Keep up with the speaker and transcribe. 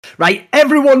right?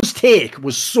 Everyone's take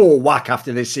was so whack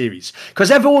after this series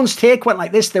because everyone's take went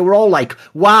like this. They were all like,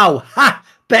 wow, ha,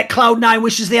 bet Cloud9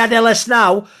 wishes they had LS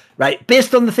now. Right,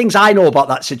 based on the things I know about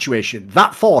that situation,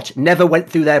 that thought never went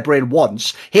through their brain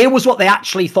once. Here was what they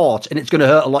actually thought, and it's going to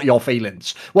hurt a lot of your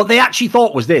feelings. What they actually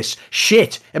thought was this: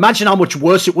 shit, imagine how much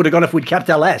worse it would have gone if we'd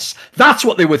kept LS. That's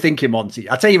what they were thinking, Monty.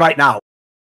 I'll tell you right now.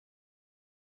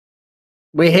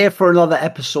 We're here for another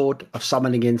episode of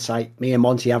Summoning Insight. Me and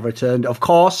Monty have returned. Of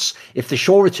course, if the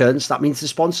show returns, that means the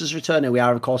sponsors return. And we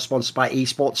are, of course, sponsored by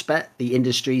eSportsBet, the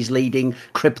industry's leading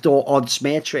crypto odds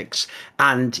matrix.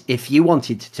 And if you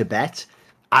wanted to bet,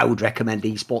 I would recommend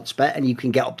eSportsBet. And you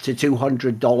can get up to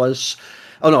 $200.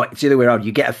 Oh, no, it's the other way around.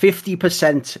 You get a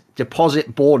 50%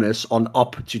 deposit bonus on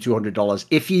up to $200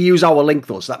 if you use our link,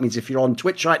 though. So that means if you're on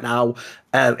Twitch right now,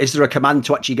 is there a command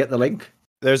to actually get the link?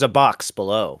 There's a box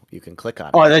below. You can click on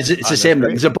it. Oh, it's the same.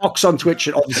 There's a box on Twitch,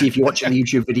 and obviously, if you're watching the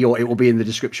YouTube video, it will be in the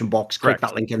description box. Click Correct.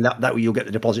 that link, and that way you'll get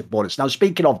the deposit bonus. Now,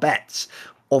 speaking of bets,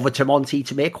 over to Monty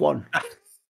to make one.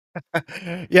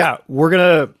 Yeah, we're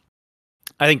going to,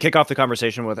 I think, kick off the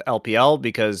conversation with LPL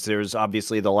because there's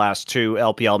obviously the last two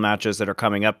LPL matches that are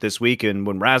coming up this week. And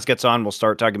when Raz gets on, we'll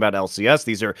start talking about LCS.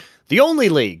 These are the only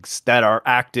leagues that are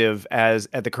active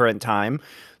at the current time.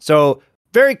 So,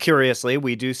 very curiously,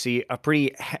 we do see a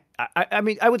pretty,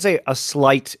 I would say a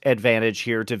slight advantage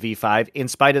here to V5, in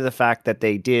spite of the fact that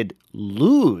they did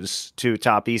lose to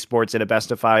Top Esports in a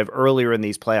best of 5 earlier in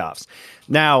these playoffs.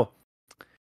 Now,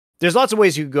 there's lots of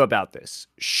ways you could go about this.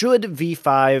 Should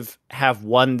V5 have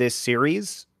won this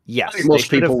series? Yes. Most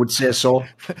people would say so.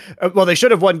 Well, they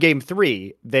should have won game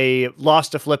 3. They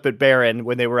lost to Flip at Baron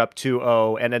when they were up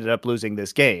 2-0 and ended up losing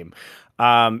this game.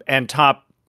 And Top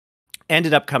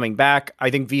ended up coming back. I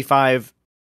think V5,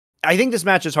 I think this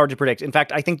match is hard to predict. In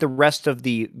fact, I think the rest of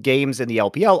the games in the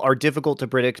LPL are difficult to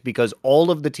predict because all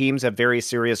of the teams have very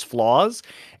serious flaws.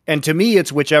 And to me,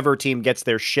 it's whichever team gets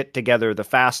their shit together the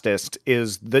fastest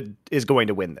is going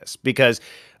to win this, because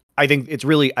I think it's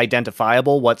really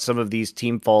identifiable what some of these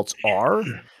team faults are.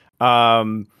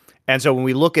 And so when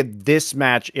we look at this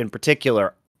match in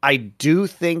particular, I do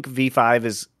think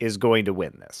V5 is going to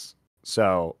win this.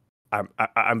 So I'm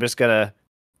gonna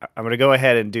go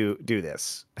ahead and do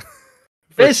this.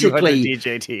 Basically,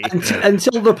 DJT.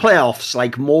 Until the playoffs,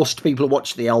 like most people who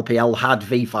watched the LPL had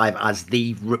V5 as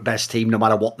the best team, no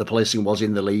matter what the placing was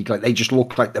in the league. Like they just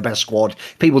looked like the best squad.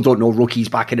 People don't know Rookie's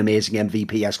back in amazing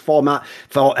MVP-esque form.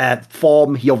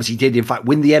 He obviously did, in fact,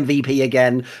 win the MVP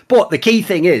again. But the key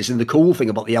thing is, and the cool thing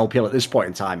about the LPL at this point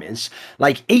in time is,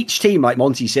 like each team, like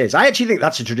Monty says, I actually think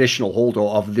that's a traditional holder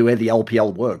of the way the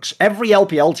LPL works. Every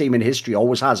LPL team in history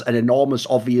always has an enormous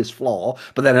obvious flaw,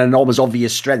 but then an enormous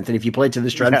obvious strength. And if you play to the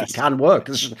strength, yes, it can work.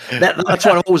 That's what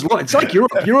I always look. It's like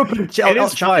Europe and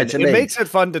China to me. It makes it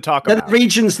fun to talk about. The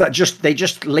regions that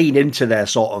just lean into their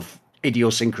sort of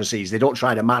idiosyncrasies. They don't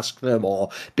try to mask them or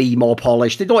be more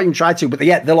polished. They don't even try to. But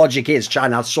yet the logic is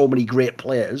China has so many great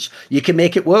players. You can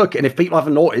make it work. And if people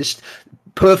haven't noticed,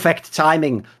 perfect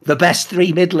timing. The best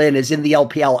 3 mid laners in the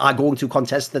LPL are going to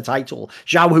contest the title.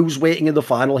 Zhao Hu's waiting in the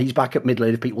final. He's back at mid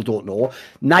lane if people don't know.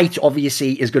 Knight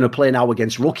obviously is going to play now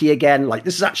against Rookie again. Like,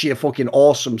 this is actually a fucking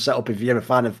awesome setup if you're a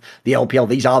fan of the LPL.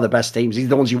 These are the best teams. These are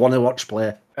the ones you want to watch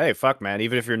play. Hey, fuck, man.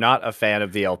 Even if you're not a fan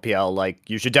of the LPL, like,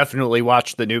 you should definitely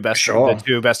watch the two best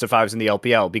of 5s in the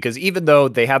LPL, because even though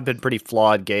they have been pretty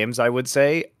flawed games, I would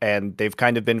say, and they've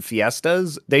kind of been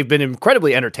fiestas, they've been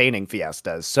incredibly entertaining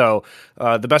fiestas. So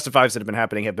the best of 5s that have been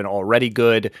happening have been already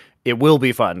good. It will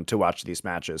be fun to watch these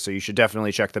matches. So you should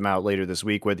definitely check them out later this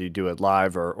week, whether you do it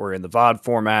live or in the VOD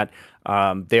format.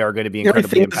 They are going to be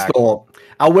incredibly impactful. Though,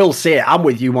 I will say, I'm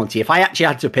with you, Monty. If I actually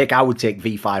had to pick, I would take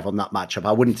V5 on that matchup.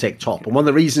 I wouldn't take Top. And one of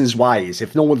the reasons why is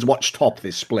if no one's watched Top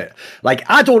this split, like,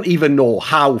 I don't even know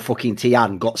how fucking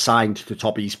Tian got signed to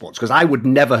Top Esports, because I would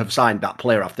never have signed that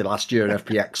player after last year in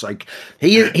FPX. Like,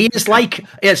 he is like,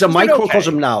 it's a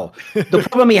microcosm now. The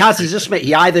problem he has is this, mate,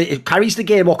 he either carries the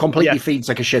game or completely feeds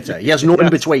like a shitter. He has no in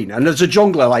between. And as a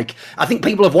jungler, like, I think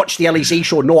people have watched the LEC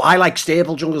show. No, I like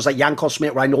stable junglers like Jankos,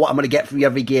 mate, where I know what I'm going to get from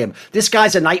every game. This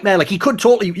guy's a nightmare. Like, he could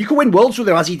totally, you could win worlds with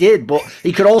him as he did, but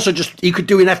he could also he could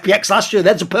do in FPX last year.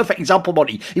 That's a perfect example,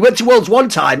 Monty. He went to worlds one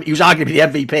time, he was arguably the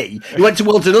MVP. He went to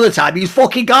worlds another time, he was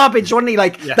fucking garbage, wasn't he?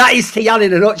 Like, that is Tian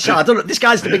in a nutshell. I don't know. This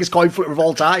guy's the biggest coin flipper of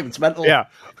all time. It's mental. Yeah.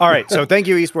 All right. So thank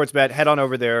you, eSportsBet. Head on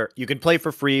over there. You can play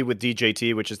for free with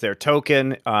DJT, which is their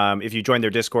token. If you join their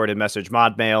Discord and message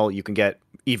ModMail, you can get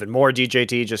even more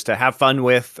DJT just to have fun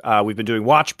with. We've been doing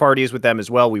watch parties with them as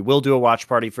well. We will do a watch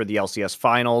party for the LCS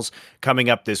finals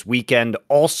coming up this weekend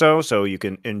also, so you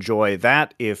can enjoy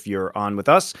that if you're on with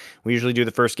us. We usually do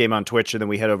the first game on Twitch, and then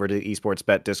we head over to the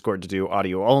eSportsBet Discord to do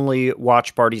audio-only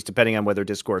watch parties, depending on whether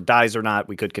Discord dies or not.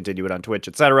 We could continue it on Twitch,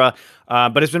 etc.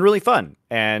 But it's been really fun,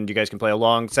 and you guys can play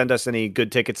along. Send us any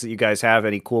good tickets that you guys have,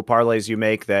 any cool parlays you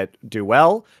make that do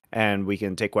well, and we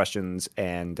can take questions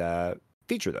and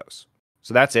feature those.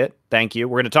 So that's it. Thank you.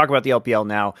 We're going to talk about the LPL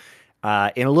now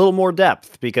in a little more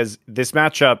depth, because this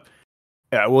matchup,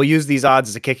 we'll use these odds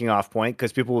as a kicking off point,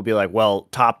 because people will be like, well,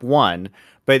 top one,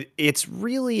 but it's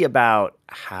really about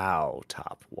how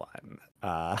top one.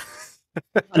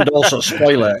 And also,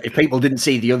 spoiler, if people didn't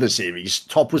see the other series,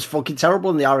 top was fucking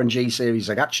terrible in the RNG series.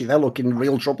 Like, actually, they're looking in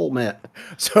real trouble, mate.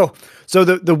 So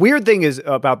the weird thing is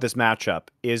about this matchup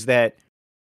is that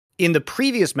in the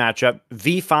previous matchup,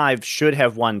 V5 should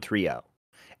have won 3-0.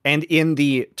 And in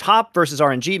the Top versus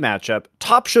RNG matchup,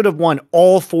 Top should have won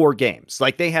all 4 games.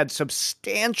 Like, they had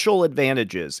substantial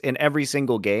advantages in every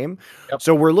single game. Yep.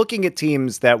 So we're looking at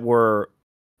teams that were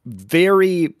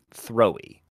very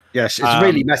throwy. Yes, it's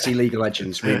really messy, League of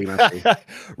Legends, really messy.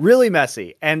 Really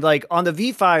messy. And like on the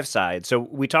V5 side, so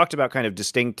we talked about kind of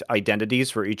distinct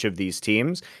identities for each of these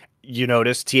teams. You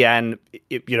notice TN,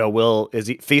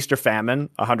 is feast or famine,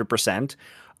 100%.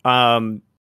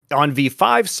 On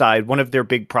V5 side, one of their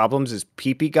big problems is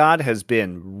PP God has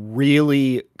been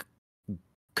really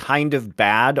kind of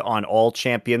bad on all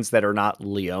champions that are not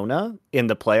Leona in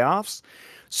the playoffs.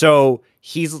 So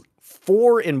he's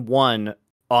 4-1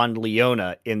 on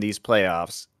Leona in these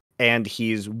playoffs, and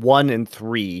he's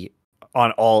 1-3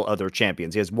 on all other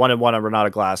champions. He has 1-1 on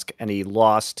Renata Glask, and he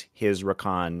lost his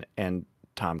Rakan and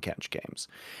Tahm Kench games.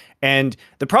 And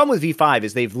the problem with V5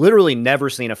 is they've literally never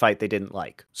seen a fight they didn't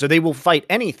like. So they will fight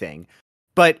anything,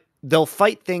 but they'll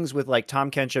fight things with like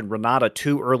Tahm Kench and Renata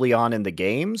too early on in the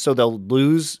game. So they'll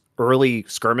lose early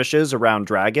skirmishes around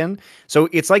Dragon. So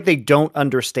it's like they don't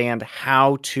understand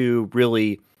how to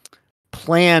really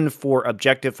plan for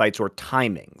objective fights or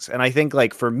timings. And I think,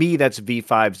 like, for me, that's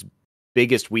V5's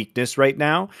biggest weakness right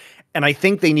now. And I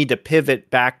think they need to pivot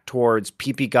back towards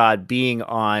PP God being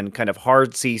on kind of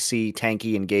hard CC,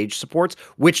 tanky, engage supports,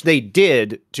 which they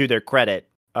did, to their credit,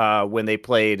 when they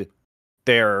played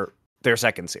their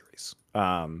second series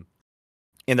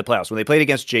in the playoffs. When they played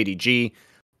against JDG,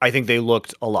 I think they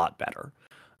looked a lot better.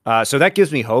 So that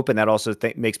gives me hope, and that also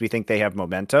makes me think they have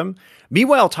momentum.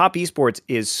 Meanwhile, Top Esports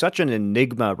is such an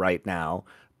enigma right now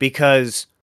because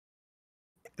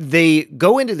they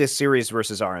go into this series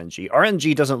versus RNG.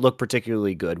 RNG doesn't look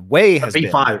particularly good. Way has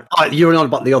V5. Been. You're on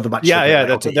about the other match. Yeah,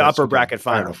 that's the upper bracket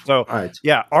final. So, right.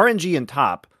 Yeah, RNG and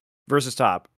Top versus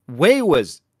Top. Way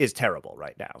is terrible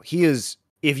right now. He is.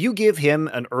 If you give him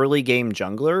an early game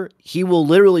jungler, he will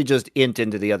literally just int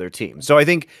into the other team. So I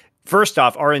think, first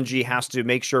off, RNG has to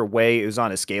make sure Wei is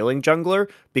on a scaling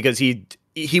jungler, because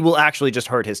he will actually just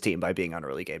hurt his team by being on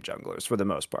early game junglers for the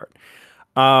most part.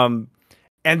 And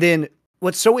then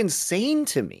what's so insane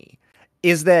to me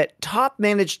is that Top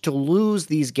managed to lose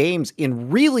these games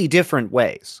in really different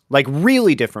ways. Like,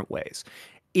 really different ways.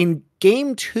 In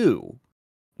game 2,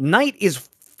 Knight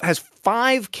has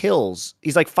 5 kills.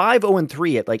 He's like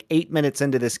 5-0-3 at like 8 minutes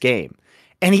into this game.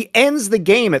 And he ends the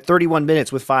game at 31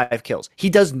 minutes with 5 kills. He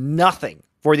does nothing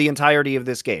for the entirety of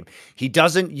this game. He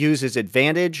doesn't use his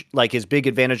advantage, like his big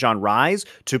advantage on Ryze,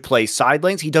 to play side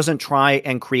lanes. He doesn't try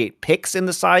and create picks in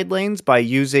the side lanes by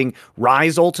using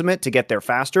Ryze ultimate to get there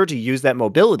faster, to use that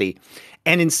mobility.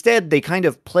 And instead, they kind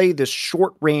of play this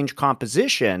short range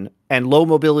composition and low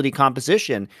mobility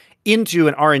composition into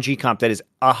an RNG comp that is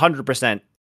 100%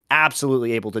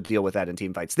 absolutely able to deal with that in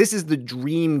team fights. This is the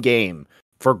dream game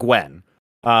for Gwen.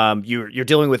 You're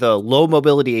dealing with a low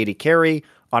mobility AD carry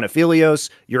on Aphelios.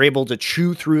 You're able to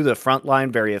chew through the front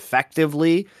line very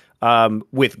effectively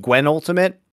with Gwen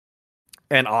ultimate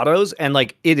and autos. And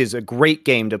like, it is a great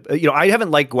game to, I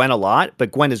haven't liked Gwen a lot,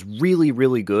 but Gwen is really,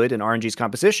 really good in RNG's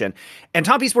composition. And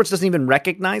Top Esports doesn't even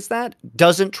recognize that,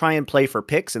 doesn't try and play for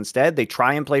picks. Instead, they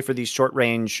try and play for these short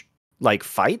range like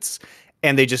fights,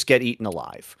 and they just get eaten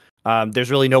alive.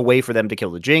 There's really no way for them to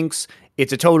kill the Jinx.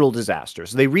 It's a total disaster.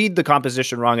 So they read the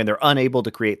composition wrong, and they're unable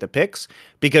to create the picks,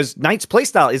 because Knight's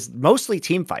playstyle is mostly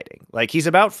team fighting. Like, he's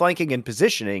about flanking and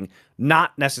positioning,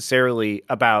 not necessarily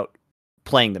about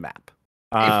playing the map.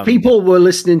 If people were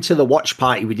listening to the watch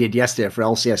party we did yesterday for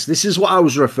LCS, this is what I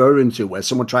was referring to, where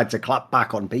someone tried to clap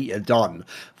back on Peter Dunn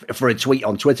for a tweet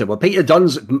on Twitter. But Peter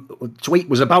Dunn's tweet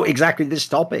was about exactly this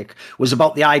topic, was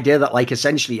about the idea that, like,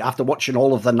 essentially, after watching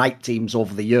all of the Knight teams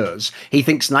over the years, he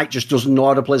thinks Knight just doesn't know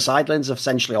how to play sidelines,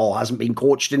 essentially, or hasn't been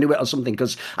coached into it or something.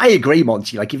 Because I agree,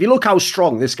 Monty. Like, if you look how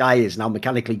strong this guy is and how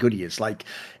mechanically good he is, like,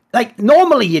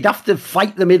 normally you'd have to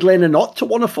fight the mid lane and not to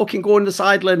want to fucking go in the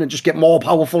side lane and just get more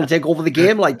powerful and take over the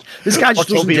game. Like, this guy just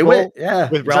doesn't do it. Yeah,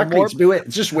 with exactly. It's do it.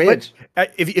 It's just weird.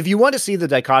 But if you want to see the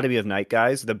dichotomy of Knight,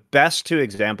 guys, the best two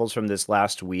examples from this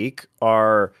last week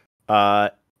are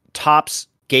Top's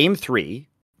Game 3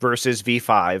 versus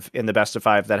V5 in the best of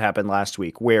 5 that happened last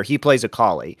week, where he plays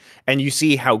Akali, and you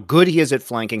see how good he is at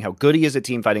flanking, how good he is at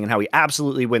team fighting, and how he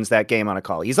absolutely wins that game on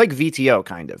Akali. He's like VTO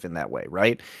kind of in that way,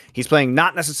 right? He's playing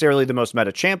not necessarily the most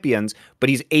meta champions, but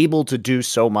he's able to do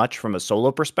so much from a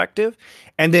solo perspective.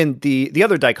 And then the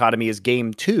other dichotomy is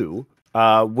Game 2,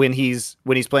 when he's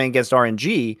playing against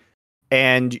RNG,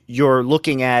 and you're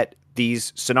looking at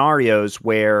these scenarios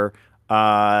where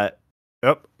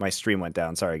oh, my stream went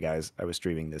down. Sorry, guys. I was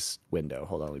streaming this window.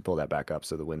 Hold on. Let me pull that back up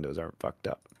so the windows aren't fucked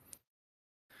up.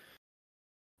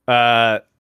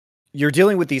 You're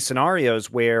dealing with these scenarios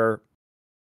where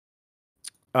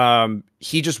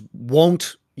he just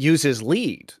won't use his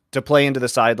lead to play into the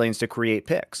side lanes to create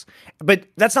picks. But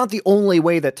that's not the only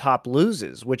way that Top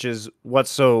loses, which is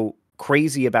what's so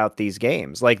crazy about these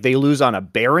games. Like, they lose on a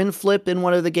Baron flip in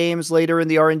one of the games later in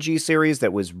the RNG series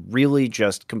that was really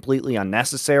just completely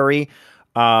unnecessary.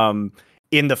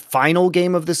 In the final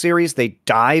game of the series, they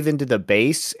dive into the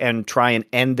base and try and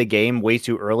end the game way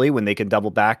too early when they can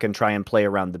double back and try and play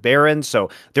around the Baron. So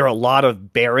there are a lot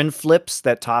of Baron flips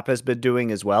that Top has been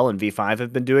doing as well, and V5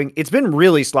 have been doing. It's been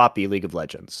really sloppy League of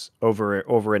Legends over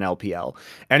in LPL.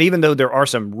 And even though there are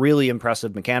some really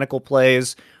impressive mechanical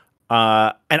plays,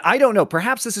 and I don't know,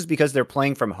 perhaps this is because they're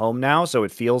playing from home now, so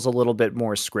it feels a little bit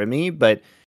more scrimmy, but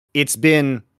it's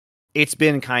been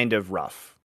kind of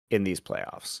rough in these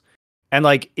playoffs. And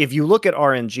like, if you look at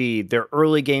RNG, their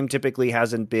early game typically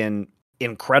hasn't been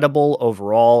incredible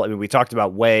overall. I mean, we talked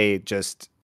about Wei, just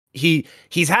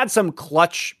he's had some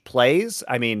clutch plays.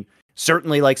 I mean,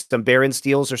 certainly like some Baron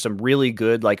steals or some really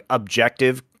good like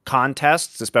objective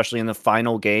contests, especially in the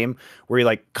final game, where he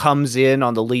like comes in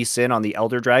on the Lee Sin on the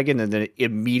Elder Dragon and then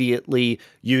immediately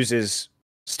uses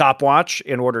stopwatch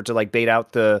in order to like bait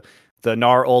out the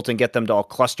Gnar ult and get them to all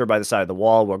cluster by the side of the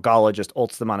wall, where Gala just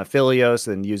ults them on Aphelios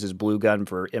and uses Blue Gun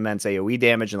for immense AoE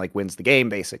damage and like wins the game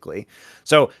basically.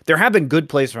 So there have been good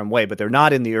plays from Wei, but they're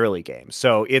not in the early games.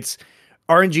 So it's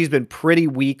RNG's been pretty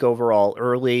weak overall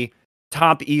early.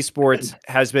 Top Esports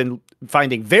has been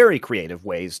finding very creative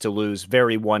ways to lose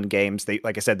very won games. They,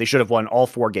 like I said, they should have won all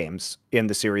 4 games in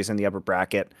the series in the upper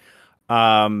bracket.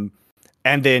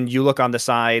 And then you look on the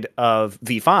side of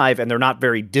V5, and they're not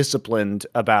very disciplined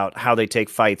about how they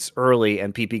take fights early,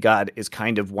 and PP God is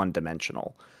kind of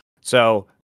one-dimensional. So,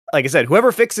 like I said,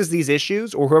 whoever fixes these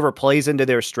issues or whoever plays into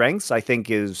their strengths, I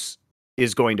think is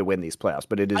going to win these playoffs.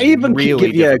 But it is I even really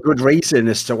give you a good reason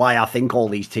as to why I think all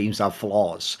these teams have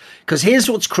flaws. Because here's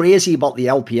what's crazy about the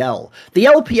LPL. The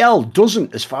LPL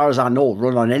doesn't, as far as I know,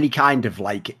 run on any kind of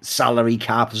like salary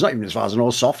cap. It's not even, as far as I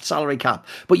know, soft salary cap.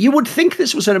 But you would think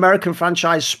this was an American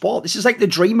franchise sport. This is like the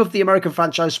dream of the American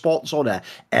franchise sports owner.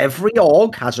 Every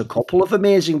org has a couple of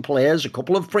amazing players, a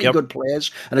couple of pretty good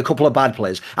players, and a couple of bad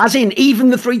players. As in,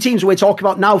 even the 3 teams we're talking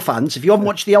about now, fans, if you haven't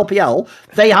watched the LPL,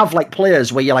 they have like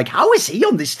players where you're like, how is he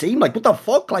on this team? Like, what the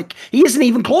fuck? Like, he isn't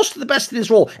even close to the best in his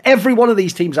role. Every one of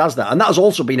these teams has that. And that has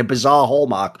also been a bizarre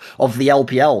hallmark of the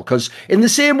LPL. Because in the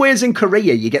same way as in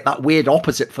Korea, you get that weird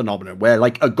opposite phenomenon where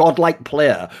like a godlike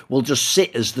player will just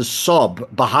sit as the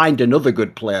sub behind another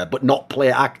good player, but not play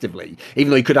actively, even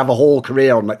though he could have a whole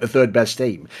career on like the 3rd best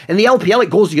team. In the LPL,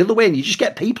 it goes the other way, and you just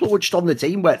get people who are just on the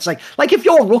team where it's like if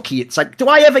you're a rookie, it's like, do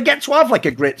I ever get to have like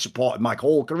a great support in my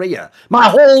whole career? My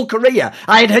whole career.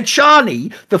 I had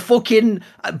Hachani, the fucking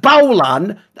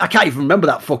Bowlan, I can't even remember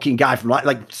that fucking guy from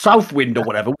like Southwind or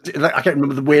whatever. I can't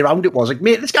remember the way around it was. Like,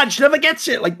 mate, this guy just never gets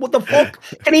it. Like, what the fuck?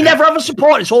 Can he never have a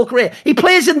support his whole career? He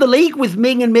plays in the league with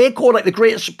Ming and Mako, like the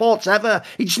greatest supports ever.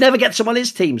 He just never gets them on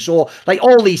his team. So, like,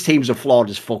 all these teams are flawed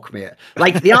as fuck, mate.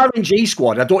 Like, the RNG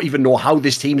squad, I don't even know how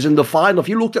this team's in the final. If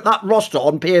you looked at that roster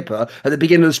on paper at the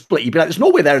beginning of the split, you'd be like, there's no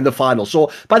way they're in the final.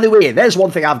 So, by the way, there's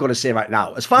one thing I've got to say right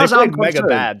now. As far as I'm concerned, mega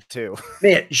bad too.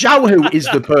 Mate, Zhao Hu is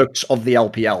the perks of the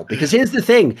LPL. Because here's the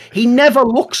thing, he never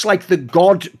looks like the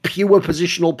god pure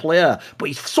positional player, but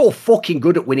he's so fucking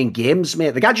good at winning games,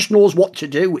 mate. The guy just knows what to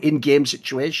do in game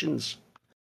situations.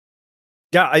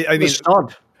 Yeah, I mean,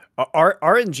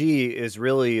 RNG is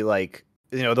really like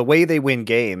the way they win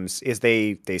games is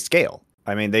they scale.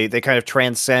 I mean, they kind of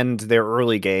transcend their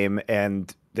early game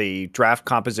and they draft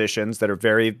compositions that are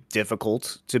very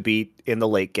difficult to beat in the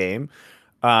late game.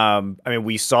 I mean,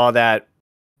 we saw that.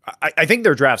 I think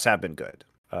their drafts have been good,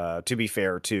 to be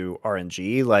fair to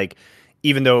RNG. Like,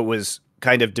 even though it was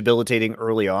kind of debilitating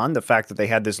early on, the fact that they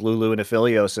had this Lulu and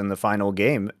Aphelios in the final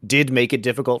game did make it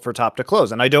difficult for Top to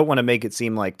close. And I don't want to make it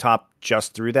seem like Top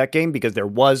just threw that game, because there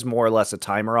was more or less a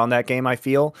timer on that game, I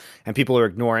feel. And people are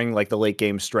ignoring like the late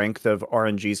game strength of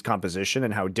RNG's composition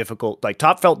and how difficult, like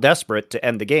Top felt desperate to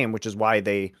end the game, which is why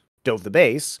they dove the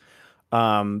base.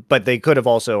 But they could have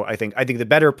also, I think the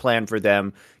better plan for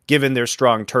them, given their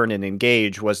strong turn and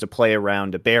engage, was to play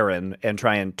around a Baron and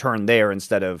try and turn there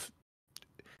instead of.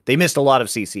 They missed a lot of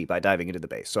CC by diving into the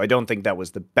base. So I don't think that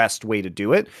was the best way to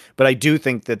do it. But I do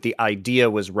think that the idea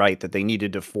was right, that they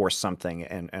needed to force something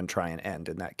and try and end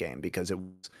in that game, because it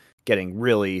was getting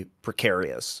really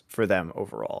precarious for them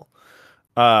overall.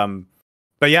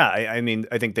 But yeah, I mean,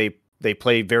 I think they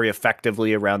play very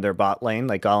effectively around their bot lane,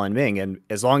 like Galen Ming. And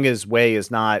as long as Wei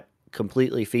is not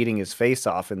completely feeding his face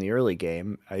off in the early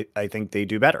game, I think they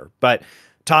do better. But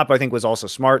Top, I think, was also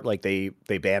smart. Like they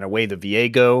ban away the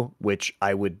Viego, which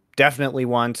I would definitely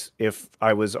want if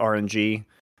I was RNG.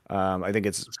 I think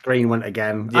it's screen went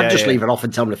again. I'd just leave it off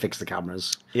and tell them to fix the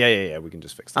cameras. Yeah. We can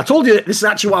just fix that. I told you this is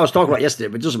actually what I was talking about yesterday,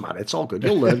 but it doesn't matter. It's all good.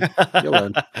 You'll learn. You'll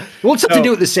learn. What's it to do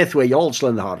with the Sith way? You'll all just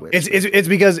learn the hard way. It's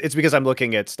because I'm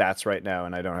looking at stats right now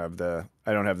and I don't have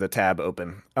the tab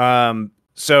open.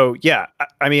 So yeah,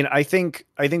 I mean, I think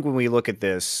when we look at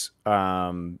this,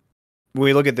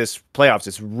 playoffs,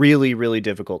 it's really, really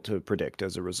difficult to predict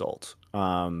as a result.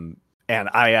 And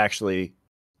I actually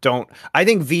don't. I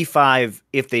think V5,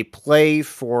 if they play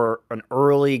for an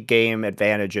early game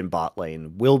advantage in bot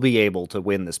lane, will be able to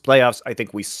win this playoffs. I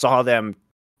think we saw them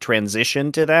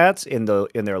transition to that in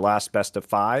their last best of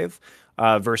 5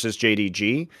 versus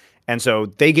JDG. And so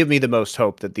they give me the most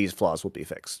hope that these flaws will be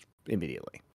fixed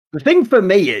immediately. The thing for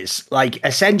me is, like,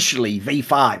 essentially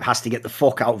V5 has to get the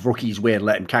fuck out of Rookie's way and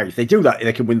let him carry. If they do that,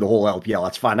 they can win the whole LPL.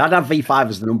 That's fine. I'd have V5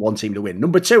 as the number 1 team to win.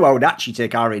 Number 2, I would actually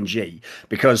take RNG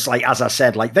because, like, as I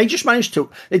said, like, they just managed to.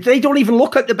 They don't even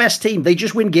look at the best team. They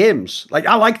just win games. Like,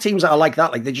 I like teams that are like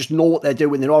that. Like, they just know what they're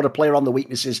doing. They know how to play around the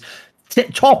weaknesses.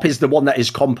 Top is the one that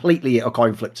is completely a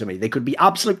coin flip to me. They could be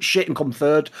absolute shit and come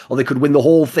third, or they could win the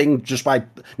whole thing just by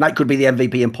Knight could be the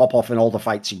MVP and pop off in all the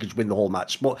fights. He could win the whole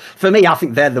match. But for me, I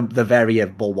think they're the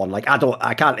variable one. Like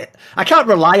I can't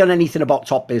rely on anything about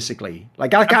Top basically.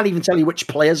 Like I can't even tell you which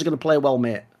players are going to play well,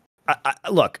 mate.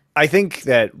 Look, I think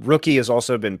that Rookie has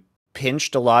also been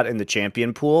pinched a lot in the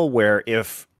champion pool, where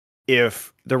if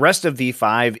the rest of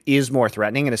V5 is more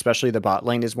threatening, and especially the bot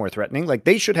lane is more threatening, like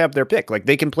they should have their pick. Like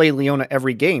they can play Leona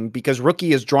every game because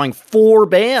Rookie is drawing 4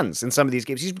 bans in some of these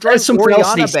games. He's drawing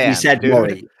Orianna bans. He said,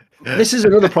 Rory. This is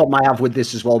another problem I have with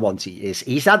this as well, Monty, is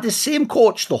he's had the same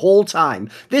coach the whole time.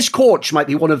 This coach might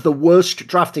be one of the worst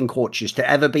drafting coaches to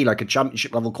ever be, like a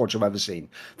championship level coach I've ever seen.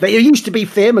 They used to be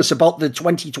famous about the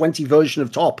 2020 version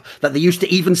of Top, that they used to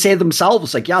even say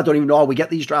themselves, like, yeah, I don't even know how we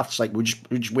get these drafts. Like, we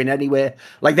just win anyway.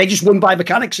 Like, they just won by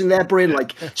mechanics in their brain.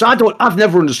 Like, so I've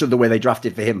never understood the way they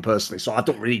drafted for him personally, so I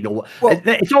don't really know. Well,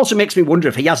 it also makes me wonder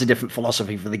if he has a different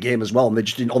philosophy for the game as well, and they're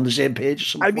just on the same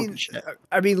page. I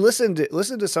mean, listen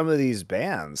to some of these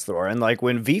bans, Thor, and like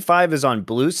when V5 is on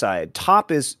blue side,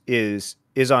 Top is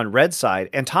on red side,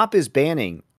 and Top is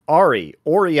banning Ahri,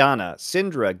 Orianna,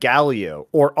 Syndra, Galio,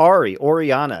 or Ahri,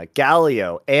 Orianna,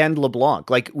 Galio, and LeBlanc.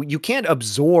 Like, you can't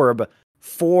absorb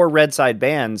 4 red side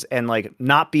bans and like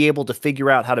not be able to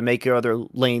figure out how to make your other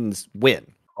lanes win.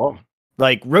 Oh.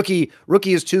 Like Rookie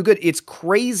is too good. It's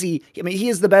crazy. I mean, he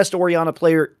is the best Orianna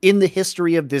player in the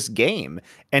history of this game.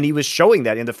 And he was showing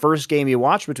that in the first game you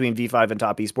watched between V5 and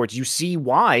Top Esports. You see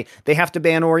why they have to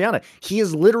ban Orianna. He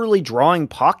is literally drawing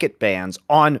pocket bans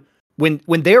on when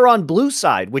they're on blue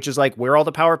side, which is like where all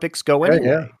the power picks go anyway.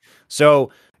 Yeah.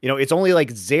 So, it's only like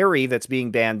Zeri that's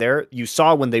being banned there. You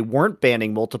saw when they weren't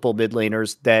banning multiple mid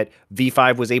laners that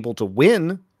V5 was able to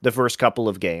win the first couple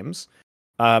of games.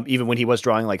 Even when he was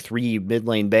drawing like 3 mid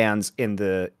lane bans in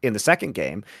the second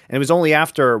game. And it was only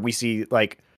after we see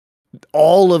like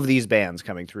all of these bans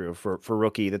coming through for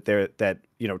Rookie that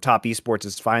Top Esports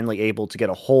is finally able to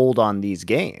get a hold on these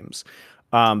games.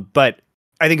 But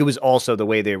I think it was also the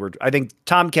way they were. I think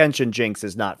Tahm Kench and Jinx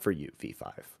is not for you,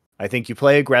 V5. I think you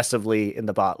play aggressively in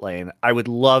the bot lane. I would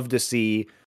love to see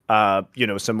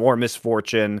some more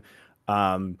misfortune.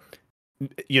 Even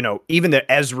the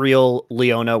Ezreal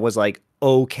Leona was like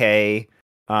okay.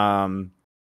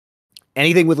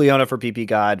 Anything with Leona for PP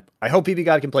God. I hope PP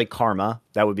God can play Karma.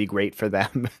 That would be great for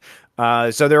them.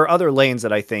 So there are other lanes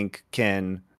that I think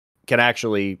can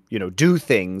actually, do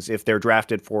things if they're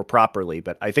drafted for properly,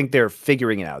 but I think they're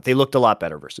figuring it out. They looked a lot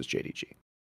better versus JDG.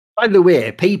 By the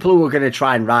way, people who are going to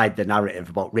try and ride the narrative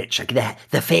about Rich, like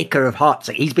the faker of hearts,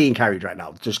 like he's being carried right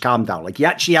now. Just calm down. Like he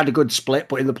actually had a good split,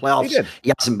 but in the playoffs,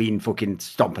 he hasn't been fucking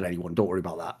stomping anyone. Don't worry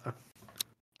about that.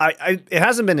 It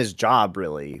hasn't been his job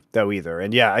really though either.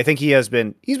 And yeah, I think he's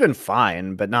been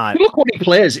fine, but not. Look what he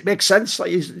plays. It makes sense.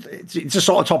 Like it's a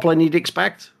sort of top lane you'd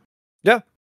expect. Yeah.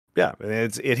 Yeah.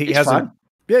 He hasn't. Fine.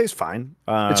 Yeah, he's fine.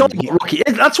 It's all about rookie.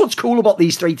 That's what's cool about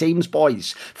these three teams,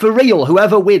 boys. For real,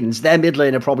 whoever wins, their mid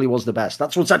laner probably was the best.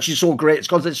 That's what's actually so great. It's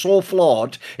because it's so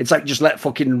flawed. It's like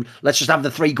let's just have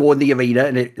the three go in the arena,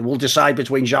 and it will decide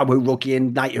between Xiaohu, Rookie,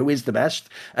 and Knight who is the best.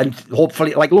 And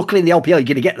hopefully, like luckily in the LPL, you're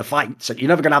going to get the fights. You're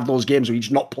never going to have those games where you're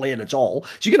just not playing at all.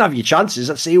 So you're going to have your chances.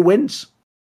 Let's see who wins.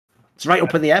 It's right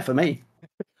up in the air for me.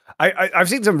 I've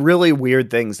seen some really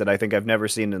weird things that I think I've never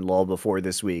seen in LoL before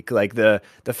this week. Like the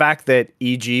fact that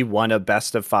EG won a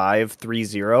best of 5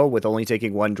 3-0 with only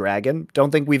taking one dragon.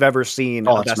 Don't think we've ever seen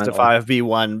a best of 5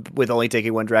 B1 with only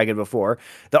taking one dragon before.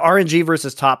 The RNG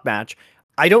versus top match.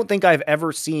 I don't think I've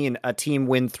ever seen a team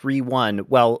win 3-1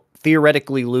 while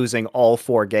theoretically losing all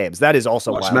 4 games. That is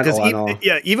also wild. Because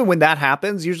even when that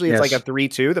happens, usually it's like a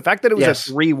 3-2. The fact that it was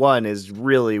a 3-1 is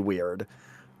really weird.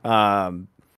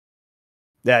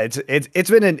 Yeah, it's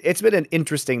been an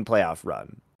interesting playoff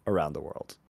run around the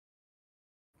world.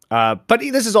 But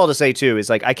this is all to say too, is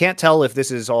like I can't tell if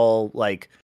this is all like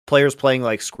players playing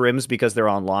like scrims because they're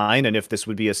online, and if this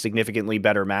would be a significantly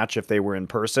better match if they were in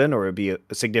person, or it'd be a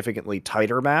significantly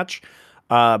tighter match.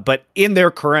 But in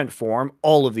their current form,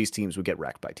 all of these teams would get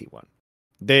wrecked by T1.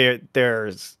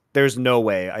 There's no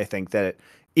way I think that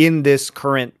in this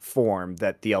current form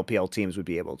that the LPL teams would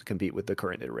be able to compete with the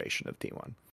current iteration of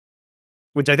T1.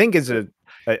 Which I think is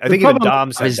I think even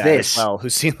Dom said that as well,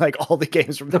 who's seen like all the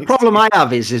games from the problem teams. I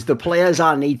have is the players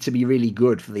I need to be really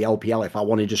good for the LPL if I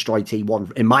want to destroy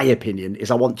T1, in my opinion,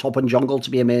 is I want top and jungle to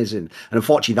be amazing. And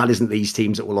unfortunately, that isn't these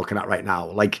teams that we're looking at right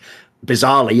now. Like,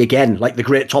 bizarrely, again, like the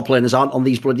great top laners aren't on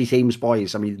these bloody teams,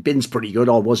 boys. I mean, Bin's pretty good,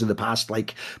 or was in the past.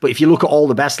 Like, but if you look at all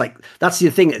the best, like that's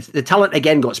the thing. The talent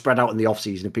again got spread out in the off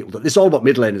season. Of people, it's all about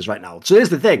mid laners right now. So here's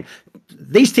the thing: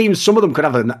 these teams, some of them could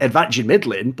have an advantage in mid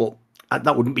lane, but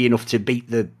that wouldn't be enough to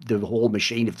beat the whole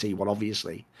machine of T1,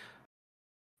 obviously.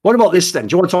 What about this then?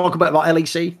 Do you want to talk about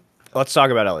LEC? Let's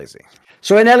talk about LEC.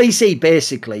 So in LEC,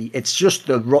 basically, it's just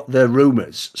the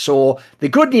rumours. So the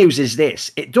good news is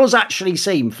this. It does actually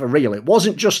seem for real. It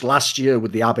wasn't just last year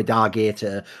with the Abadar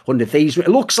Gator 100 Thieves. It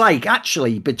looks like,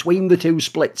 actually, between the two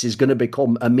splits is going to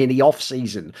become a mini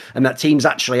off-season. And that teams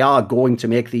actually are going to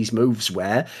make these moves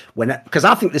because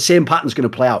I think the same pattern's going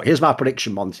to play out. Here's my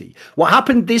prediction, Monty. What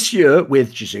happened this year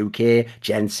with Jizuke,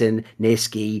 Jensen,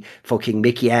 Niski, fucking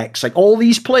Mickey X, like all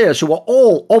these players who are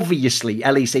all obviously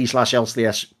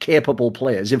LEC/LCS capable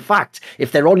players. In fact,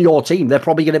 if they're on your team, they're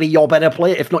probably going to be your better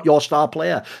player, if not your star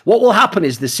player. What will happen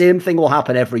is the same thing will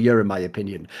happen every year, in my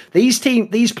opinion.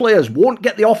 These players won't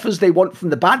get the offers they want from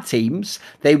the bad teams.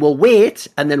 They will wait,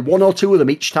 and then one or two of them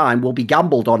each time will be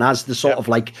gambled on as the sort of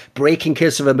like break in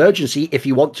case of emergency if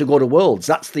you want to go to Worlds.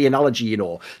 That's the analogy, you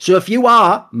know. So if you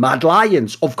are Mad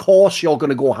Lions, of course you're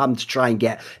going to go ham to try and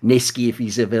get Niski if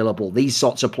he's available. These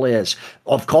sorts of players.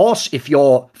 Of course, if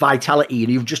you're Vitality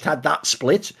and you've just had that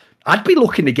split, I'd be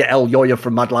looking to get Elyoya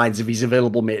from Mad Lions if he's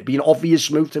available, mate. It'd be an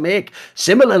obvious move to make.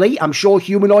 Similarly, I'm sure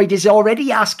Humanoid is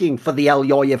already asking for the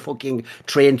Elyoya fucking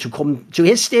train to come to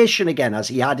his station again, as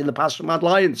he had in the past for Mad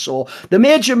Lions. So the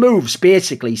major moves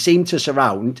basically seem to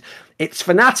surround. It's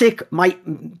Fnatic might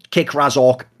kick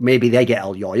Razork, maybe they get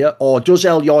Elyoya, or does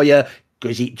Elyoya,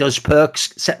 because he does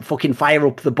perks, fucking fire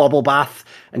up the bubble bath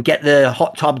and get the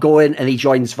hot tub going, and he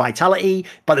joins Vitality.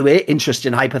 By the way,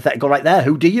 interesting hypothetical right there.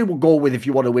 Who do you go with if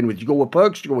you want to win with? Do you go with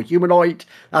Perks? Do you go with Humanoid?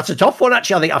 That's a tough one,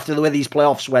 actually, I think, after the way these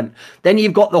playoffs went. Then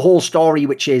you've got the whole story,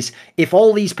 which is, if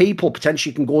all these people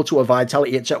potentially can go to a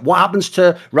Vitality, what happens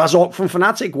to Razork from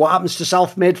Fnatic? What happens to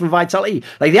Selfmade from Vitality?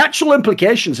 Like, the actual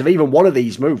implications of even one of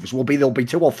these moves will be there'll be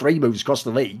 2 or 3 moves across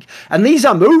the league. And these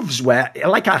are moves where,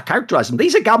 like I characterize them,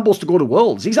 these are gambles to go to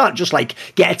Worlds. These aren't just like,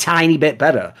 get a tiny bit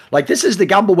better. Like, this is the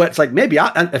gamble where it's like, maybe,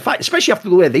 and in fact, especially after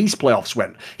the way these playoffs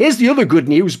went. Here's the other good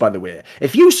news, by the way.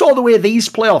 If you saw the way these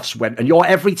playoffs went and you're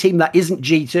every team that isn't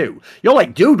G2, you're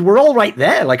like, dude, we're all right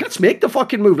there. Like, let's make the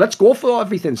fucking move. Let's go for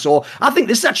everything. So I think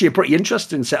this is actually a pretty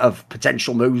interesting set of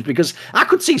potential moves, because I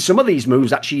could see some of these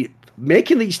moves actually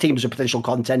making these teams a potential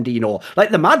contender, you know.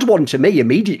 Like the Mad one, to me,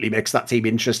 immediately makes that team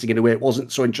interesting in a way it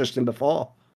wasn't so interesting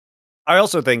before. I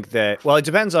also think that, well, it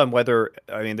depends on whether,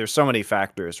 I mean, there's so many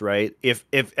factors, right? If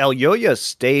Elyoya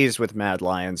stays with Mad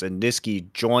Lions and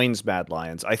Niski joins Mad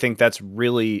Lions, I think that's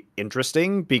really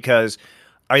interesting because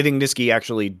I think Niski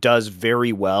actually does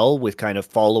very well with kind of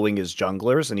following his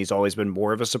junglers, and he's always been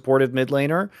more of a supportive mid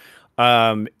laner.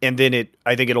 And then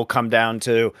I think it'll come down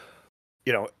to,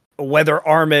 you know, whether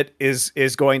Armit is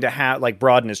going to have like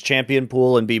broaden his champion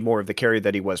pool and be more of the carry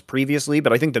that he was previously.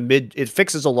 But I think it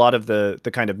fixes a lot of the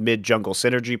kind of mid jungle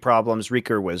synergy problems.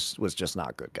 Rieker was just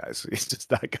not good, guys. He's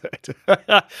just not good.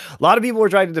 A lot of people were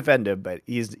trying to defend him, but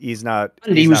he's not.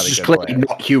 And he was just clearly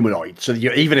not humanoid. So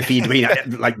even if he'd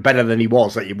been like better than he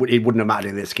was, like, it wouldn't have mattered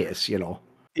in this case, you know.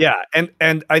 Yeah,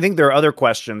 and I think there are other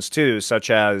questions too, such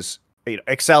as, you know,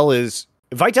 Excel is.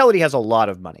 Vitality has a lot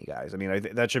of money, guys. I mean,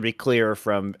 that should be clear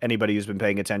from anybody who's been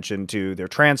paying attention to their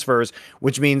transfers,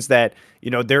 which means that, you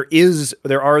know, there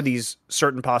are these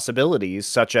certain possibilities,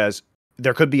 such as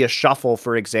there could be a shuffle,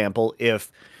 for example, if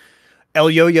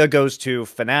Elyoya goes to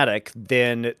Fnatic,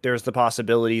 then there's the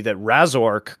possibility that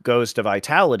Razork goes to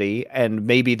Vitality, and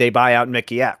maybe they buy out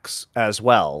Mickey X as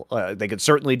well. They could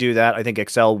certainly do that. I think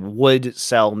Excel would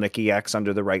sell Mickey X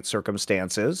under the right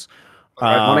circumstances.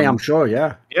 Right money, I'm sure,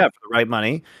 yeah. Yeah, for the right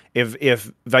money.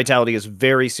 If Vitality is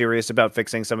very serious about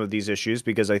fixing some of these issues,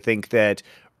 because I think that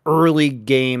early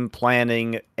game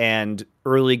planning and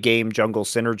early game jungle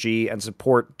synergy and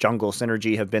support jungle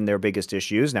synergy have been their biggest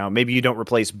issues. Now, maybe you don't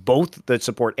replace both the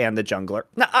support and the jungler.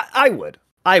 No, I would.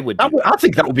 I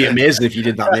think that would be amazing if you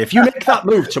did that. If you make that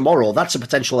move tomorrow, that's a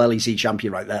potential LEC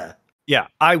champion right there. Yeah,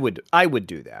 I would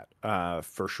do that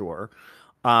for sure.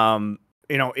 You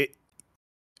know,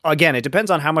 Again, it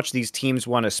depends on how much these teams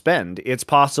want to spend. It's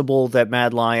possible that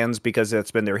Mad Lions, because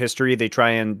that's been their history, they try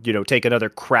and, you know, take another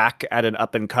crack at an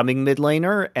up-and-coming mid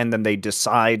laner, and then they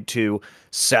decide to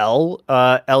sell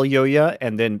Elyoya,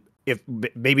 and then if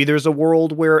maybe there's a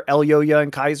world where Elyoya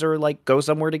and Kaiser like go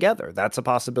somewhere together. That's a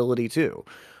possibility too.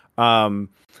 Or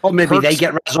maybe they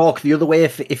get Razork the other way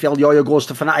if Elyoya goes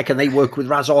to Fnatic and they work with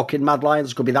Razork in Mad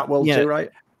Lions. Could be that world too, right?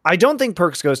 I don't think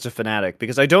Perkz goes to Fnatic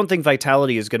because I don't think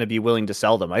Vitality is going to be willing to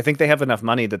sell them. I think they have enough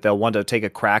money that they'll want to take a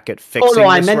crack at fixing this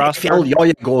roster. I meant if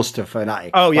Elyoya goes to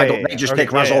Fnatic. Oh, yeah. Why don't they just take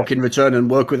Razork in return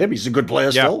and work with him? He's a good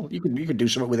player still. You can do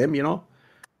something with him, you know?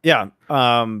 Yeah.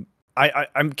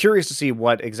 I'm curious to see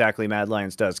what exactly Mad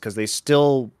Lions does because they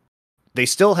still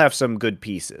have some good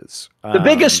pieces. The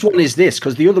biggest one is this,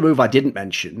 because the other move I didn't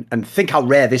mention, and think how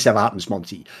rare this ever happens,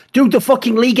 Monty. Dude, the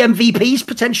fucking league MVP is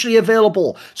potentially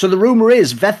available. So the rumor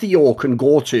is Vethio can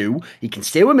go to, he can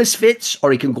stay with Misfits,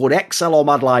 or he can go to XL or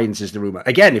Mad Lions is the rumor.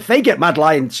 Again, if they get Mad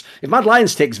Lions, if Mad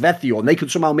Lions takes Vethio and they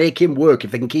could somehow make him work, if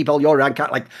they can keep Elyoya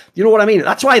and like, you know what I mean?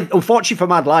 That's why, unfortunately for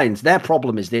Mad Lions, their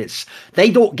problem is this.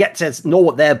 They don't get to know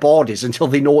what their board is until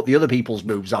they know what the other people's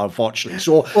moves are, unfortunately.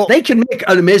 So they can make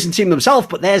an amazing team themselves,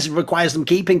 but theirs requires them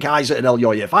keeping Kaiser and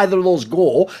Elyoya. If either of those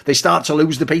go, they start to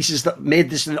lose the pieces that made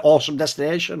this an awesome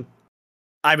destination.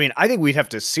 I mean, I think we'd have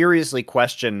to seriously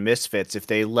question Misfits if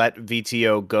they let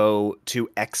VTO go to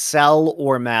XL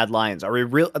or Mad Lions. Are we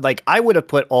real? Like, I would have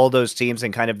put all those teams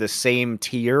in kind of the same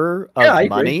tier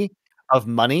of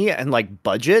money and like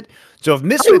budget. So if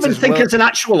Misfits, I even think as an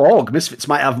actual org, Misfits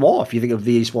might have more. If you think of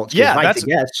the esports, yeah, that's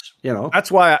yes, you know,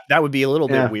 that's why that would be a little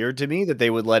bit weird to me that they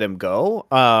would let him go.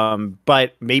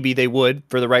 But maybe they would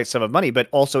for the right sum of money. But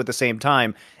also at the same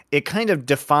time, it kind of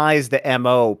defies the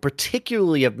MO,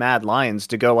 particularly of Mad Lions,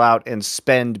 to go out and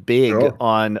spend big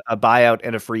on a buyout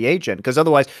and a free agent. Because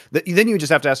otherwise, then you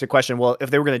just have to ask the question: well,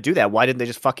 if they were going to do that, why didn't they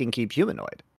just fucking keep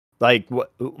Humanoid? Like,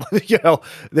 you know,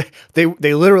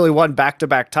 they literally won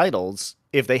back-to-back titles.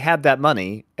 If they had that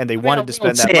money and they wanted to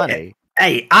spend that money.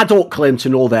 Hey, I don't claim to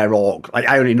know their org. Like,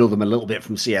 I only know them a little bit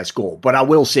from CSGO. But I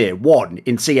will say, one,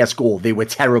 in CSGO, they were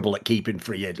terrible at keeping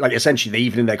free agents. Like, essentially, they,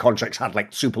 even in their contracts, had,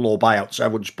 like, super low buyouts. So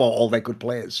everyone just bought all their good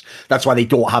players. That's why they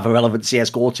don't have a relevant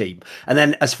CSGO team. And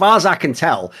then, as far as I can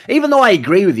tell, even though I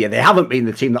agree with you, they haven't been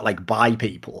the team that, like, buy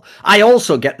people. I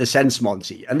also get the sense,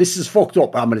 Monty, and this is fucked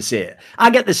up, but I'm going to say it.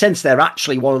 I get the sense they're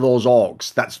actually one of those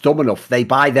orgs that's dumb enough. They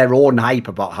buy their own hype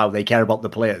about how they care about the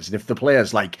players. And if the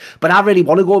players, like, but I really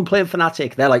want to go and play for Fnatic,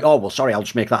 they're like, oh, well, sorry, I'll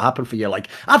just make that happen for you. Like,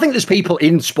 I think there's people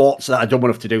in sports that are dumb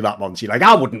enough to do that, Monty. Like,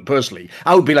 I wouldn't personally.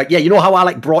 I would be like, yeah, you know how I,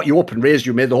 like, brought you up and raised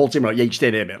you, made the whole team? Like, yeah, you stay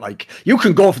in it. Like, you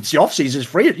can go for the off-season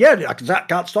free. Yeah, I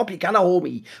can't stop you, can I,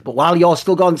 homie? But while you're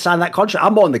still going to sign that contract,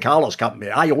 I'm more in the Carlos camp,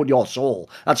 mate. I own your soul.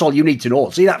 That's all you need to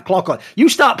know. See that clock on? You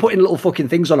start putting little fucking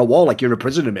things on a wall like you're a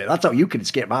prisoner, mate. That's how you can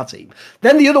escape my team.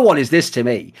 Then the other one is this to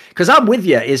me, because I'm with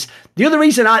you, is the other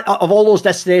reason of all those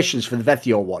destinations for the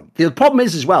Vethio one, the problem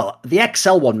is as well, the the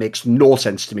XL one makes no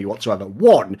sense to me whatsoever.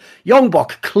 One,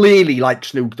 Youngbok clearly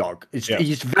likes Nuke Dog.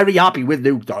 He's very happy with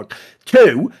Nuke Dog.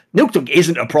 Two, Nuke Dog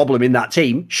isn't a problem in that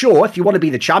team. Sure, if you want to be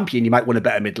the champion, you might want a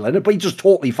better mid laner, but he's just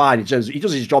totally fine in terms of, he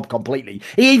does his job completely.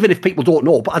 Even if people don't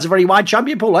know, but has a very wide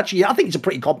champion pool. Actually, I think he's a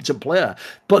pretty competent player.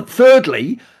 But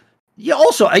thirdly,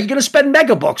 are you going to spend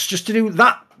Megabucks just to do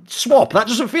that swap? That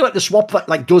doesn't feel like the swap that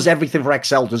like does everything for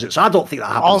XL, does it? So I don't think that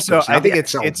happens. Also, I think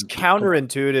it's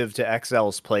counterintuitive to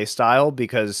XL's play style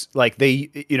because like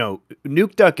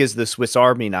Nuke Duck is the Swiss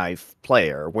Army knife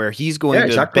player where he's going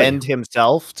to bend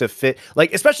himself to fit,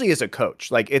 like especially as a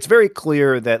coach. Like it's very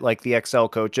clear that like the XL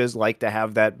coaches like to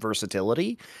have that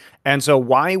versatility. And so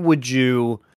why would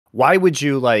you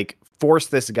like force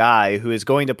this guy who is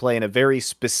going to play in a very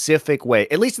specific way,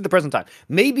 at least at the present time?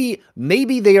 Maybe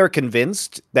they are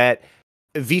convinced that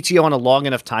VTO on a long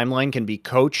enough timeline can be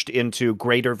coached into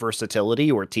greater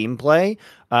versatility or team play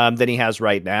than he has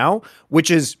right now,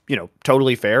 which is,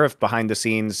 totally fair if behind the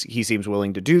scenes he seems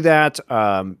willing to do that.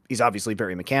 He's obviously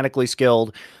very mechanically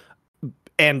skilled.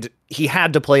 And he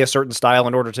had to play a certain style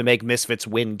in order to make Misfits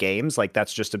win games. Like,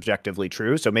 that's just objectively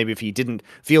true. So maybe if he didn't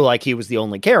feel like he was the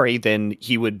only carry, then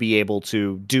he would be able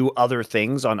to do other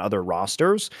things on other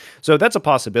rosters. So that's a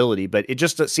possibility. But it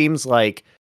just seems like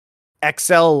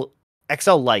XL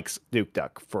likes Nuke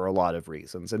Duck for a lot of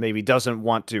reasons and maybe doesn't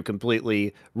want to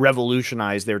completely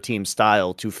revolutionize their team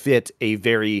style to fit a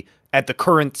very, at the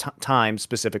current time,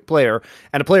 specific player,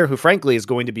 and a player who, frankly, is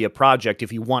going to be a project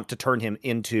if you want to turn him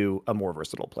into a more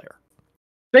versatile player.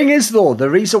 Thing is, though, the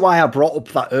reason why I brought up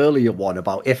that earlier one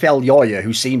about if Elyoya,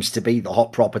 who seems to be the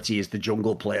hot property, is the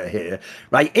jungle player here,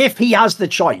 right? If he has the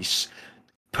choice,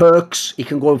 Perks, he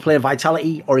can go and play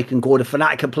Vitality, or he can go to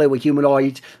Fnatic and play with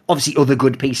Humanoid. Obviously, other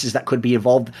good pieces that could be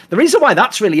involved. The reason why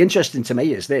that's really interesting to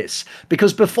me is this,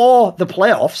 because before the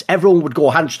playoffs, everyone would go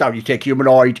hands down. You take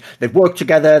Humanoid, they've worked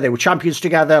together, they were champions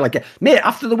together. Like, mate,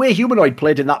 after the way Humanoid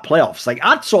played in that playoffs, like,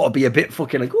 I'd sort of be a bit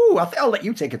fucking like, ooh, I think I'll let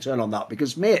you take a turn on that,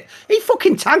 because, mate, he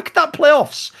fucking tanked that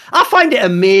playoffs. I find it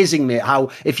amazing, mate,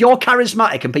 how if you're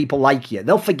charismatic and people like you,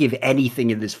 they'll forgive anything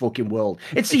in this fucking world.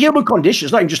 It's the human condition.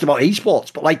 It's not even just about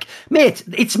esports, but like, mate,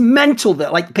 it's mental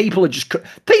that like people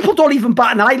don't even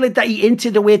bat an eyelid that he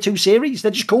entered away 2 series.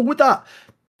 They're just cool with that.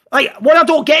 Like, what I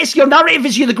don't get is your narrative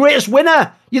is you're the greatest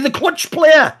winner. You're the clutch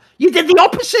player. You did the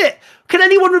opposite. Can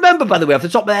anyone remember, by the way, off the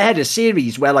top of their head, a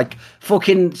series where like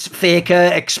fucking Faker,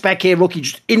 Expecke, Rookie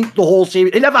just in the whole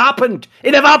series? It never happened.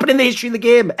 It never happened in the history of the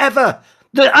game, ever.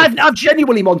 I've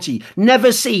genuinely, Monty,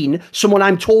 never seen someone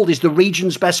I'm told is the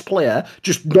region's best player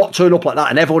just not turn up like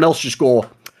that and everyone else just go,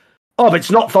 oh, but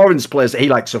it's not Thorin's players that he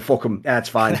likes, so fuck him. Yeah, it's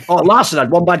fine. Oh, Larson had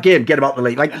one bad game, get him out the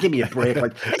league. Like, give me a break.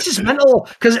 Like, it's just mental.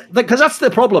 Because that's the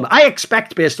problem. I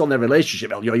expect, based on their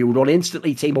relationship, you would want to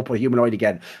instantly team up with Humanoid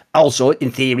again. Also,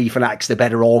 in theory, Fnatic's the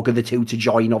better org of the two to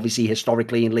join, obviously,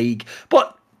 historically in League.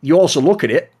 But you also look at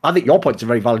it, I think your point's a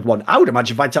very valid one. I would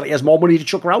imagine Vitality has more money to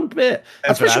chuck around, mate.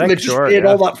 Especially when they've just paid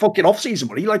all that fucking off-season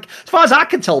money. Like, as far as I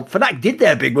can tell, Fnatic did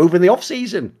their big move in the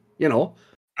off-season,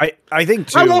 I think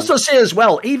too. I'll also say as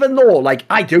well, even though, like,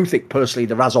 I do think personally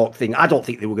the Razork thing, I don't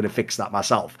think they were going to fix that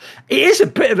myself. It is a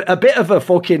bit of a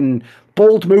fucking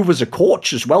bold move as a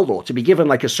coach as well, though, to be given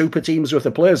like a super teams with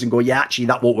the players and go, yeah, actually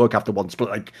that won't work after one split.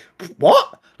 Like,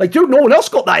 what? Like, dude, no one else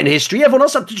got that in history. Everyone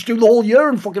else had to just do the whole year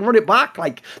and fucking run it back.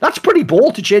 Like, that's pretty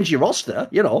bold to change your roster,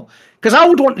 Because I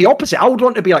would want the opposite. I would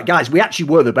want to be like, guys, we actually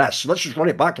were the best, so let's just run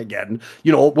it back again.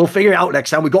 We'll figure it out next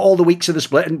time. We got all the weeks of the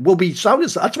split, and we'll be sound.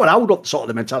 That's what I would want sort of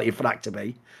the mentality of Fnatic to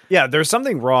be. Yeah, there's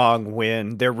something wrong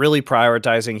when they're really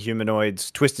prioritizing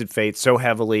Humanoid's Twisted Fate so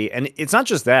heavily. And it's not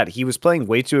just that. He was playing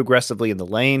way too aggressively in the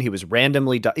lane. He was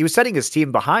he was setting his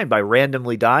team behind by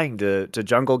randomly dying to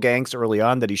jungle ganks early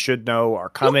on that he should know are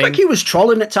coming. Like he was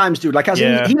trolling at times, dude. Like,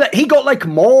 he got like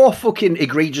more fucking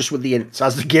egregious with the ints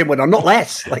as the game went on, not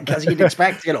less, like as you'd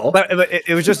expect, But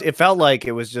it felt like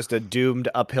it was just a doomed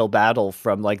uphill battle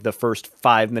from like the first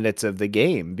 5 minutes of the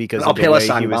game because uphill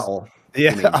assigned battle.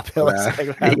 Yeah, uphill.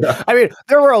 I mean,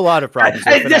 there were a lot of problems.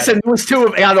 Listen, there was 2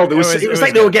 of them. I know it was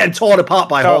like they were getting torn apart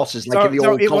by horses, like in the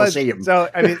old Colosseum.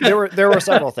 I mean, there were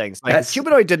several things. Like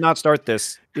Humanoid did not start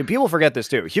this. People forget this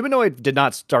too. Humanoid did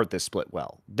not start this split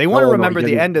well. They want to remember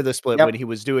the end of the split when he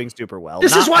was doing super well.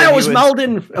 This is why I was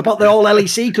melding about the whole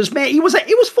LEC because mate, he was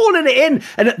phoning it in,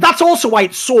 and that's also why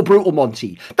it's so brutal,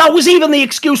 Monty. That was even the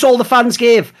excuse all the fans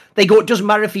gave. They go, it doesn't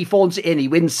matter if he phones it in, he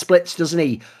wins splits, doesn't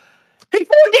he? He phoned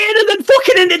it in and then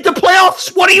fucking ended the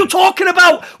playoffs. What are you talking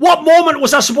about? What moment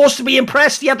was I supposed to be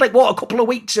impressed? He had like what, a couple of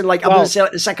weeks in like I'm going to say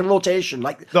like the second rotation.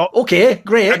 Like okay,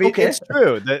 great, I mean, okay, it's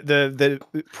true.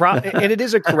 And it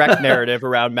is a correct narrative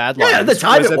around Mad Lions. Yeah, at the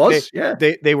time it was.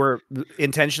 They were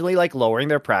intentionally like lowering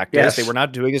their practice. Yes. They were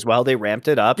not doing as well. They ramped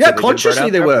it up. Yeah, so consciously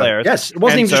they were. Players. Yes, it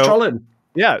wasn't even just trolling.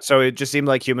 Yeah, so it just seemed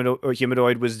like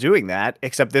Humanoid was doing that,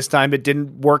 except this time it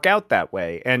didn't work out that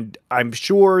way. And I'm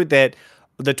sure that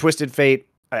the Twisted Fate,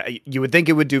 you would think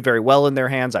it would do very well in their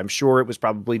hands. I'm sure it was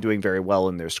probably doing very well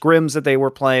in their scrims that they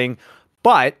were playing.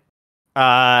 But,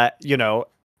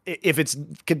 if it's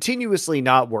continuously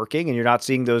not working and you're not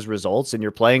seeing those results and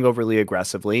you're playing overly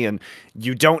aggressively and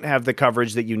you don't have the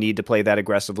coverage that you need to play that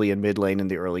aggressively in mid lane in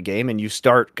the early game, and you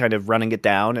start kind of running it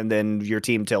down and then your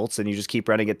team tilts and you just keep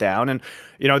running it down. And,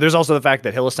 there's also the fact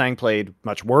that Hylissang played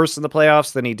much worse in the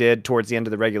playoffs than he did towards the end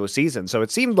of the regular season. So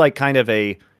it seemed like kind of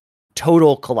a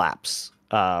total collapse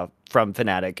from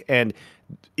Fnatic. And,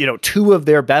 two of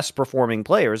their best performing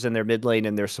players in their mid lane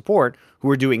and their support, who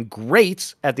were doing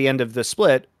great at the end of the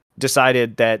split,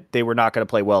 decided that they were not going to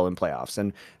play well in playoffs.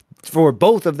 And for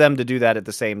both of them to do that at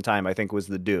the same time, I think was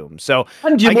the doom. So,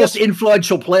 and your most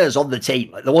influential players on the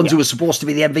team, like the ones who were supposed to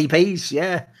be the MVPs.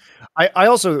 Yeah.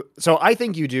 I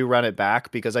think you do run it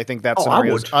back because I think that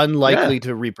scenario is unlikely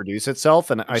to reproduce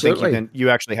itself. And Absolutely. I think you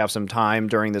actually have some time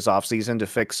during this offseason to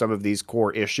fix some of these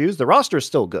core issues. The roster is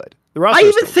still good. I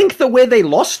even think the way they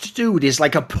lost, dude, is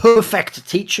like a perfect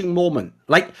teaching moment.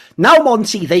 Like now,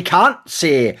 Monty, they can't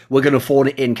say we're going to phone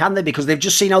it in, can they? Because they've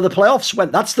just seen how the playoffs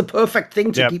went. That's the perfect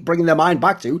thing to keep bringing their mind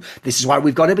back to. This is why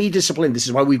we've got to be disciplined. This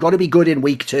is why we've got to be good in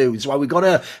week 2. This is why we've got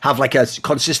to have like a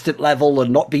consistent level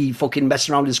and not be fucking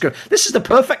messing around in script. This is the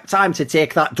perfect time to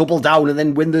take that double down and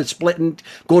then win the split and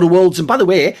go to Worlds. And by the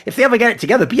way, if they ever get it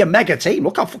together, be a mega team.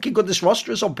 Look how fucking good this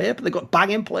roster is on paper. They've got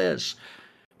banging players.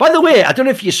 By the way, I don't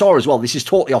know if you saw as well, this is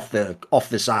totally off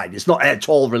the side. It's not at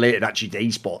all related actually to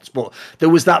esports, but there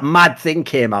was that mad thing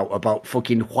came out about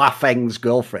fucking Hua Feng's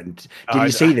girlfriend. Did you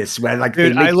see this? Where like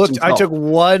dude, I took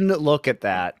one look at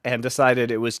that and decided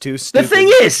it was too stupid. The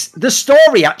thing is, the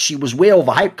story actually was way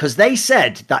overhyped because they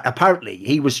said that apparently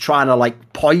he was trying to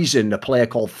like poison a player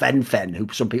called Fen Fen, who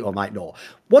some people might know.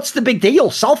 What's the big deal?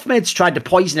 Southmade's tried to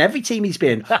poison every team he's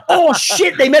been. Oh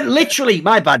shit, they meant literally.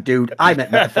 My bad, dude. I meant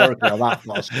metaphorically on that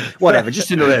was. Whatever,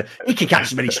 just another. He can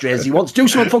catch as many strays as he wants. Do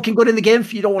something fucking good in the game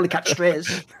if you don't want to catch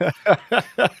strays.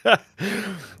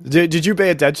 Did you pay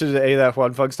attention to any of that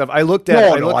Hua Feng stuff? I looked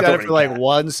at it for like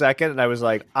 1 second and I was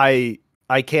like,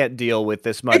 I can't deal with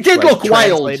this much. It did look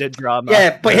wild. Drama.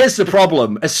 Yeah, but here's the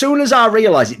problem. As soon as I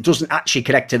realised it doesn't actually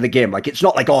connect to the game, like it's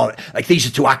not like, oh, like these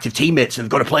are two active teammates and they've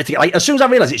got to play together. Like as soon as I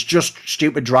realised it's just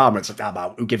stupid drama, it's like, I'm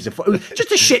out. Who gives a fuck?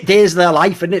 Just a shit days of their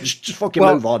life, and just fucking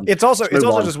move on. It's also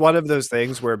just one of those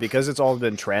things where because it's all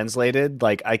been translated,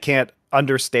 like I can't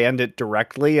understand it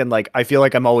directly, and like I feel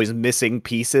like I'm always missing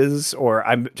pieces or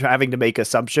I'm having to make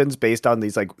assumptions based on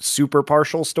these like super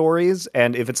partial stories,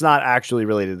 and if it's not actually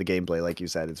related to the gameplay, like you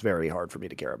said, it's very hard for me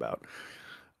to care about.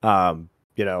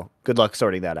 Good luck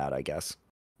sorting that out, I guess.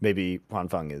 Maybe Hua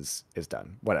Feng is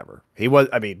done. Whatever. He was,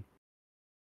 I mean,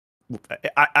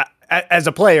 I as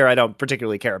a player, I don't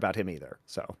particularly care about him either.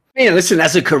 So, yeah, listen,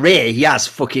 as a career, he has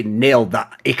fucking nailed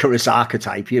that Icarus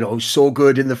archetype. So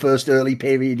good in the first early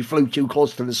period. He flew too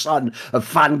close to the sun of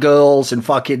fangirls and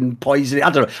fucking poisoning. I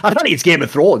don't know. I think it's Game of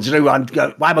Thrones. Why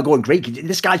am I going Greek?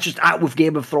 This guy's just out with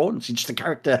Game of Thrones. He's just a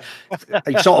character,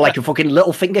 sort of like a fucking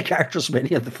Littlefinger character.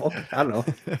 Many of the fuck. I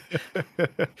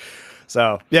don't know.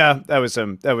 So yeah, that was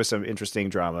some interesting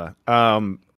drama.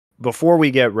 Before we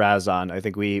get Raz on, I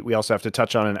think we also have to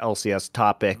touch on an LCS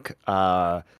topic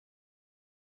that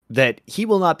he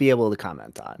will not be able to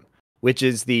comment on, which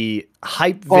is the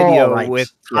hype video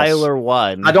with Tyler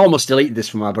One. I'd almost deleted this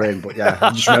from my brain, but yeah,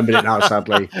 I just remembered it now,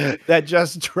 sadly. That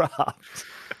just dropped.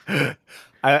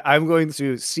 I'm going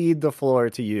to cede the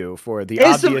floor to you for the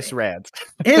obvious rant.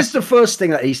 Here's the first thing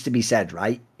that needs to be said,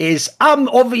 right? Is I'm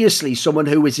obviously someone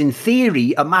who is, in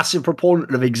theory, a massive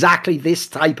proponent of exactly this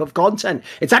type of content.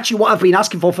 It's actually what I've been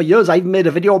asking for years. I even made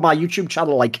a video on my YouTube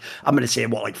channel, like, I'm going to say,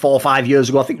 4 or 5 years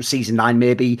ago. I think it was season 9,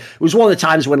 maybe. It was one of the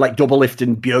times when, like, Doublelift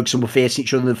and Bjergsen were facing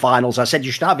each other in the finals. I said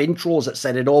you should have intros that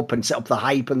set it up and set up the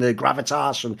hype and the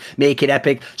gravitas and make it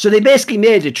epic. So they basically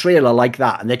made a trailer like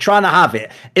that, and they're trying to have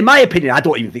it. In my opinion, I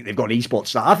don't even think they've got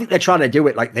esports now. I think they're trying to do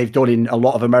it like they've done in a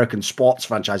lot of American sports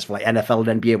franchises for like NFL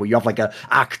and NBA, where you have like a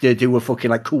actor do a fucking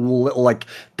like cool little like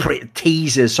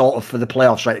teaser sort of for the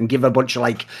playoffs, right? And give a bunch of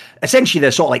like, essentially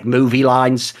they're sort of like movie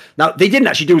lines. Now, they didn't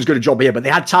actually do as good a job here, but they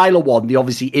had Tyler One, the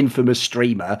obviously infamous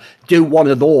streamer, do one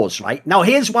of those, right? Now,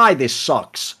 here's why this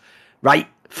sucks, right?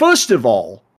 First of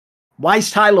all, Why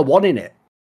is Tyler 1 in it?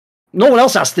 No one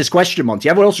else asked this question, Monty.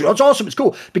 Everyone else, it's awesome, it's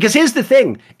cool. Because here's the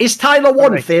thing. Is Tyler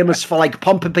 1 famous for like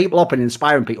pumping people up and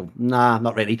inspiring people? Nah,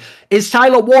 not really. Is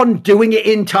Tyler 1 doing it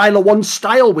in Tyler 1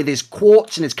 style with his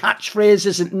quotes and his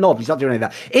catchphrases? And no, he's not doing any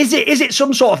of that. Is it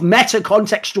some sort of meta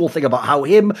contextual thing about how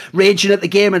him raging at the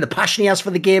game and the passion he has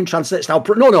for the game translates to how...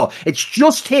 No. It's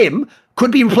just him,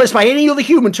 could be replaced by any other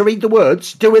human to read the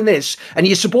words, doing this, and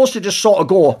you're supposed to just sort of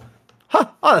go...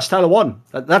 Oh, that's Tyler 1.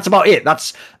 That's about it.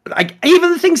 That's like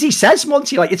even the things he says,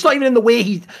 Monty. Like it's not even in the way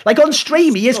he like on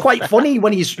stream. He is quite funny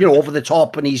when he's over the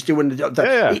top and he's doing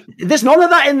there's none of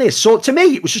that in this. So to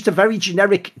me, it was just a very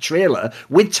generic trailer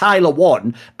with Tyler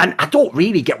 1, and I don't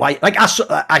really get why. Like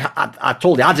I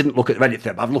told you I didn't look at Reddit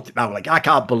thread. I've looked at it now. Like I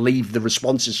can't believe the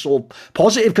response is so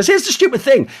positive. Because here's the stupid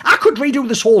thing: I could redo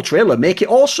this whole trailer, make it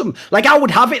awesome. Like I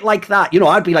would have it like that.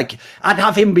 I'd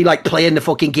have him be like playing the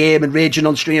fucking game and raging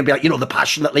on stream and be like, the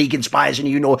passion that League inspires, and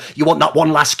you want that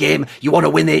one last game, you want to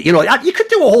win it, you could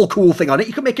do a whole cool thing on it.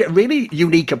 You could make it a really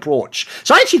unique approach.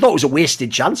 So I actually thought it was a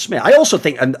wasted chance, mate. I also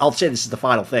think, and I'll say this is the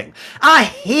final thing, I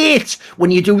hate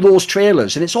when you do those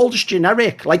trailers and it's all just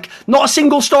generic, like not a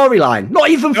single storyline,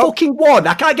 not even fucking one.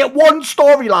 I can't get one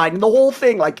storyline in the whole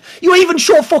thing. Like you even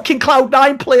show fucking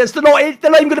Cloud9 players, they're not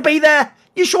even going to be there.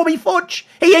 You show me Fudge,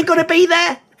 he ain't going to be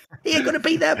there. He ain't going to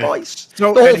be there, boys.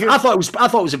 So I thought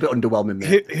it was a bit underwhelming.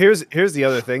 Mate. Here's the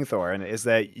other thing, Thorin, is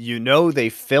that they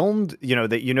filmed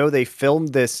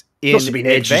this in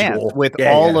advance with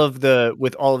all of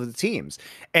the teams,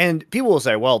 and people will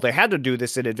say, well, they had to do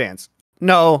this in advance.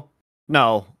 No,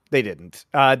 they didn't.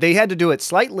 They had to do it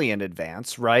slightly in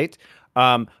advance, right?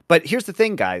 But here's the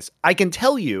thing, guys. I can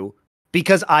tell you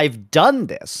because I've done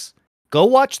this. Go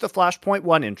watch the Flashpoint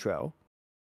 1 intro.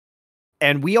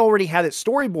 And we already had it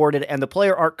storyboarded and the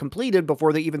player arc completed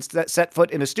before they even set foot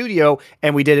in a studio,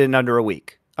 and we did it in under a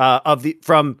week.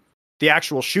 From the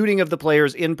actual shooting of the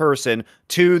players in person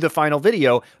to the final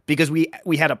video, because we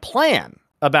had a plan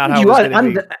about how it was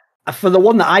going to be. For the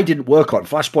one that I didn't work on,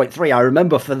 Flashpoint 3, I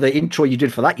remember for the intro you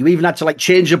did for that, you even had to like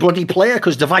change a bloody player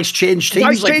because Device changed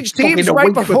teams. Changed teams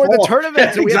right before the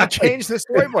tournament, so we had to change the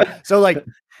storyboard. So like,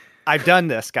 I've done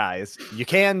this, guys. You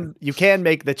can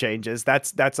make the changes.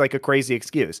 That's like a crazy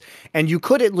excuse. And you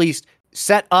could at least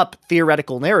set up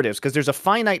theoretical narratives because there's a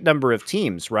finite number of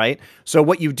teams, right? So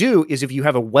what you do is if you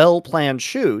have a well-planned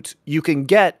shoot, you can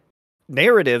get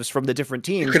narratives from the different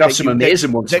teams. You could have some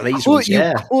amazing ones for these ones,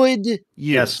 yeah. You could use.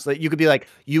 Yes. Like you could be like,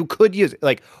 you could use it.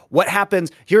 Like what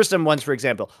happens, here's some ones, for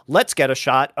example. Let's get a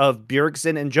shot of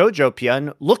Bjergsen and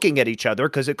Jojopian looking at each other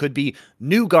because it could be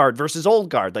new guard versus old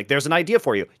guard. Like there's an idea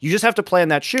for you. You just have to plan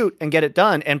that shoot and get it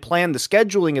done and plan the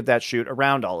scheduling of that shoot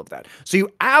around all of that. So you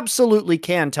absolutely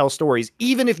can tell stories,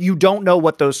 even if you don't know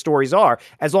what those stories are,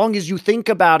 as long as you think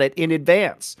about it in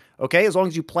advance. Okay, as long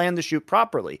as you plan the shoot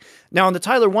properly. Now, on the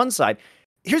Tyler 1 side,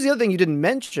 here's the other thing you didn't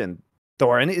mention,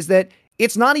 Thorin, is that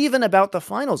it's not even about the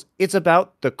finals. It's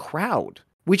about the crowd,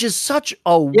 which is such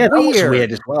a that was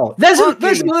weird as well. There's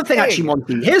another thing, actually,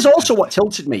 Monty. Here's also what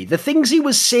tilted me. The things he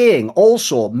was saying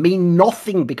also mean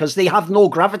nothing because they have no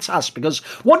gravitas. Because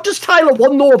what does Tyler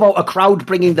 1 know about a crowd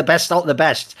bringing the best out of the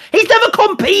best? He's never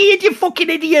competed, you fucking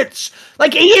idiots.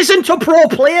 Like, he isn't a pro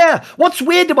player. What's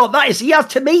weird about that is he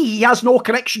has no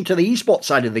connection to the esports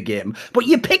side of the game. But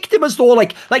you picked him as though,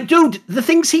 like, dude, the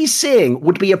things he's saying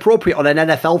would be appropriate on an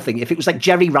NFL thing if it was like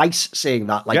Jerry Rice saying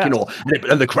that, like,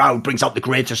 and the crowd brings out the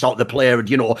greatest out of the player, and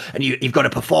you've got to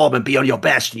perform and be on your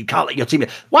best, and you can't let your team.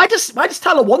 Why does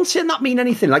Tyler 1 saying that mean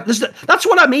anything? Like, that's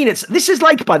what I mean. This is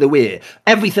like, by the way,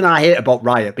 everything I hate about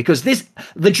Riot, because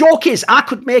the joke is I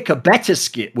could make a better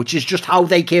skit, which is just how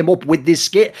they came up with this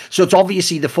skit. So it's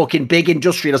obviously the fucking big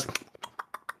industrialist,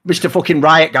 Mr. fucking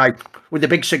Riot guy with the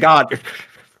big cigar.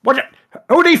 Who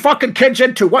are these fucking kids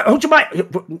into? Who's my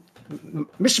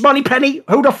Miss Moneypenny?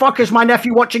 Who the fuck is my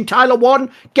nephew watching Tyler 1?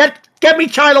 Get me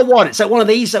Tyler 1. It's like one of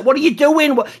these. Like, what are you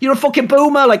doing? You're a fucking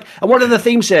boomer. Like, and one of the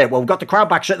themes here. Well, we've got the crowd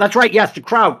back. So that's right. Yes, the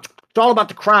crowd. It's all about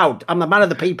the crowd. I'm the man of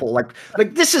the people. Like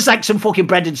this is like some fucking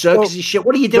Brendan Circus shit.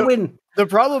 What are you doing? The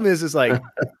problem is like,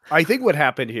 I think what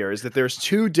happened here is that there's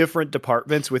two different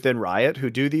departments within Riot who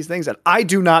do these things, and I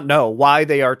do not know why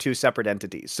they are two separate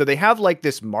entities. So they have like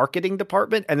this marketing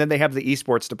department, and then they have the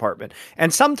esports department.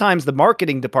 And sometimes the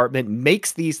marketing department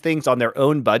makes these things on their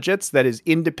own budgets that is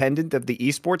independent of the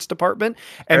esports department.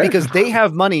 And because they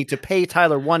have money to pay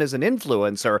Tyler 1 as an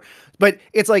influencer, but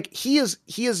it's like he has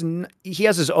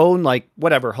his own like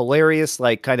whatever hilarious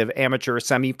like kind of amateur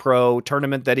semi-pro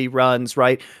tournament that he runs,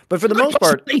 right? But for the most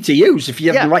part, to use if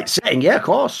you have the right setting. Yeah, of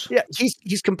course. Yeah,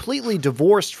 he's completely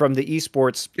divorced from the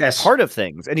esports part of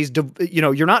things, and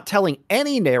you're not telling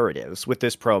any narratives with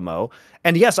this promo.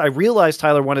 And yes, I realize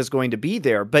Tyler One is going to be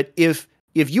there, but if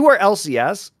you are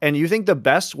LCS and you think the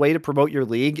best way to promote your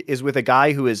league is with a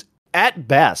guy who is at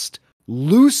best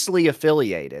loosely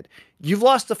affiliated, you've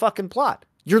lost the fucking plot.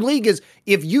 Your league is,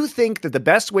 if you think that the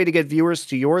best way to get viewers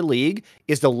to your league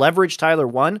is to leverage Tyler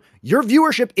One, your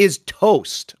viewership is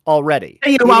toast already.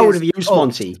 You know, I would have used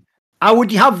Monty. I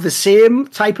would have the same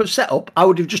type of setup. I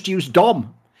would have just used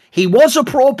Dom. He was a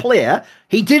pro player.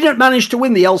 He didn't manage to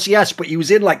win the LCS, but he was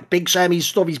in like big semis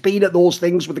stuff. He's been at those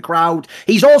things with the crowd.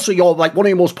 He's also one of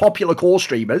your most popular core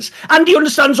streamers, and he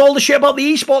understands all the shit about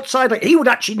the esports side. Like, he would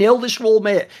actually nail this role,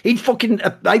 mate. He's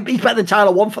better than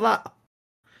Tyler One for that.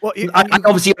 Well, I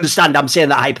obviously understand. I'm saying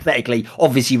that hypothetically.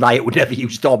 Obviously, Riot would never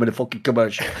use Dom in a fucking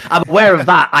commercial. I'm aware of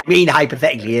that. I mean,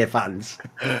 hypothetically, here, fans.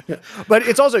 But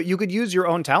it's also, you could use your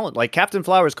own talent. Like Captain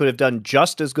Flowers could have done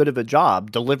just as good of a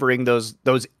job delivering those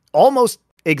almost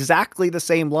exactly the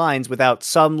same lines without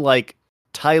some like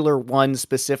Tyler One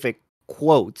specific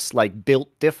quotes, like built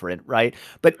different, right?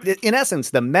 But in essence,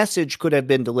 the message could have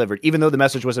been delivered, even though the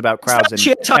message was about crowds.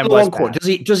 And one quote.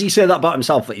 Does he say that about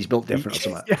himself, that he's built different or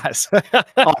something? Yes. I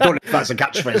don't know if that's a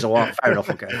catchphrase or what. Fair enough.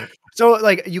 Okay. So,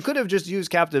 like, you could have just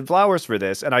used Captain Flowers for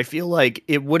this, and I feel like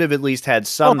it would have at least had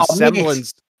some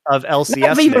semblance of LCS.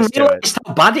 I've even realised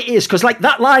how bad it is, because like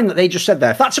that line that they just said there,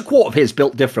 if that's a quote of his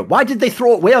built different, why did they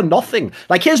throw it away on nothing?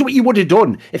 Like, here's what you would have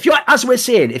done. If you, as we're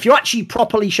saying, if you actually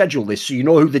properly schedule this so you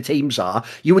know who the teams are,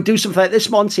 you would do something like this,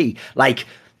 Monty. Like,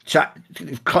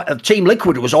 Team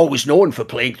Liquid was always known for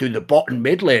playing through the bot and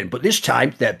mid lane, but this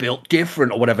time they're built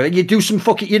different or whatever. And you do some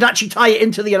you'd actually tie it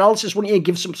into the analysis, wouldn't you? And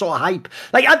give some sort of hype.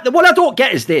 Like, what I don't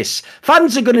get is this.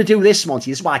 Fans are going to do this,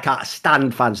 Monty. This is why I can't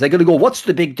stand fans. They're going to go, what's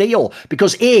the big deal?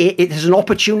 Because A, it is an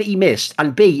opportunity missed.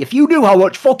 And B, if you knew how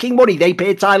much fucking money they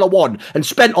paid Tyler One and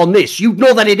spent on this, you'd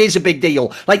know that it is a big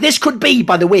deal. Like, this could be,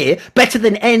 by the way, better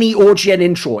than any OGN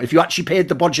intro if you actually paid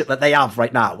the budget that they have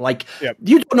right now. Like,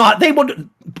 you don't know, they would,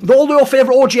 all your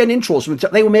favourite OGN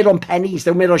intros, they were made on pennies,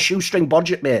 they were made on a shoestring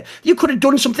budget, mate. You could have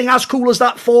done something as cool as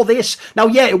that for this. Now,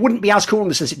 yeah, it wouldn't be as cool in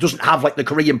the sense it doesn't have, like, the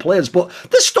Korean players, but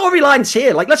the storylines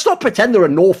here, like, let's not pretend there are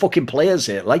no fucking players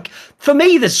here. Like, for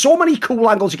me, there's so many cool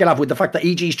angles you can have with the fact that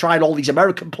EG's trying all these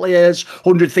American players.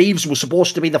 100 Thieves was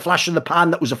supposed to be the flash in the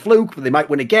pan that was a fluke, but they might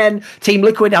win again. Team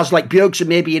Liquid has, like, Bjergsen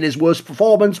maybe in his worst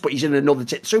performance, but he's in another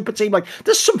super team. Like,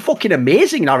 there's some fucking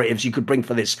amazing narratives you could bring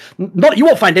for this. You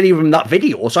won't find any of them in that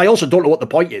video, so I also don't know what the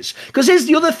point is. Because here's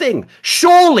the other thing.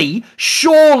 Surely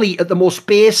at the most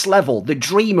base level, the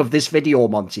dream of this video,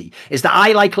 Monty, is that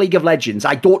I like League of Legends.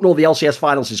 I don't know the LCS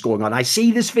finals is going on. I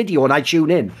see this video and I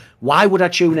tune in. Why would I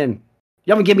tune in?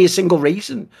 You haven't given me a single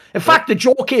reason. In fact, the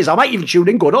joke is, I might even tune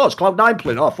in going, oh, it's Cloud9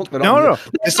 playing. Oh, fuck that. No.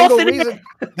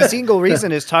 The single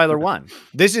reason is Tyler One.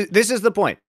 This is the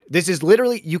point. This is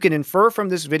literally, you can infer from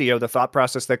this video the thought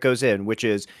process that goes in, which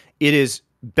is, it is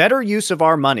better use of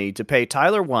our money to pay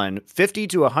Tyler One $50,000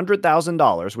 to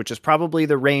 $100,000, which is probably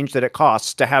the range that it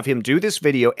costs to have him do this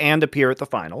video and appear at the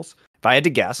finals. If I had to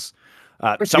guess,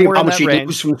 somewhere in that range.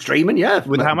 Lose from streaming, yeah.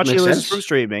 With how much he loses from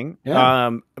streaming,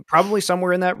 probably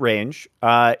somewhere in that range.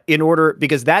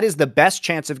 Because that is the best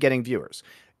chance of getting viewers.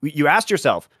 You asked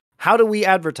yourself, how do we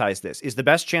advertise this? Is the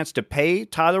best chance to pay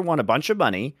Tyler One a bunch of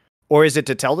money? Or is it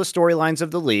to tell the storylines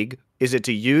of the league? Is it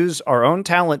to use our own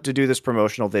talent to do this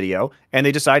promotional video? And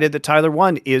they decided that Tyler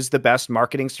One is the best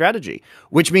marketing strategy,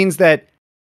 which means that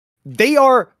they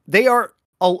are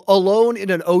alone in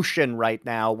an ocean right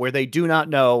now where they do not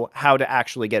know how to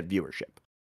actually get viewership.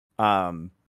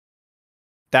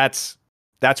 That's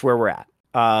where we're at.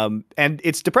 And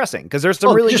it's depressing because there's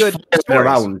some really good stories.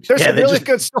 Around. There's some really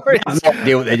good stories. They have no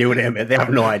idea what they're doing here. They have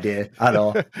no idea at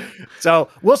all. So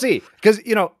we'll see. Because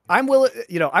I'm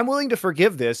willing to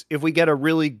forgive this if we get a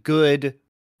really good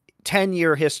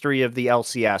 10-year history of the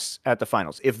LCS at the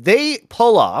finals. If they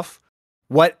pull off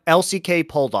what LCK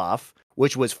pulled off,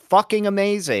 which was fucking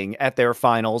amazing at their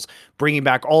finals, bringing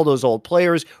back all those old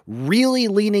players, really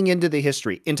leaning into the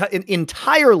history,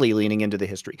 entirely leaning into the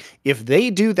history. If they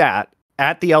do that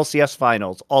at the LCS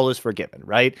finals, all is forgiven,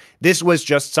 right? This was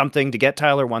just something to get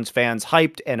Tyler One's fans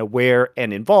hyped and aware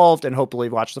and involved and hopefully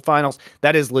watch the finals.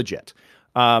 That is legit.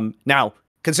 Now,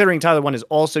 considering Tyler One is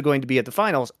also going to be at the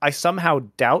finals, I somehow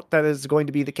doubt that is going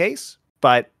to be the case,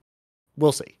 but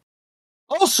we'll see.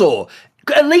 Also,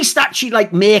 At least actually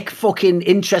like make fucking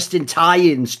interesting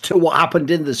tie-ins to what happened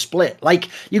in the split. Like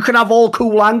you can have all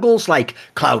cool angles. Like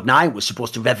Cloud9 was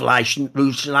supposed to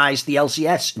revolutionize the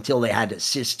LCS until they had a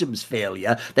systems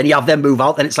failure. Then you have them move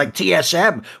out. Then it's like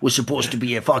TSM was supposed to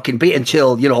be a fucking beat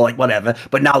until like whatever.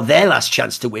 But now their last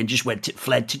chance to win just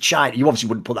fled to China. You obviously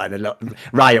wouldn't put that in a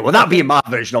Riot. Well, that'd be in my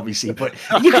version, obviously. But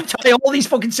you could tie all these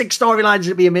fucking 6 storylines.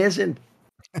 It'd be amazing.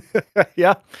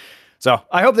 Yeah. So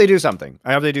I hope they do something.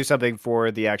 I hope they do something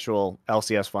for the actual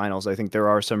LCS finals. I think there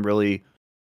are some really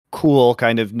cool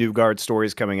kind of new guard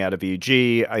stories coming out of EG.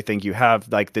 I think you have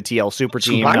like the TL super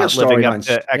team not living up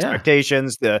to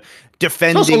expectations, the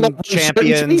defending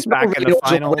champions back in the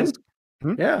finals.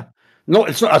 Yeah. No,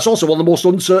 it's also one of the most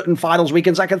uncertain finals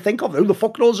weekends I can think of. Who the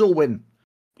fuck knows who'll win?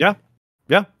 Yeah.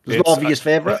 Yeah. There's no obvious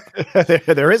favourite.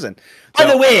 There isn't. By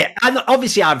the way, and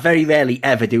obviously I very rarely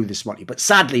ever do this, Monty, but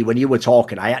sadly when you were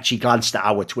talking, I actually glanced at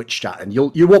our Twitch chat, and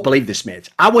you won't believe this, mate.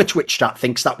 Our Twitch chat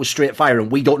thinks that was straight fire,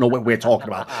 and we don't know what we're talking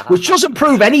about, which doesn't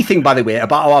prove anything, by the way,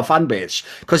 about our fan base.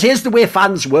 Because here's the way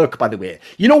fans work, by the way.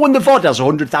 You know when the VOD has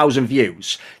 100,000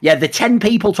 views? Yeah, the 10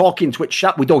 people talking Twitch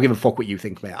chat, we don't give a fuck what you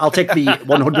think, mate. I'll take the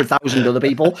 100,000 other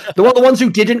people. The ones who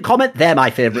didn't comment, they're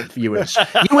my favourite viewers.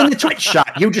 You in the Twitch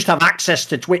chat, you just have access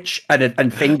to Twitch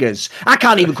and fingers. I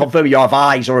can't even confirm you have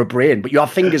eyes or a brain, but you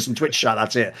have fingers and Twitch chat,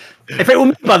 that's it. If it were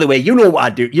me, by the way, you know what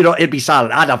I'd do. It'd be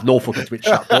silent. I'd have no fucking Twitch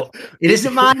chat, but it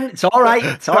isn't mine. It's all right.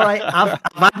 It's all right. I've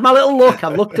had my little look.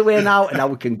 I've looked away now, and now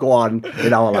we can go on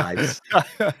in our lives.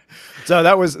 So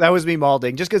that was me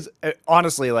malding, just because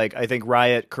honestly, like I think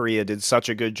Riot Korea did such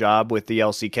a good job with the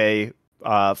LCK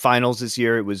finals this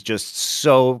year. It was just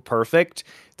so perfect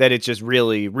that it's just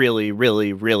really, really,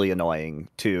 really, really annoying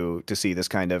to see this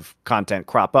kind of content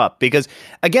crop up. Because,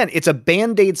 again, it's a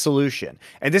Band-Aid solution.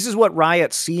 And this is what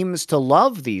Riot seems to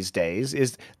love these days,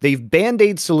 is they've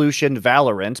Band-Aid solutioned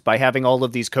Valorant by having all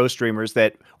of these co-streamers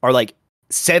that are like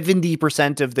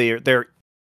 70% of their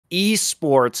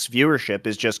esports viewership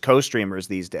is just co-streamers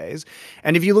these days.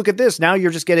 And if you look at this, now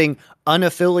you're just getting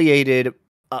unaffiliated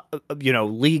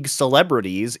league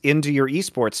celebrities into your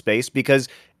esports space because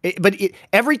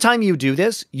every time you do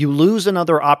this, you lose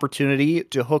another opportunity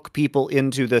to hook people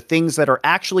into the things that are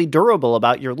actually durable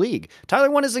about your league.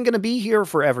 Tyler1 isn't going to be here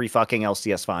for every fucking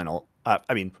LCS final.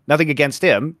 I mean, nothing against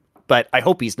him, but I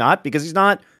hope he's not, because he's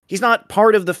not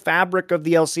part of the fabric of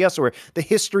the LCS or the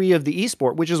history of the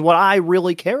esport, which is what I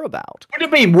really care about. Would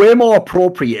it be way more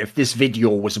appropriate if this video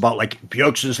was about like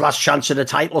Bjergsen's last chance at a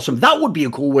title or something? That would be a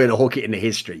cool way to hook it into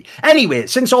history. Anyway,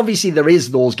 since obviously there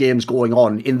is those games going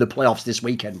on in the playoffs this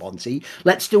weekend, Monty,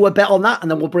 let's do a bet on that, and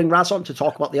then we'll bring Raz on to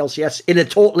talk about the LCS in a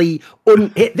totally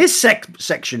this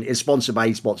section is sponsored by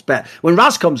Esports Bet. When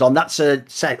Raz comes on, that's a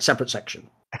separate section.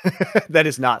 That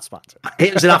is not sponsored.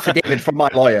 Here's an affidavit from my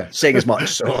lawyer saying as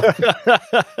much. So,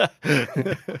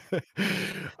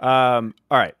 all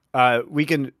right. We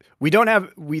don't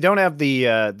have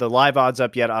the live odds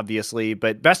up yet, obviously,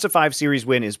 but best of 5 series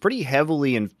win is pretty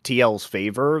heavily in TL's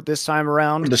favor this time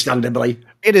around. Understandably,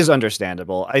 it is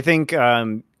understandable. I think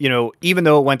even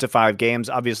though it went to 5 games,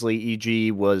 obviously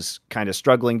EG was kind of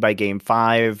struggling by game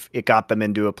 5. It got them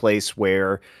into a place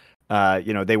where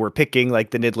they were picking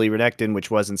like the Nidalee Renekton,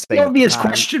 which wasn't staying. The obvious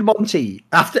question, Monty.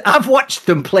 After I've watched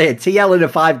them play TL in a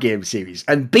 5-game series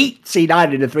and beat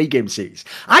C9 in a 3-game series,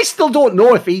 I still don't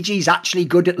know if EG's actually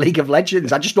good at League of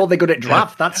Legends. I just know they're good at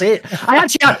draft. That's it. I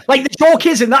actually like the joke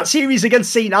is in that series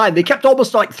against C9, they kept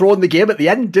almost like throwing the game at the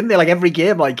end, didn't they? Like every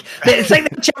game, it's like they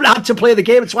actually had to play the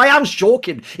game. It's why I was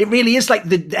joking. It really is like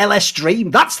the LS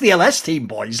dream. That's the LS team,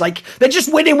 boys. Like they're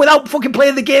just winning without fucking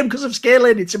playing the game because of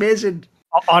scaling. It's amazing.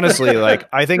 Honestly,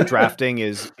 I think drafting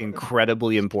is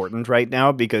incredibly important right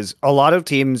now, because a lot of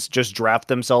teams just draft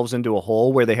themselves into a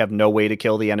hole where they have no way to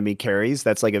kill the enemy carries.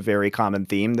 That's like a very common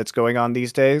theme that's going on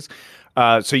these days.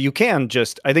 So you can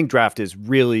I think draft is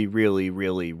really, really,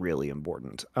 really, really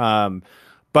important.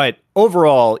 But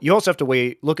overall, you also have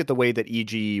to look at the way that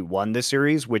EG won this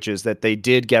series, which is that they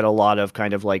did get a lot of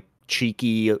kind of like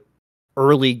cheeky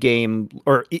early game,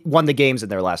 or won the games in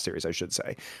their last series, I should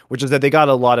say, which is that they got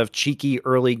a lot of cheeky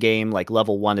early game, like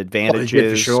level 1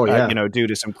 advantages, due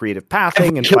to some creative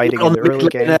pathing and fighting in the early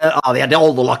game. They had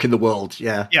all the luck in the world.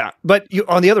 Yeah. Yeah. But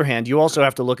on the other hand, you also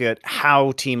have to look at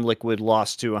how Team Liquid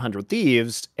lost to 100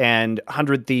 Thieves, and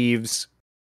 100 Thieves,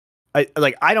 I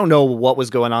don't know what was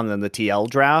going on in the TL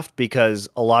draft, because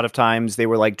a lot of times they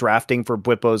were like drafting for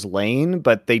Bwipo's lane,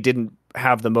 but they didn't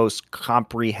have the most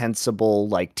comprehensible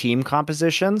like team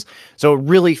compositions. So it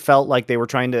really felt like they were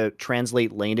trying to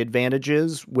translate lane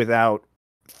advantages without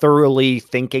thoroughly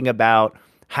thinking about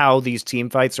how these team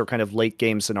fights or kind of late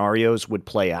game scenarios would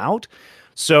play out.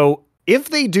 So if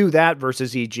they do that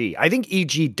versus EG, I think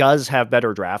EG does have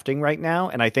better drafting right now,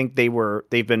 and I think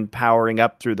they've been powering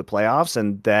up through the playoffs,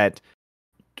 and that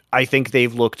I think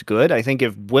they've looked good. I think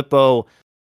if Bwipo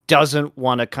doesn't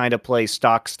want to kind of play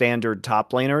stock standard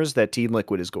top laners, that Team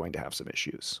Liquid is going to have some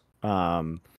issues.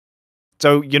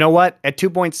 So you know what? At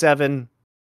 2.7,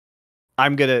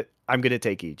 I'm gonna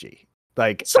take EG.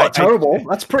 Like, it's not terrible.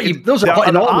 That's pretty. Those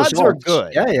are the odds are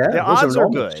good. Yeah, yeah. The odds are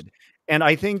good. And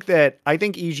I think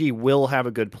EG will have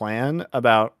a good plan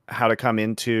about how to come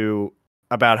into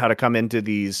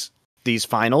these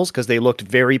finals, because they looked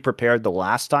very prepared the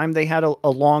last time they had a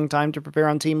long time to prepare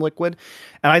on Team Liquid.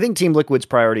 And I think Team Liquid's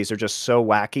priorities are just so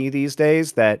wacky these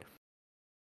days that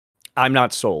I'm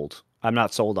not sold. I'm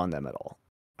not sold on them at all.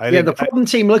 The problem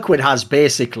Team Liquid has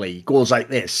basically goes like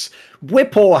this.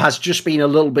 Bwipo has just been a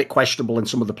little bit questionable in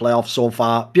some of the playoffs so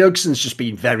far. Bjergsen's just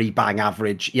been very bang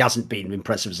average. He hasn't been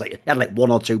impressive. He had like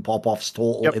 1 or 2 pop-offs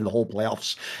total in the whole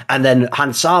playoffs. And then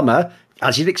Hansama,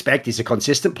 as you'd expect, he's a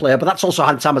consistent player, but that's also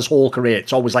Hansama's whole career.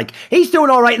 It's always like, he's doing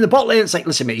all right in the bot lane. It's like,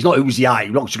 listen, mate, he's not Uzi.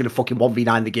 You're not just going to fucking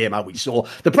 1v9 the game, are we? So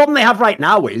the problem they have right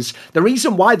now is, the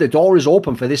reason why the door is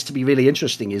open for this to be really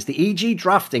interesting is the EG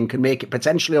drafting can make it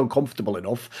potentially uncomfortable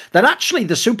enough that actually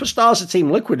the superstars of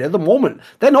Team Liquid at the moment,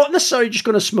 they're not necessarily just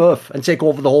going to smurf and take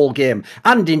over the whole game.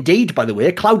 And indeed, by the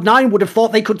way, Cloud9 would have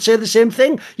thought they could say the same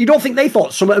thing. You don't think they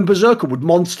thought Summit and Berserker would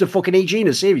monster fucking EG in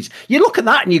a series? You look at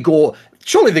that and you go,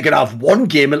 surely they're going to have one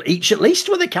game each at least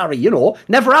where they carry,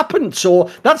 never happened. So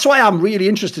that's why I'm really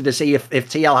interested to see if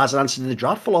TL has an answer to the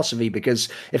draft philosophy, because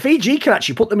if EG can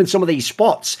actually put them in some of these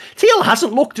spots, TL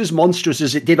hasn't looked as monstrous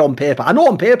as it did on paper. I know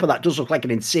on paper that does look like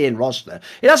an insane roster.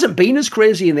 It hasn't been as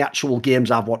crazy in the actual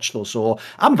games I've watched though, so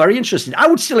I'm very interested. I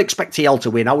would still expect TL to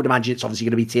win. I would imagine it's obviously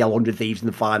going to be TL 100 Thieves in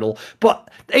the final, but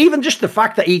even just the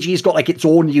fact that EG's got like its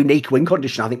own unique win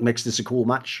condition, I think makes this a cool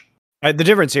match. The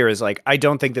difference here is, like, I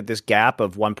don't think that this gap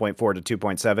of 1.4 to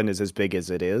 2.7 is as big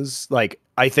as it is. Like,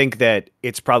 I think that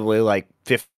it's probably like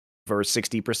 50 or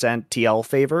 60% TL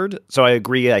favored. So I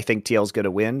agree. I think TL's going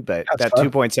to win, but that's that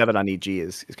 2.7 on EG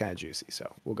is kind of juicy.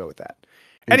 So we'll go with that.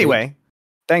 Indeed. Anyway,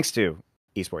 thanks to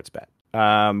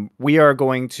eSportsBet. We are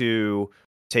going to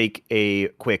take a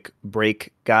quick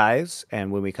break, guys.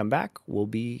 And when we come back, we'll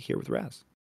be here with Raz.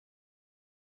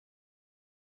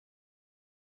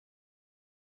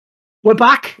 We're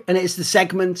back, and it's the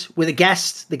segment with a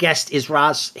guest. The guest is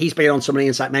Raz. He's been on Summoning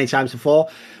Insight many times before.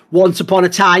 Once upon a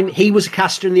time, he was a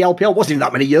caster in the LPL. It wasn't even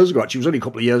that many years ago, actually. It was only a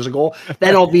couple of years ago.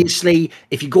 Then, obviously,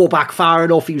 if you go back far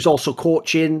enough, he was also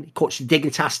coaching. He coached the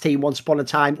Dignitas team once upon a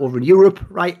time over in Europe,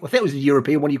 right? I think it was the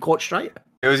European one you coached, right?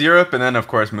 It was Europe, and then, of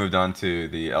course, moved on to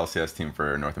the LCS team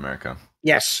for North America.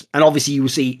 Yes, and obviously you will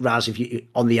see Raz if you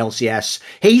on the LCS.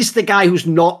 He's the guy who's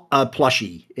not a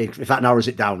plushie, if that narrows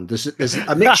it down. There's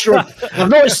a mixture of... I've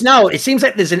noticed now, it seems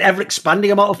like there's an ever-expanding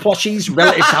amount of plushies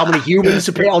relative to how many humans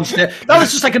to put on stage. No,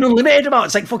 it's just like an unlimited amount.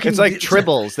 It's like fucking... It's like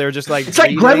tribbles. They're just like... It's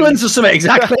like gremlins or something,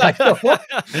 exactly.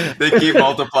 They keep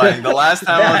multiplying. The last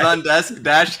time I was on desk,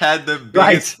 Dash had the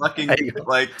biggest fucking,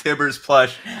 like, Tibbers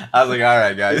plush. I was like, all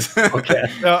right, guys. Okay.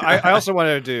 So I also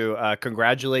wanted to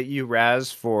congratulate you,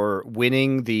 Raz, for winning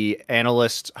the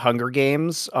Analyst Hunger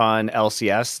Games on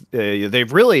LCS.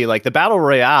 They've really, like, the Battle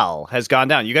Royale has gone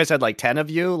down. You guys had like 10 of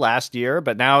you last year,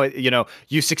 but now,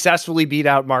 you successfully beat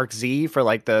out Mark Z for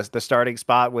like the starting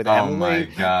spot with Emily. Oh my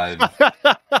God.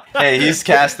 Hey, he's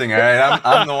casting, all right?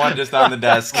 I'm the one just on the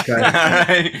desk. Okay. All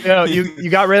right? You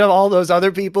got rid of all those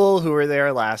other people who were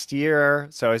there last year,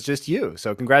 so it's just you.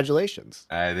 So congratulations.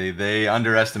 They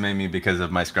underestimate me because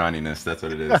of my scrawniness. That's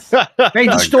what it is. They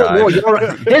just don't know.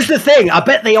 Here's the thing. I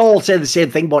bet they all say the same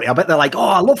thing about it. I bet they're like, oh,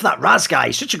 I love that Raz guy.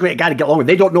 He's such a great guy to get along with.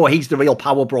 They don't know he's the real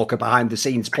power broker behind the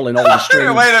scenes, pulling all the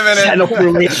strings, Wait a minute. setting up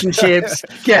relationships.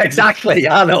 Yeah, exactly.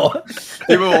 I know.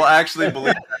 People will actually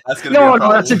believe that. That's gonna No, be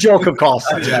no, that's a joke, of course.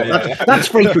 Yeah. That's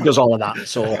Freak who does all of that.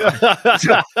 So.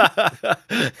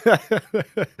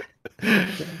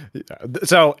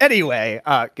 So anyway,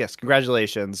 yes,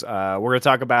 congratulations. We're going to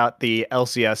talk about the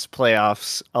LCS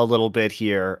playoffs a little bit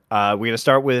here. We're going to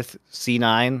start with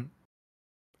C9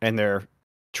 and their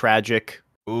tragic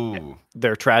collapse.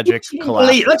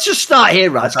 Let's just start here,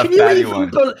 Raz. Can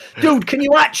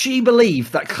you actually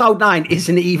believe that Cloud9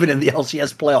 isn't even in the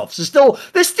LCS playoffs?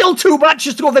 There's still 2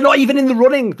 matches to go. They're not even in the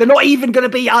running. They're not even going to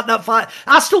be at that fight.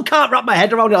 I still can't wrap my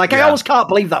head around it. I always can't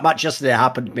believe that match yesterday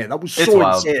happened, man. That was so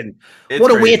insane.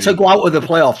 What a way to go out of the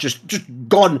playoffs. Just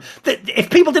gone. If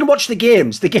people didn't watch the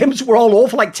games were all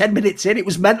over like 10 minutes in. It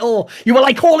was mental. You were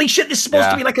like, holy shit, this is supposed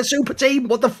to be like a super team.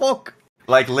 What the fuck?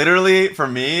 Like, literally, for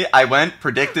me, I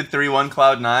predicted 3-1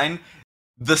 Cloud9.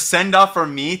 The send-off for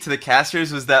me to the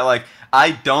casters was that, like,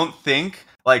 I don't think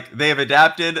like they have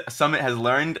adapted. Summit has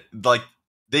learned, like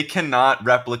they cannot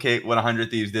replicate what 100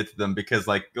 Thieves did to them, because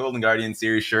like Golden Guardian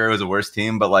series, sure, it was a worse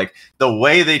team, but like the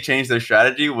way they changed their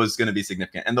strategy was going to be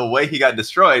significant, and the way he got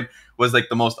destroyed was like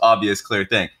the most obvious, clear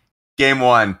thing. Game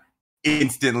 1,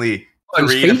 instantly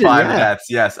 3 to 5 deaths.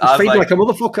 Yes, I was like a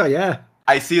motherfucker. Yeah.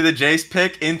 I see the Jace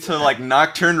pick into like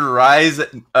Nocturne, Rise,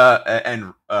 and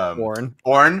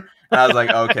Ornn. And I was like,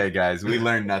 okay, guys, we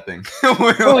learned nothing.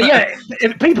 Oh, yeah.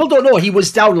 If people don't know, he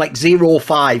was down like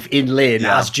 0-5 in lane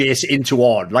as Jace into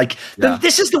Ornn. Like,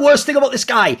 this is the worst thing about this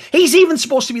guy. He's even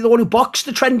supposed to be the one who boxed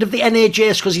the trend of the NA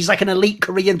Jace because he's like an elite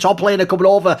Korean top laner coming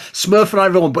over, smurfing on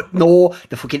everyone. But no,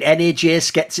 the fucking NA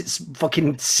Jace gets its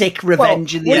fucking sick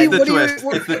revenge in the end. What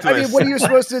are you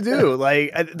supposed to do?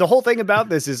 Like, the whole thing about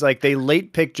this is like they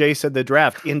late pick Jace in the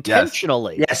draft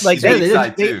intentionally. Yes. Like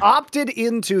they opted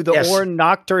into the Ornn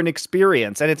Nocturne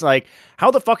experience, and it's like,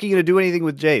 how the fuck are you gonna do anything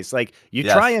with Jace? Like, you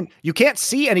try and you can't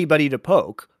see anybody to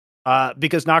poke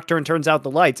because Nocturne turns out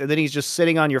the lights, and then he's just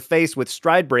sitting on your face with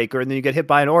Stride Breaker, and then you get hit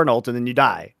by an Ornn ult, and then you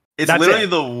die. It's literally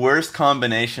the worst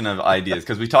combination of ideas,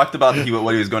 because we talked about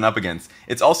what he was going up against.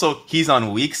 It's also he's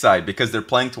on weak side because they're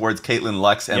playing towards Caitlyn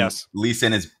Lux, and Lee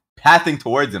Sin is pathing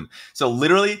towards him. So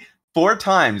literally 4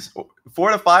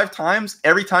 to 5 times,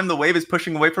 every time the wave is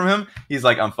pushing away from him, he's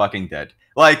like, I'm fucking dead.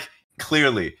 Like,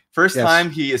 clearly. First time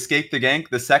he escaped the gank.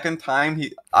 The second time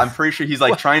I'm pretty sure he's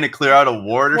like trying to clear out a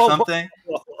ward or something.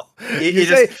 It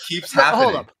just keeps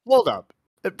happening. Hold up.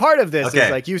 Part of this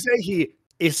is like, you say he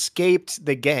escaped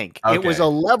the gank. Okay. It was a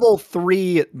level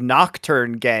 3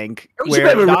 Nocturne gank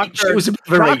where Nocturne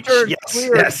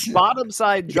cleared bottom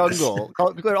side jungle,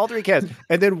 cleared all 3 cans,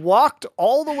 and then walked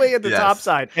all the way at the top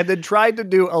side, and then tried to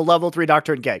do a level 3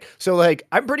 Nocturne gank. So like,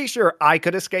 I'm pretty sure I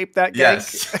could escape that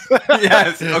gank.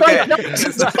 Yes.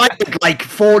 Okay. Like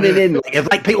phoning in,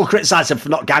 like people criticize him for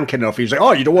not ganking enough. He's like,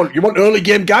 oh, you want early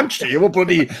game ganks? Do you? Well,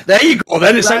 bloody, there you go.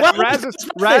 Then it's like, well,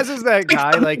 Raz is that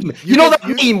guy. Like, you know that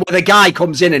meme where the guy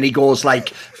comes in and he goes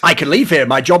like, I can leave here,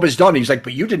 my job is done. He's like,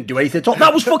 but you didn't do anything at all.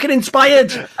 That was fucking inspired.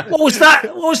 What was that?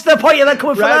 What was the point of that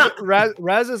coming from that?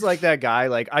 Raz is like that guy.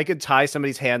 Like, I could tie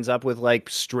somebody's hands up with like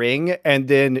string, and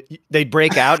then they'd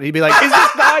break out, and he'd be like, is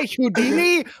this guy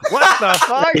Houdini? What the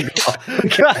fuck?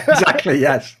 Exactly,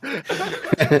 yes.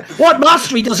 What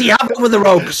mastery does he have over the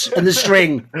ropes and the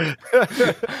string?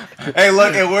 Hey,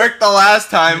 look, it worked the last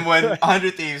time when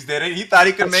 100 Thieves did it. He thought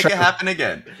he could make it happen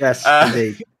again. Yes,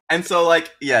 indeed. And so,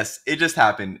 like, yes, it just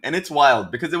happened. And it's wild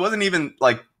because it wasn't even,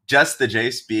 like, just the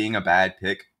Jace being a bad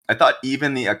pick. I thought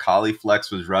even the Akali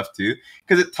flex was rough, too,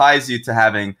 because it ties you to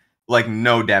having, like,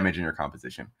 no damage in your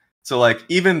composition. So, like,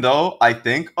 even though I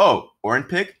think, Ornn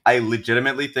pick, I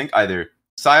legitimately think either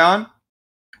Sion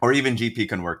or even GP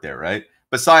can work there, right?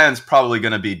 But Sion's probably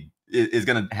going to is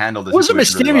going to handle this. It was a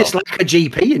mysterious like a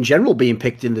GP in general being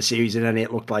picked in the series, and then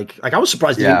it looked like I was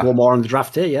surprised he didn't go more on the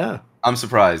draft here. Yeah, I'm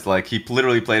surprised. Like, he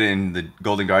literally played it in the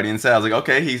Golden Guardian set. I was like,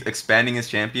 okay, he's expanding his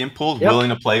champion pool, willing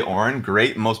to play Ornn.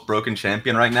 Great, most broken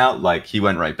champion right now. Like, he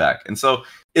went right back, and so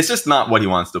it's just not what he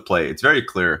wants to play. It's very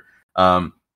clear,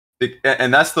 and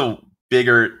that's the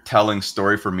bigger telling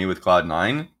story for me with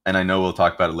Cloud9. And I know we'll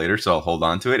talk about it later, so I'll hold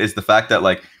on to it. Is the fact that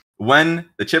like, when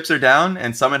the chips are down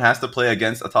and Summit has to play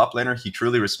against a top laner he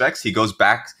truly respects, he goes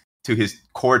back to his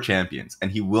core champions and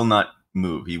he will not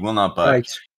move. He will not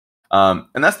budge. Right.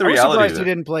 And that's the reality. I'm surprised he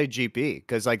didn't play GP,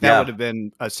 because like that would have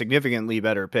been a significantly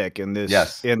better pick in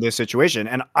this in this situation.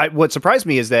 And what surprised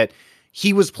me is that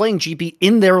he was playing GP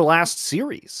in their last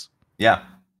series. Yeah.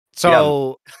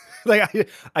 So like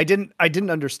I didn't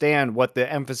understand what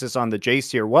the emphasis on the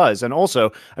Jace here was. And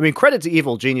also, I mean, credit to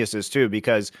Evil Geniuses too,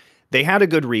 because they had a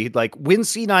good read. Like, when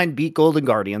C9 beat Golden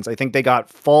Guardians, I think they got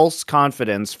false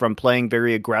confidence from playing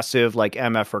very aggressive, like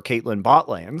MF or Caitlyn bot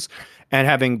lanes, and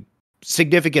having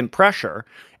significant pressure,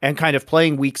 and kind of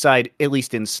playing weak side, at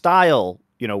least in style,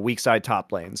 weak side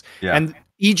top lanes. Yeah. And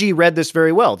EG read this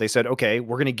very well. They said, okay,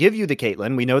 we're going to give you the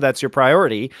Caitlyn. We know that's your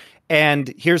priority.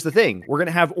 And here's the thing. We're going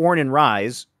to have Ornn and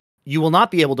Rise. You will not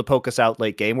be able to poke us out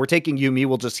late game. We're taking Yuumi.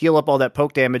 We'll just heal up all that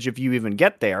poke damage if you even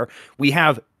get there. We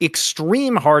have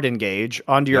extreme hard engage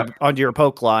onto your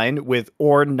poke line with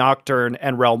Ornn, Nocturne,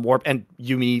 and Realm Warp, and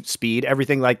Yuumi speed,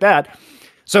 everything like that.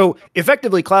 So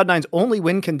effectively, Cloud9's only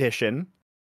win condition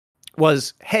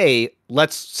was, hey,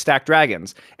 let's stack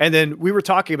dragons. And then we were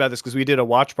talking about this because we did a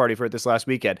watch party for it this last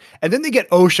weekend. And then they get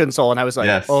Ocean Soul, and I was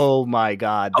like, oh my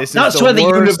God, this that's is where the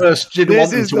universe didn't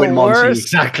want them to win Monty.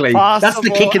 Exactly. That's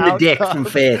the kick in the dick from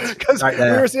fate. Because we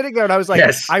were sitting there and I was like,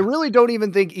 I really don't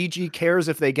even think EG cares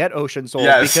if they get Ocean Soul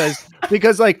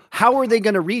because like, how are they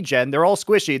going to regen? They're all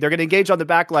squishy. They're going to engage on the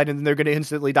back line and then they're going to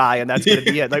instantly die. And that's going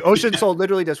to be it. Like Ocean Soul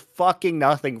literally does fucking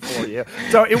nothing for you.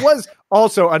 So it was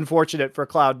also unfortunate for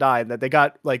Cloud9 that they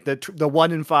got like the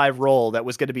 1-in-5 roll that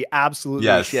was going to be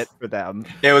absolutely shit for them.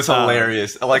 It was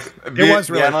hilarious. Like it was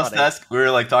really the analyst desk, we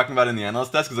were like talking about it in the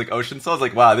analyst desk. It was like Ocean Soul. I was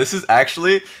like, wow, this is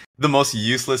actually the most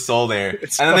useless soul there.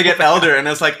 And then they get Elder, and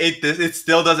it's like it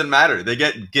still doesn't matter. They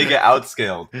get Giga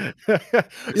outscaled.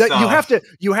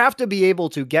 You have to be able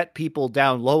to get people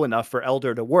down low enough for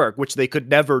Elder to work, which they could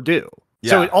never do.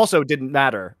 So it also didn't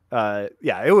matter.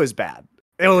 It was bad.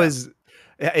 It was.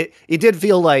 It did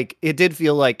feel like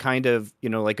kind of,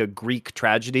 like a Greek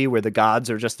tragedy where the gods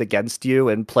are just against you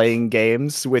and playing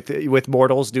games with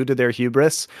mortals due to their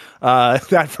hubris.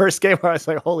 That first game where I was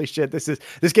like, holy shit,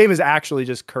 this game is actually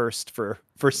just cursed for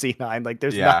C9. Like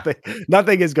there's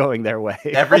nothing is going their way.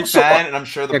 Every fan, and I'm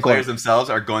sure the players themselves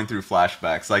are going through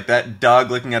flashbacks. Like that Doug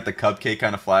looking at the cupcake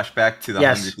kind of flashback to the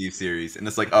 100 Thieves series. And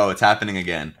it's like, oh, it's happening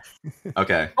again.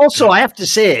 Okay. Also, I have to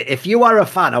say, if you are a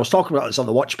fan, I was talking about this on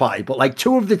the watch party, but like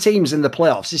two of the teams in the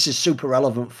playoffs, this is super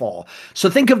relevant for.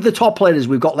 So think of the top players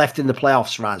we've got left in the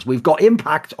playoffs, Raz. We've got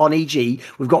Impact on EG,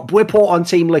 we've got Bwipo on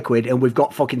Team Liquid, and we've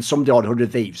got fucking Someday on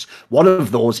 100 Thieves. One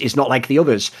of those is not like the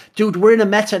others. Dude, we're in a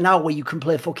meta now where you can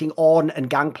play fucking Ornn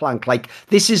and Gangplank. Like,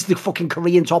 this is the fucking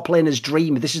Korean top laner's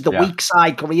dream. This is the weak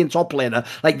side Korean top laner.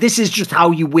 Like, this is just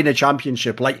how you win a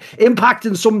championship. Like, Impact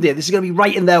and Someday, this is going to be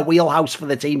right in their wheelhouse for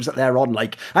the teams that they're on.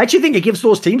 Like, I actually think it gives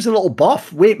those teams a little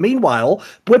buff. Meanwhile,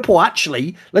 Bwipo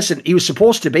actually, listen, he was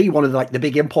supposed to be one of the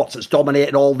big imports that's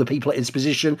dominating all the people at his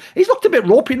position. He's looked a bit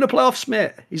ropey in the playoffs,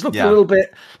 mate. He's looked a little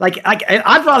bit like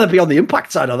I'd rather be on the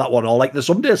Impact side of that one or like the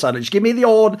Someday side. Just give me the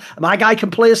Ornn. My guy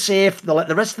can play safe. They'll let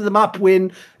the rest of the map win.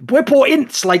 Bwipo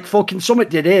ints like fucking Summit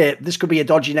did here. This could be a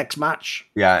dodgy next match.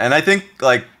 Yeah, and I think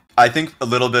a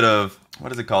little bit of,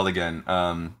 what is it called again?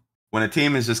 When a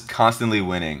team is just constantly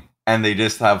winning and they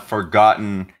just have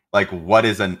forgotten like what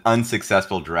is an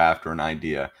unsuccessful draft or an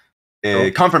idea.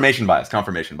 Confirmation bias.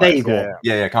 There you go.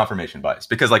 Yeah, confirmation bias.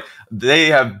 Because like they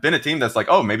have been a team that's like,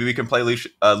 oh, maybe we can play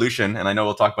Lucian, and I know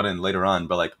we'll talk about it later on,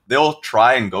 but like they'll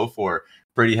try and go for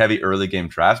pretty heavy early game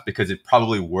drafts because it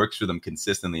probably works for them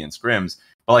consistently in scrims.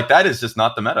 But like that is just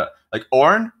not the meta. Like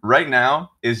Ornn right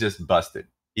now is just busted.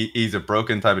 He's a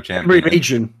broken type of champion. Every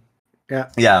region.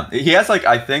 Yeah. He has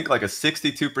I think a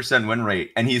 62% win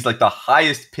rate, and he's like the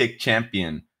highest pick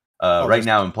champion right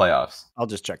now in playoffs. I'll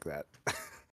just check that.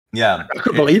 Yeah. I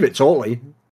couldn't believe it, totally.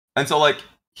 And so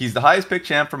he's the highest pick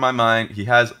champ for my mind. He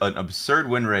has an absurd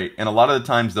win rate, and a lot of the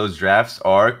times those drafts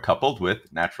are coupled with,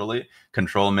 naturally,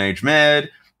 control mage mid,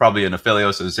 probably an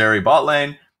Aphelios or Zeri bot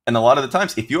lane. And a lot of the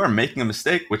times, if you are making a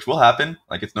mistake, which will happen,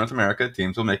 like it's North America,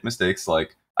 teams will make mistakes.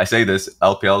 Like I say this,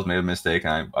 LPL has made a mistake,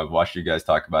 and I've watched you guys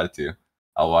talk about it too.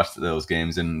 I'll watch those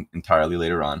games entirely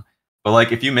later on.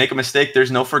 But if you make a mistake,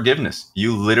 there's no forgiveness.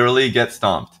 You literally get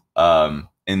stomped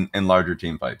in larger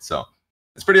team fights. So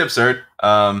it's pretty absurd.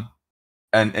 And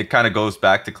it kind of goes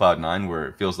back to Cloud9, where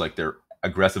it feels like they're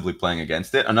aggressively playing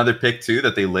against it. Another pick too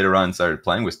that they later on started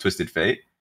playing was Twisted Fate,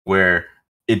 where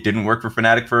it didn't work for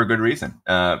Fnatic for a good reason.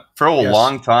 For a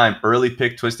long time, early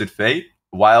pick Twisted Fate,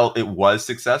 while it was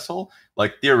successful,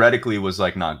 theoretically was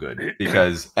not good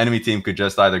because enemy team could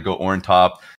just either go Ornn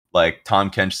top, like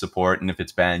Tom Kench support, and if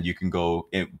it's banned, you can go.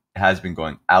 It has been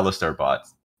going Alistar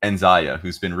bots and Xayah,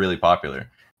 who's been really popular.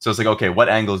 So it's okay, what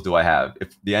angles do I have?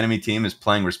 If the enemy team is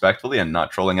playing respectfully and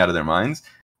not trolling out of their minds,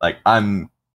 I'm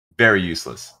very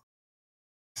useless.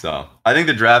 So I think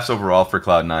the drafts overall for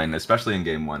Cloud9, especially in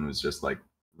game 1, was just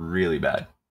really bad.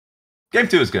 Game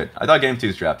 2 is good. I thought game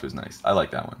 2's draft was nice. I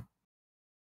like that one.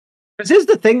 Because here's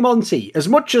the thing, Monty. As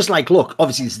much as look,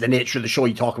 obviously this is the nature of the show.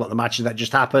 You talk about the matches that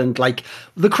just happened.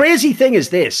 The crazy thing is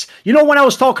this. You know, when I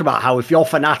was talking about how if you're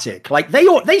Fnatic,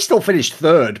 they still finished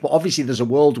third, but obviously there's a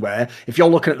world where if you're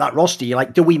looking at that roster, you're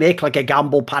do we make a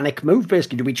gamble panic move?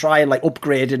 Basically, do we try and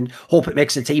upgrade and hope it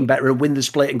makes the team better and win the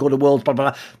split and go to worlds? Blah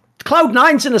blah blah.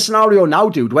 Cloud9's in a scenario now,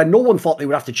 dude, where no one thought they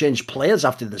would have to change players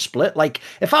after the split.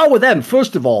 If I were them,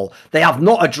 first of all, they have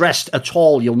not addressed at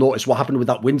all, you'll notice, what happened with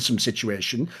that Winsome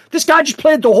situation. This guy just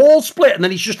played the whole split, and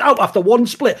then he's just out after one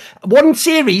split. One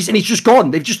series, and he's just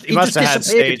gone. He must have had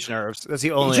stage nerves. That's the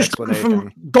only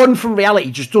explanation. Gone from reality,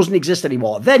 just doesn't exist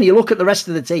anymore. Then you look at the rest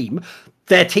of the team.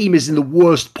 their team is in the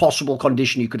worst possible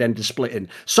condition you could enter split in.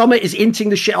 Summit is inting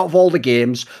the shit out of all the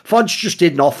games. Fudge just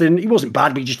did nothing. He wasn't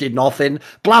bad, but he just did nothing.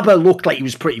 Blabber looked like he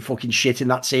was pretty fucking shit in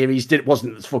that series.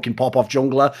 Wasn't this fucking pop-off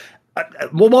jungler.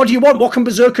 What do you want? What can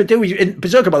Berserker do?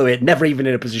 Berserker, by the way, never even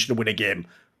in a position to win a game.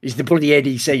 He's the bloody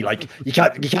ADC. Like, you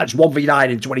can't just 1v9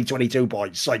 in 2022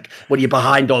 points. Like, when you're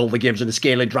behind all the games and the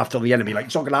scaling draft on the enemy. Like,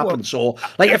 it's not going to happen. So,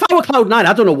 like, if I were Cloud9,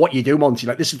 I don't know what you do, Monty.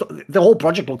 Like, the whole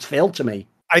project looks failed to me.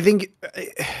 I think,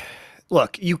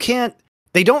 look, you can't,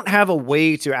 they don't have a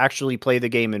way to actually play the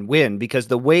game and win, because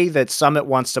the way that Summit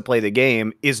wants to play the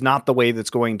game is not the way that's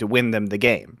going to win them the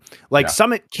game. Like,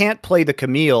 Summit can't play the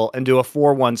Camille and do a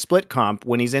 4-1 split comp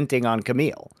when he's inting on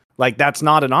Camille. Like, that's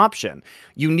not an option.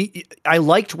 I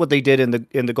liked what they did in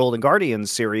the Golden Guardians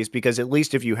series, because at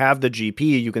least if you have the GP,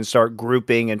 you can start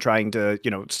grouping and trying to,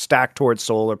 stack towards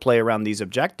Soul or play around these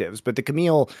objectives. But the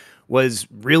Camille was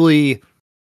really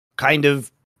kind of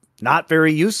not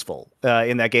very useful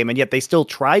in that game, and yet they still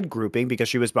tried grouping because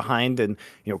she was behind and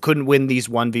couldn't win these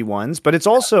 1v1s. But it's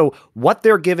also what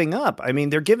they're giving up. I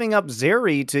mean, they're giving up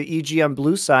Zeri to EG on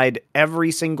blue side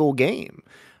every single game.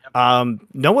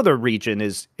 No other region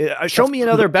is. Show me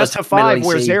another best of 5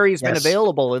 where Zeri's been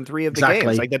available in 3 of the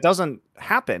games. Like, that doesn't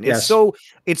happen. It's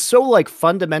so like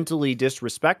fundamentally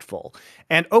disrespectful.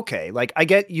 And okay, like, I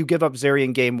get you give up Zeri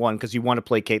in game 1 because you want to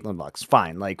play Caitlyn Lux.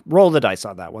 Fine, like, roll the dice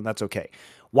on that one. That's okay.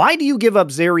 Why do you give up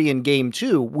Zeri in game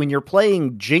 2 when you're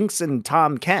playing Jinx and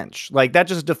Tahm Kench? Like, that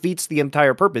just defeats the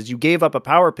entire purpose. You gave up a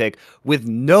power pick with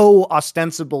no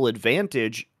ostensible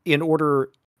advantage in order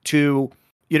to,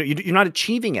 you're not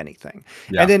achieving anything.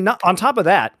 Yeah. And then on top of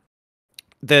that,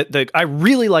 I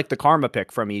really like the Karma pick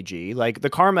from EG. Like, the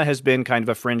Karma has been kind of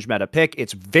a fringe meta pick.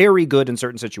 It's very good in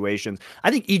certain situations.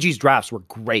 I think EG's drafts were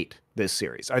great this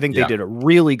series. I think they did a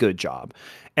really good job.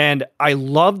 And I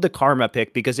love the Karma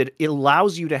pick because it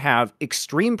allows you to have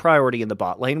extreme priority in the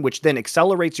bot lane, which then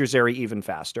accelerates your Zeri even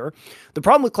faster. The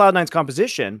problem with Cloud9's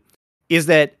composition is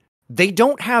that they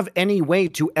don't have any way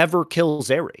to ever kill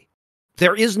Zeri.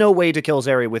 There is no way to kill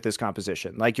Zeri with this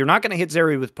composition. Like, you're not going to hit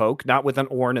Zeri with poke, not with an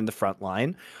Ornn in the front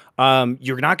line.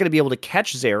 You're not going to be able to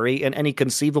catch Zeri in any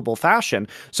conceivable fashion.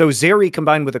 So Zeri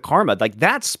combined with a Karma, like,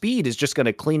 that speed is just going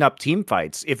to clean up team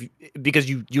fights because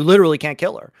you literally can't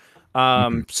kill her.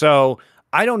 So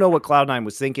I don't know what Cloud9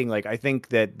 was thinking. Like, I think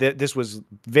that this was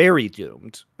very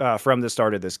doomed from the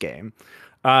start of this game.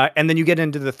 And then you get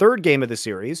into the third game of the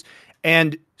series,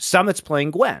 and Summit's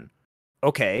playing Gwen.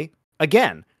 Okay,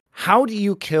 again, how do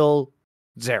you kill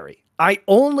Zeri? I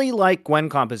only like Gwen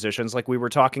compositions like we were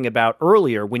talking about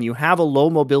earlier when you have a low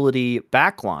mobility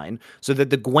backline so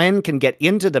that the Gwen can get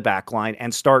into the backline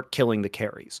and start killing the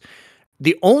carries.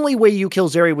 The only way you kill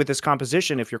Zeri with this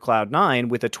composition, if you're Cloud9,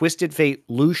 with a Twisted Fate,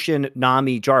 Lucian,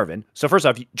 Nami, Jarvan. So first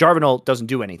off, Jarvan ult doesn't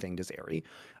do anything to Zeri.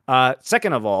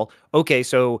 Second of all, okay,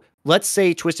 so let's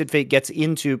say Twisted Fate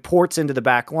ports into the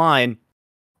back line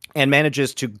and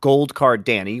manages to gold card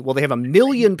Danny. Well, they have a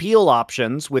million peel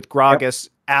options with Gragas,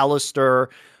 Alistar,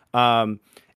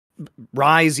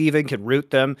 Rise even can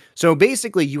root them. So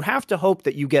basically, you have to hope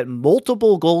that you get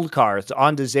multiple gold cards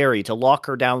onto Zeri to lock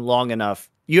her down long enough.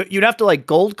 You'd have to, like,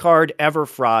 gold card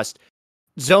Everfrost,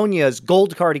 Zhonya's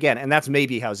gold card again, and that's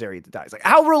maybe how Zeri dies. Like,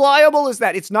 how reliable is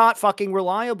that? It's not fucking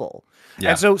reliable. Yeah.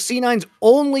 And so C9's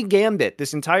only gambit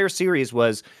this entire series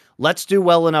was, let's do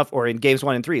well enough, or in games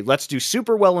 1 and 3, let's do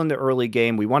super well in the early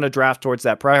game. We want to draft towards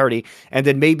that priority, and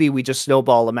then maybe we just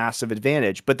snowball a massive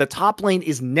advantage. But the top lane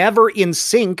is never in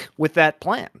sync with that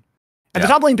plan. And the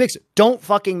top lane picks don't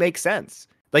fucking make sense.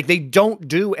 Like, they don't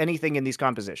do anything in these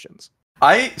compositions.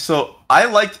 I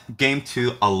liked game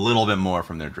 2 a little bit more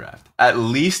from their draft. At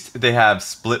least they have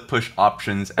split push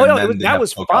options. And that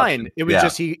was fine. Options. It was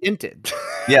just he inted.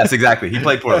 Yes, exactly. He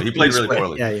played poorly. He played really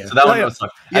poorly. Yeah. So that one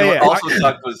sucked. And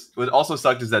what also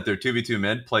sucked is that their 2v2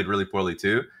 mid played really poorly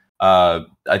too. I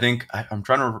think I'm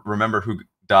trying to remember who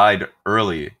died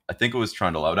early. I think it was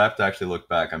Trundle. I would have to actually look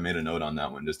back. I made a note on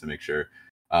that one just to make sure.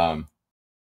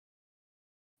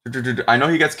 I know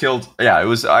he gets killed. Yeah, it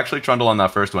was actually Trundle on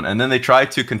that first one. And then they tried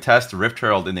to contest Rift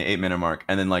Herald in the 8-minute mark.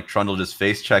 And then, like, Trundle just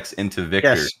face checks into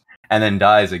Victor and then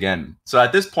dies again. So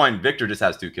at this point, Victor just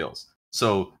has 2 kills.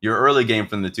 So your early game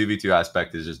from the 2v2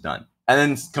 aspect is just done. And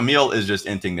then Camille is just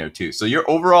inting there too. So your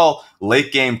overall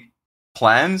late game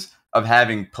plans of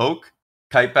having poke,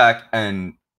 kiteback,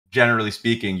 and generally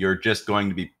speaking, you're just going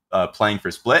to be playing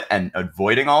for split and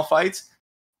avoiding all fights.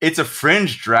 It's a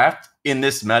fringe draft in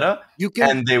this meta,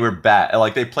 and they were bad.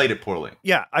 Like, they played it poorly.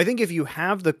 Yeah, I think if you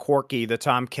have the Corki, the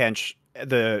Tahm Kench,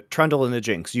 the Trundle, and the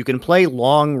Jinx, you can play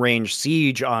long-range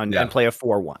siege on and play a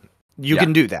 4-1. You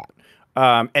can do that.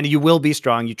 And you will be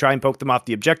strong. You try and poke them off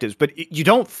the objectives, but you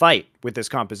don't fight with this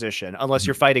composition unless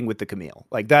you're fighting with the Camille.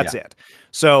 Like that's it.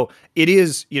 So it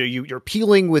is, you're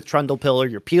peeling with Trundle Pillar,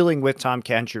 you're peeling with Tahm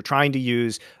Kench, you're trying to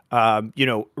use,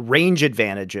 range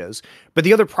advantages. But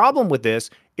the other problem with this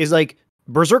is like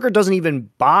Berserker doesn't even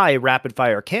buy rapid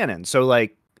fire cannon. So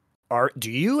like,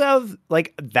 do you have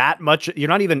like that much? You're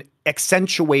not even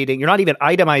accentuating, you're not even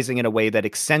itemizing in a way that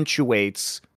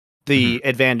accentuates the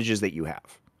advantages that you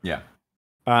have. Yeah.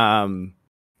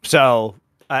 So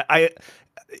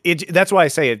that's why I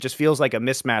say it just feels like a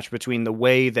mismatch between the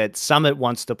way that Summit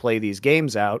wants to play these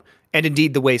games out and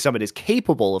indeed the way Summit is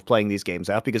capable of playing these games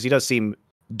out, because he does seem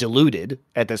deluded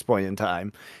at this point in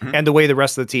time, and the way the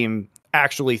rest of the team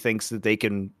actually thinks that they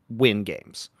can win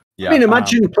games. Yeah. I mean,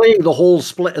 imagine playing the whole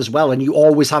split as well, and you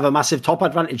always have a massive top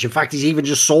advantage. In fact, he's even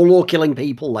just solo killing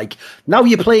people. Like, now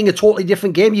you're playing a totally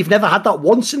different game. You've never had that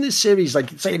once in this series,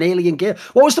 like, say, an alien game.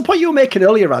 What was the point you were making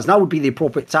earlier, Raz? Now would be the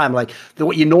appropriate time. Like,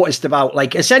 what you noticed about,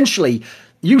 like, essentially,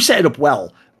 you set it up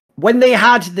well. When they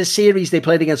had the series they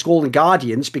played against Golden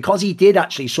Guardians, because he did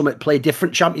actually Summit play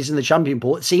different champions in the champion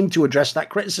pool, it seemed to address that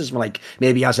criticism, like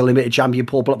maybe he has a limited champion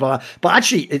pool, blah, blah, blah. But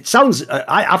actually, it sounds,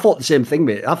 I thought the same thing,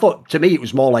 mate. I thought, to me, it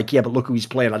was more like, yeah, but look who he's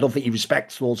playing. I don't think he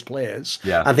respects those players.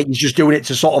 Yeah. I think he's just doing it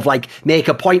to sort of like make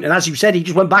a point. And as you said, he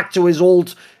just went back to his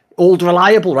old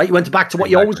reliable, right? He went back to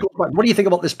what you always go back. What do you think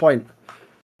about this point?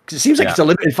 Because it seems like it's a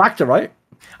limited factor, right?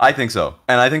 I think so.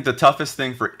 And I think the toughest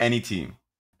thing for any team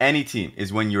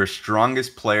is when your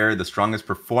strongest player, the strongest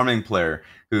performing player,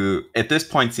 who at this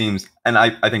point seems, and I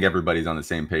think everybody's on the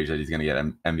same page that he's going to get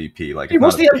MVP. Like, he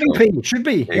was the MVP, should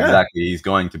be. Exactly, he's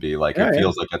going to be. Like, it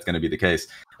feels like that's going to be the case.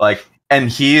 Like, and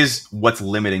he is what's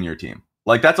limiting your team.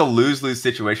 Like, that's a lose-lose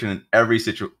situation in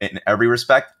every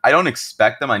respect. I don't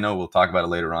expect them. I know we'll talk about it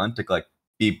later on to like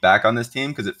be back on this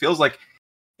team, because it feels like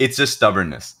it's just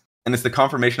stubbornness, and it's the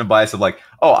confirmation of bias of like,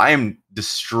 oh, I am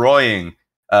destroying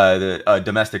the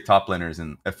domestic top laners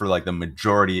and for like the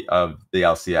majority of the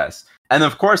LCS. And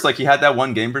of course, like, he had that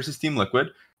one game versus Team Liquid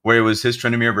where it was his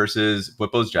Tryndamere versus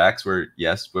Whipple's Jax, where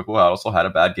yes, Whipple also had a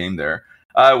bad game there,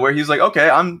 where he's like, okay,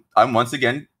 I'm once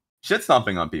again shit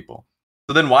stomping on people.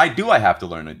 So then why do I have to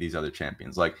learn these other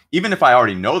champions? Like, even if I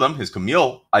already know them, his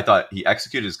Camille, I thought he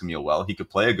executed his Camille well. He could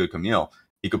play a good Camille.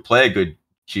 He could play a good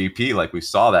GP. Like, we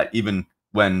saw that even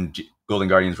when Golden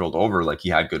Guardians rolled over, like, he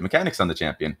had good mechanics on the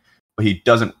champion. But it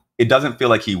doesn't feel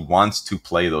like he wants to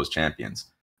play those champions.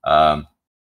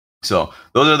 So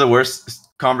those are the worst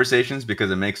conversations, because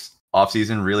it makes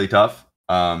offseason really tough.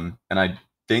 And I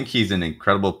think he's an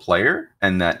incredible player,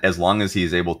 and that as long as he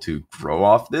is able to grow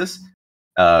off this,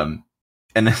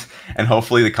 and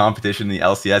hopefully the competition in the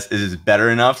LCS is better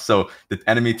enough so the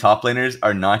enemy top laners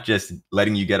are not just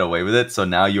letting you get away with it. So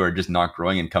now you are just not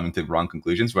growing and coming to wrong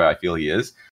conclusions, where I feel he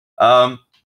is.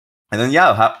 And then,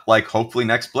 like, hopefully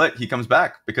next split he comes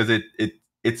back, because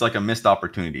it's like a missed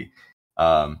opportunity.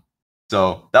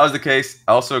 So that was the case.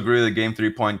 I also agree with the Game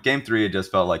 3 point. Game 3, it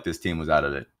just felt like this team was out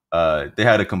of it. They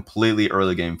had a completely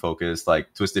early game focus,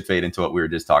 like Twisted Fate, into what we were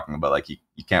just talking about. Like, you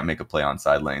can't make a play on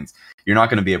side lanes. You're not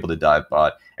going to be able to dive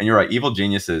bot. And you're right, Evil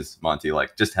Geniuses, Monty,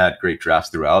 like, just had great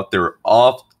drafts throughout. They were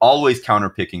always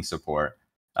counter-picking support.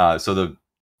 So the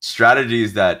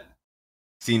strategies that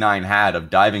C9 had of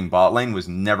diving bot lane was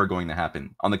never going to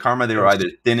happen. On the Karma, they were either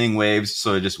thinning waves,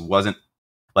 so it just wasn't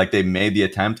like they made the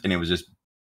attempt and it was just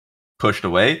pushed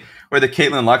away. Where the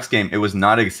Caitlyn Lux game, it was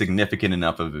not a significant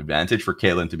enough of advantage for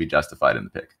Caitlyn to be justified in the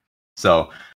pick. So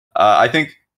I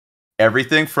think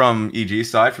everything from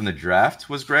EG's side, from the draft,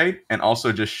 was great, and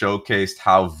also just showcased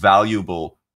how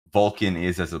valuable Vulcan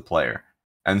is as a player.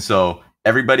 And so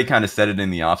everybody kind of said it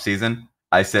in the offseason.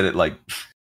 I said it like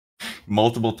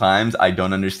multiple times. I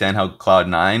don't understand how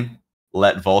Cloud9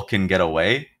 let Vulcan get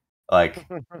away. Like,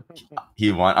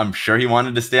 I'm sure he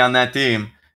wanted to stay on that team,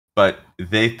 but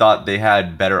they thought they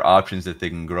had better options that they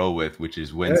can grow with, which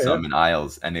is Winsome and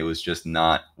Isles, and it was just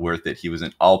not worth it. He was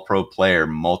an all-pro player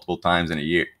multiple times in a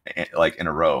year, like in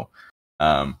a row.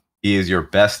 He is your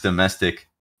best domestic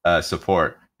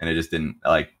support, and it just didn't,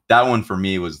 like, that one for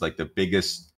me was like the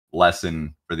biggest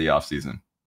lesson for the offseason.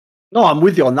 No, I'm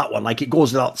with you on that one. Like, it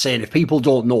goes without saying, if people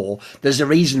don't know, there's a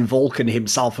reason Vulcan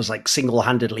himself has like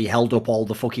single-handedly held up all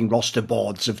the fucking roster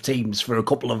boards of teams for a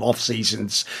couple of off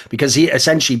seasons, because he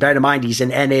essentially, bear in mind, he's an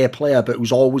NA player, but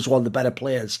who's always one of the better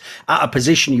players at a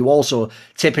position. You also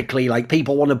typically, like,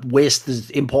 people want to waste the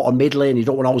import on mid lane. You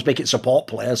don't want to always make it support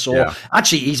player. So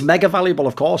actually, he's mega valuable,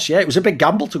 of course. Yeah, it was a big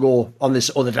gamble to go on this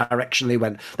other direction they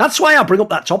went. That's why I bring up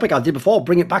that topic I did before,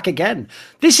 bring it back again.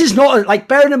 This is not, like,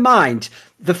 bearing in mind,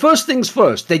 the first things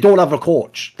first, they don't have a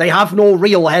coach. They have no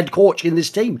real head coach in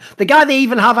this team. The guy they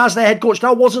even have as their head coach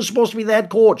now wasn't supposed to be the head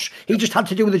coach. He just had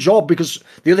to do the job because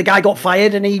the other guy got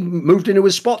fired and he moved into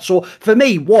his spot. So for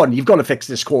me, one, you've got to fix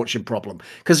this coaching problem.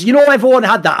 Because, you know, everyone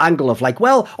had that angle of like,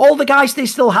 well, all the guys they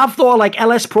still have, though, are like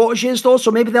LS proteges, though. So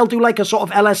maybe they'll do like a sort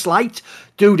of LS light.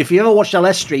 Dude, if you ever watched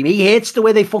LS stream, he hates the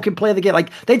way they fucking play the game.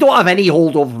 Like, they don't have any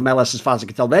holdover from LS as far as I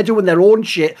can tell. They're doing their own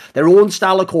shit, their own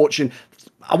style of coaching.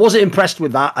 I wasn't impressed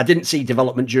with that. I didn't see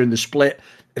development during the split.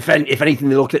 If anything,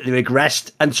 they looked at they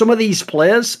regressed. And some of these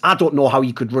players, I don't know how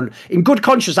you could run. In good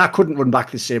conscience, I couldn't run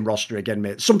back the same roster again,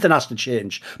 mate. Something has to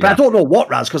change. But I don't know what,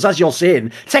 Raz, because as you're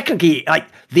saying, technically, like,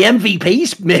 the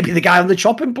MVP's maybe the guy on the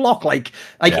chopping block.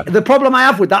 The problem I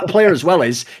have with that player as well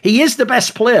is he is the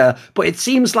best player, but it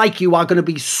seems like you are going to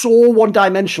be so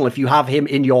one-dimensional if you have him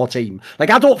in your team. Like,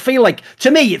 I don't feel like,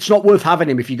 to me, it's not worth having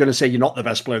him if you're going to say you're not the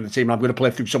best player in the team. I'm going to play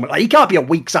through someone. Like, he can't be a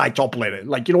weak side top laner.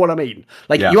 Like, you know what I mean?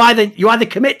 Like, you either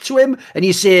commit to him and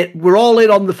you say we're all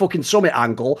in on the fucking summit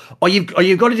angle, or you've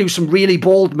got to do some really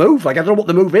bold move. Like, I don't know what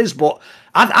the move is, but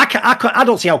I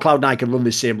don't see how Cloud9 can run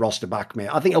this same roster back, mate.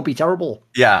 I think it'll be terrible.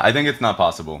 Yeah, I think it's not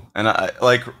possible. And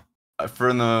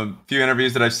from the few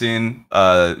interviews that I've seen,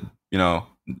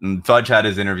 Fudge had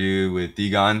his interview with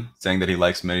Degon saying that he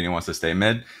likes mid and he wants to stay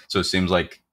mid. So it seems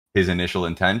like his initial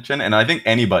intention. And I think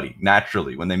anybody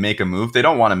naturally, when they make a move, they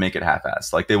don't want to make it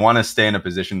half-assed. Like, they want to stay in a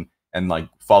position and like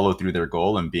follow through their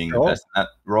goal and being the best in that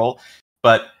role.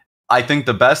 But I think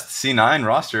the best C9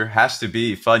 roster has to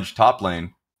be Fudge top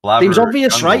lane. Seems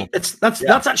obvious, jungle. Right? That's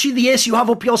actually the ace you have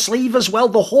up your sleeve as well.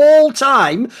 The whole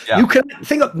time you can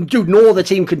think, dude, no other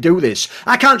team can do this.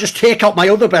 I can't just take out my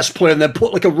other best player and then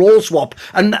put like a role swap.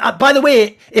 And by the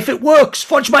way, if it works,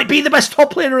 Fudge might be the best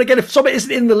top laner again. If Summit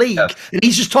isn't in the league and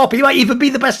he's just top, he might even be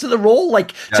the best at the role.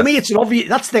 Like, to me, it's an obvious.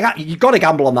 You got to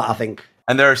gamble on that, I think.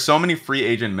 And there are so many free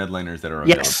agent mid laners that are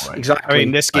available. Yes, exactly. I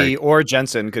mean, Niski or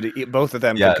Jensen both of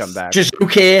them could come back. Just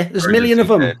okay. There's a million of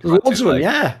them. There's loads of them.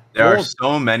 Yeah, there are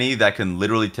so many that can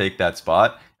literally take that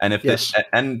spot. And if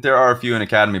and there are a few in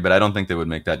academy, but I don't think they would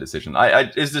make that decision.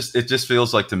 It just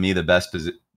feels like to me the best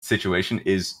situation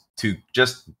is to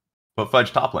just put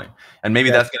Fudge top lane, and maybe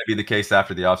that's going to be the case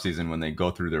after the offseason when they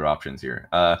go through their options here.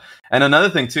 And another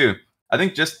thing too, I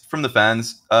think just from the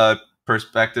fans'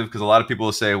 perspective, because a lot of people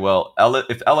will say, well,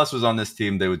 if LS was on this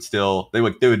team, they would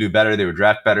do better, they would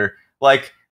draft better.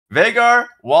 Like Veigar,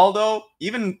 Waldo,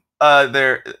 even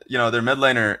their mid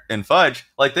laner in Fudge,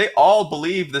 like they all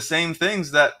believe the same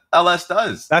things that LS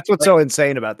does. That's what's so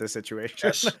insane about this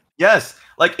situation. Yes.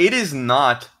 Like it is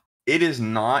not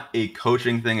a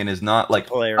coaching thing, and is not like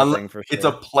thing for sure. It's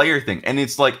a player thing, and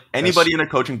it's like anybody in a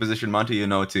coaching position, Monty,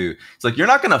 too. It's like you're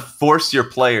not going to force your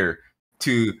player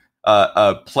to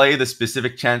play the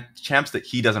specific champs that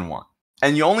he doesn't want,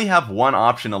 and you only have one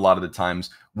option a lot of the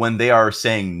times when they are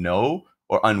saying no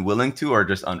or unwilling to, or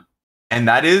just and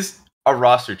that is a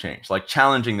roster change, like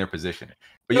challenging their position.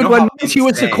 But when he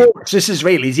was the coach, this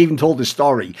Israeli's even told the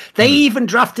story. They even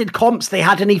drafted comps they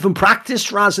hadn't even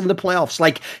practiced Raz in the playoffs.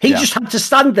 Like he just had to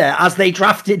stand there as they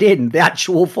drafted in the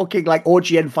actual fucking like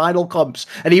OGN final comps,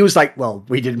 and he was like, "Well,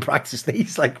 we didn't practice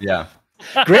these." Like,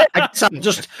 great. I guess I'm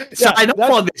just sign up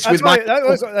on this with my. That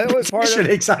was part of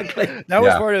exactly. That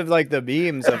was part of like the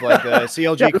memes of like the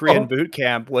CLG Korean boot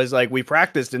camp was like we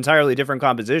practiced entirely different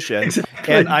compositions,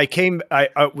 and they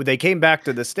came back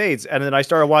to the States, and then I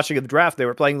started watching the draft. They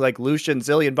were playing like Lucian,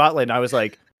 Zillion bot lane. And I was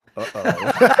like,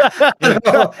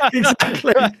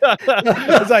 exactly.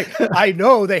 It's like I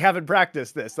know they haven't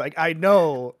practiced this. Like I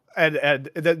know. And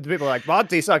then people are like,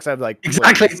 Monty sucks. I'm like,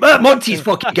 exactly. Monty's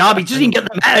fucking garbage. Doesn't even get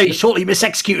the meta. He's totally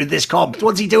misexecuted this comp.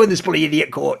 What's he doing, this bloody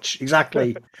idiot coach?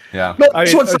 Exactly. Yeah. No,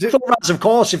 of course.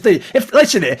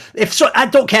 I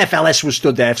don't care if LS was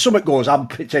stood there. If Summit goes, I'm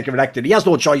taking Renekton. He has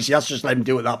no choice. He has to just let him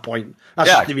do it at that point. That's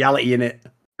just the reality in it.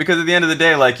 Because at the end of the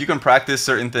day, like you can practice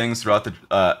certain things throughout the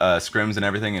scrims and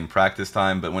everything in practice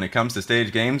time, but when it comes to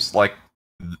stage games, like,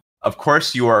 of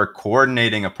course you are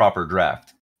coordinating a proper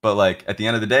draft. But like at the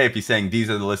end of the day, if he's saying these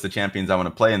are the list of champions I want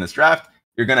to play in this draft,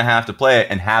 you're gonna have to play it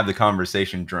and have the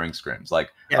conversation during scrims,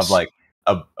 like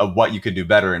of what you could do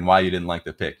better and why you didn't like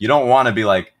the pick. You don't want to be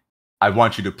like, I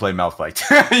want you to play Malphite,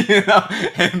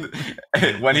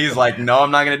 and when he's like, no, I'm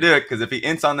not gonna do it, because if he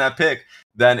ints on that pick,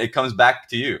 then it comes back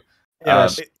to you.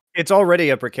 It's already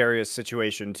a precarious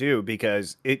situation too,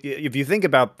 because if you think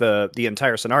about the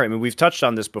entire scenario, I mean, we've touched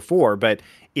on this before, but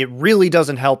it really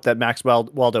doesn't help that Max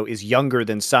Waldo is younger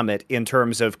than Summit in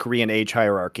terms of Korean age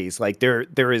hierarchies. Like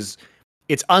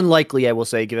it's unlikely, I will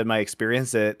say, given my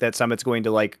experience, that Summit's going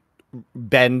to like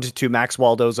bend to Max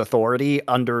Waldo's authority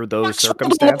under those Max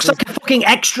circumstances. Waldo looks like a fucking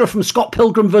extra from Scott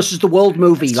Pilgrim versus the World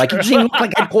movie. Like, he doesn't even look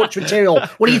like head coach material.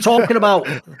 What are you talking about?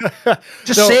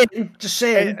 Just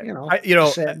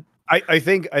saying. I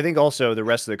think also the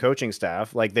rest of the coaching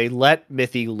staff, like, they let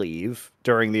Mithy leave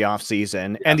during the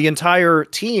offseason, and the entire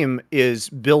team is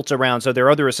built around. So their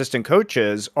other assistant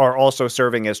coaches are also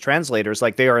serving as translators.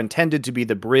 Like, they are intended to be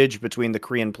the bridge between the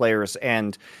Korean players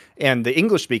and the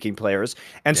English speaking players.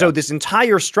 And so this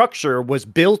entire structure was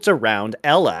built around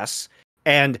LS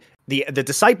and the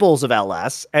disciples of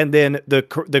LS, and then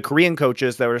the Korean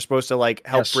coaches that were supposed to like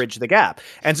help bridge the gap.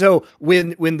 And so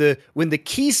when the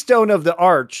keystone of the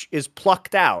arch is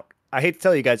plucked out, I hate to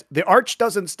tell you guys, the arch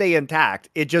doesn't stay intact.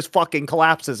 It just fucking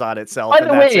collapses on itself. By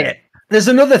the way, there's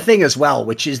another thing as well,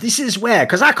 which is this is where,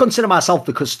 because I consider myself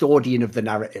the custodian of the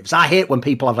narratives. I hate when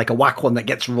people have like a whack one that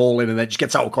gets rolling and then just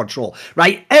gets out of control,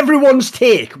 right? Everyone's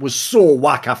take was so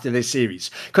whack after this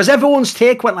series because everyone's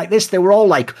take went like this. They were all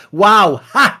like, wow,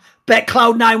 ha, bet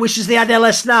Cloud9 wishes they had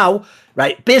LS now.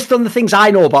 Right, based on the things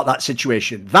I know about that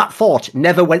situation, that thought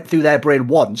never went through their brain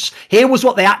once. Here was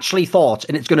what they actually thought,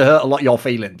 and it's going to hurt a lot of your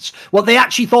feelings. What they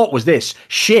actually thought was this: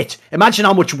 shit, imagine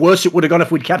how much worse it would have gone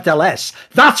if we'd kept LS.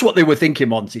 That's what they were thinking,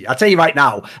 Monty. I'll tell you right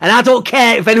now. And I don't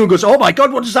care if anyone goes, oh my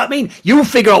God, what does that mean? You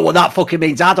figure out what that fucking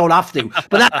means. I don't have to.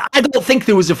 But I don't think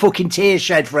there was a fucking tear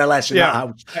shed for LS in that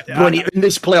house in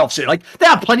this playoff series. Like, there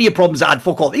are plenty of problems that had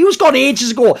fuck all. He was gone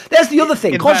ages ago. There's the other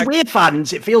thing. Because we're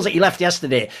fans, it feels like he left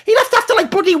yesterday. He left after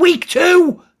like bloody week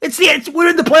 2. We're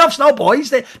in the playoffs now, boys.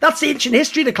 That's the ancient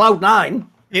history to Cloud9.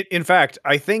 In fact,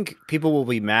 I think people will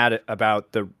be mad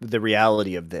about the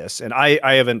reality of this. And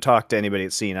I haven't talked to anybody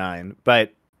at C9,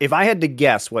 but if I had to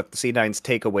guess what the C9's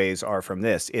takeaways are from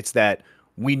this, it's that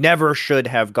we never should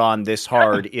have gone this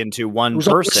hard into one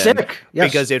person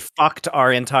because it fucked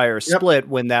our entire split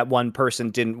when that one person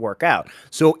didn't work out.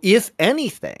 So if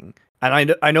anything,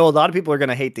 and I know a lot of people are going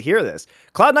to hate to hear this,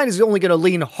 Cloud9 is only going to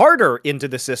lean harder into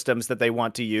the systems that they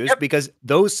want to use because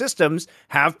those systems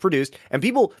have produced, and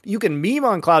people, you can meme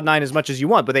on Cloud9 as much as you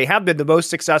want, but they have been the most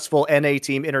successful NA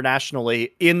team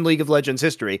internationally in League of Legends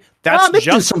history. That's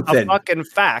just a fucking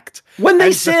fact. When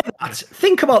they say that,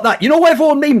 think about that. You know,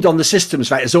 everyone memed on the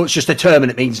systems, right, as though it's just a term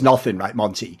and it means nothing, right,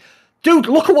 Monty? Dude,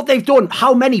 look at what they've done.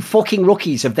 How many fucking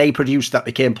rookies have they produced that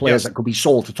became players that could be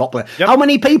sold to top players? How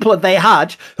many people have they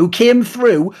had who came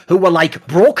through who were like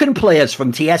broken players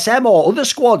from TSM or other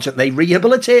squads that they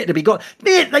rehabilitated to be good?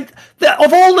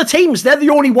 Of all the teams, they're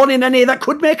the only one in NA that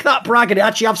could make that brag and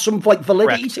actually have some like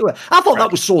validity to it. I thought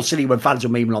that was so silly when fans were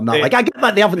memeing on that. Like, I get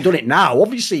that they haven't done it now,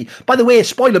 obviously. By the way,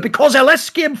 spoiler, because LS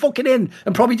came fucking in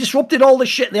and probably disrupted all the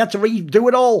shit, they had to redo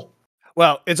it all.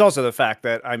 Well, it's also the fact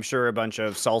that I'm sure a bunch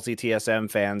of salty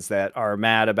TSM fans that are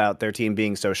mad about their team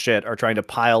being so shit are trying to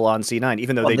pile on C9,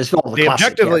 even though they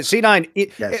objectively C9.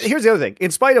 Here's the other thing: in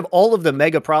spite of all of the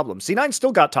mega problems, C9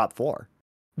 still got top 4.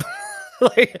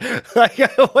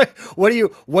 What do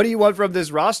you want from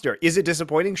this roster? Is it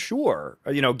disappointing? Sure,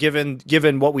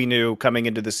 given what we knew coming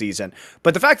into the season,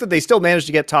 but the fact that they still managed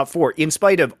to get top 4 in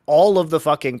spite of all of the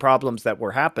fucking problems that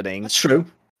were happening. That's true.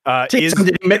 Is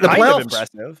didn't make the playoffs.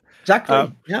 Impressive.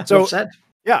 Exactly.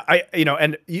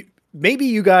 Maybe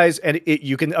you guys, and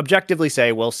you can objectively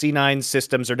say, well, C9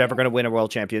 systems are never going to win a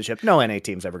world championship. No NA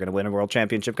team's ever going to win a world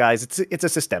championship, guys. It's a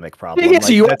systemic problem. Yeah,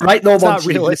 so you're right, though. It's not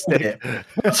realistic.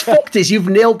 What's fucked is you've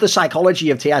nailed the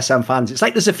psychology of TSM fans. It's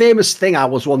like there's a famous thing I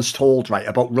was once told, right,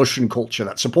 about Russian culture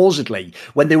that supposedly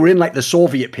when they were in like the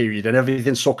Soviet period and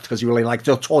everything sucked because you were in like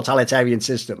the totalitarian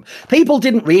system, people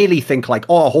didn't really think like,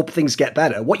 oh, I hope things get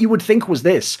better. What you would think was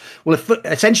this. Well,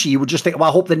 essentially you would just think, well,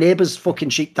 I hope the neighbor's fucking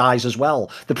sheep dies as well.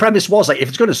 The premise was like, if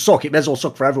it's going to suck, it may as well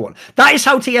suck for everyone. That is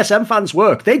how TSM fans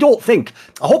work. They don't think,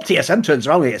 I hope TSM turns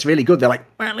around and it's really good. They're like,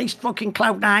 well, at least fucking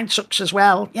Cloud9 sucks as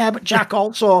well. Yeah, but Jack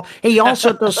also, he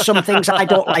also does some things I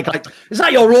don't like. Like, is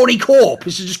that your Rory Corp?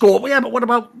 Is to just go, well, yeah, but what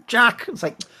about Jack? It's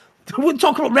like, we're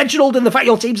talking about Reginald and the fact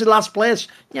your team's in last place.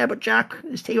 Yeah, but Jack,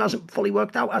 his team hasn't fully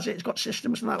worked out, has it? It's got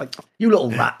systems and that. Like, you little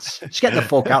rats. Just get the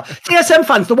fuck out. TSM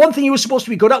fans, the one thing you were supposed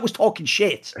to be good at was talking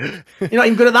shit. You're not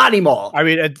even good at that anymore. I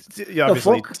mean,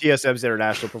 obviously, TSM's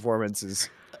international performance is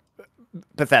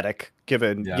pathetic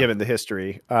given the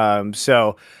history.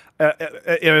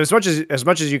 As much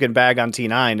as you can bag on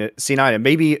C9, and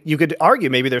maybe you could argue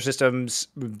maybe their systems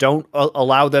don't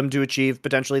allow them to achieve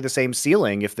potentially the same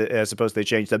ceiling as opposed to they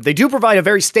change them. They do provide a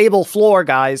very stable floor,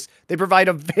 guys. They provide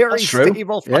a very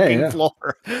stable fucking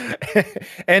floor.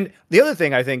 And the other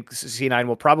thing I think C9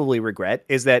 will probably regret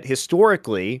is that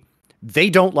historically they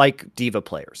don't like diva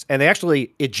players, and they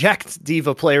actually eject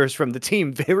diva players from the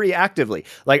team very actively.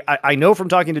 Like I know from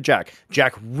talking to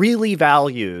Jack really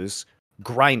values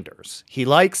grinders. He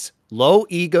likes low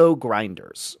ego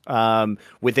grinders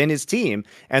within his team.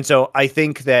 And so I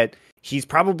think that he's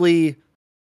probably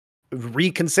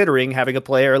reconsidering having a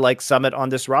player like Summit on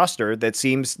this roster that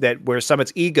seems that where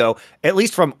Summit's ego, at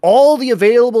least from all the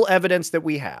available evidence that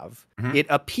we have, it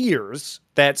appears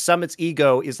that Summit's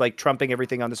ego is like trumping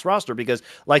everything on this roster because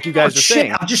like you guys are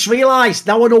saying. I've just realized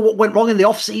now I know what went wrong in the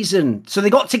off season. So they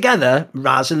got together,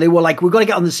 Raz, and they were like, we're going to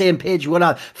get on the same page. We're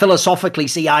going to philosophically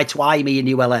see eye to eye, me and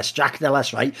you, LS, Jack and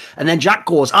LS, right? And then Jack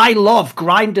goes, I love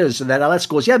grinders. And then LS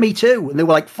goes, yeah, me too. And they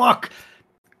were like, fuck.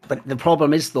 But the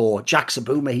problem is, though, Jack's a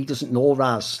boomer. He doesn't know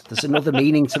Raz. There's another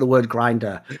meaning to the word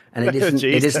grinder, and it isn't.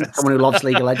 It isn't someone who loves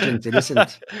League of Legends. It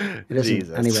isn't. It isn't.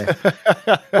 Jesus. Anyway,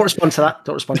 don't respond to that.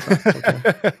 Don't respond to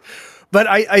that. Okay. But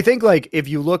I think like if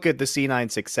you look at the C9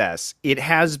 success, it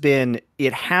has been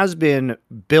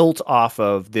built off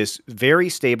of this very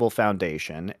stable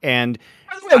foundation. And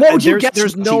what would you get?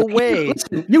 There's no way.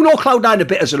 Listen, you know Cloud9 a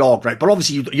bit as an org, right? But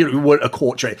obviously you weren't a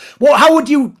coach, right? How would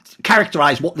you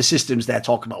characterize what the systems they're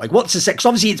talking about? Like, what's the sex?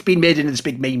 Obviously, it's been made into this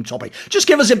big meme topic. Just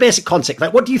give us a basic context.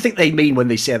 Like, what do you think they mean when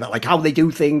they say that? Like, how they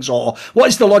do things, or what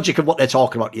is the logic of what they're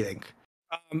talking about? Do you think?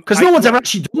 Because no one's ever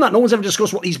actually done that. No one's ever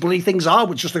discussed what these bloody things are,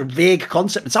 which is just a vague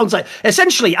concept. It sounds like,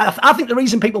 essentially, I think the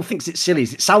reason people think it's silly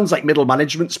is it sounds like middle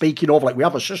management speaking of, like, we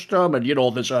have a system and,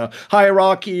 there's a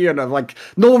hierarchy and, like,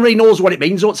 no one really knows what it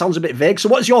means, so it sounds a bit vague. So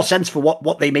what is your sense for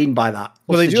what they mean by that?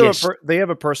 They have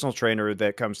a personal trainer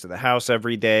that comes to the house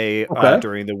every day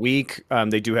during the week.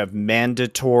 They do have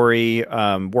mandatory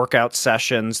workout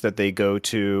sessions that they go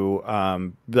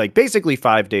to, like, basically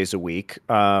 5 days a week.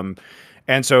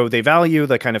 And so they value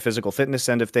the kind of physical fitness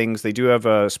end of things. They do have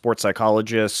a sports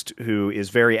psychologist who is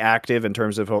very active in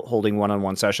terms of holding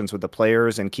one-on-one sessions with the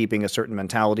players and keeping a certain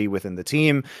mentality within the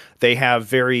team. They have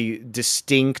very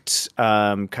distinct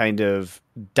kind of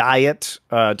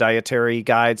dietary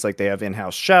guides. Like they have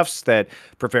in-house chefs that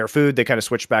prepare food. They kind of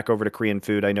switched back over to Korean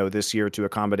food, I know, this year to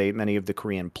accommodate many of the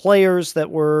Korean players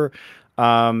that were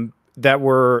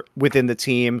within the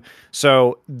team.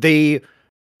 So they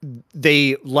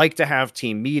like to have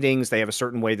team meetings. They have a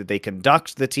certain way that they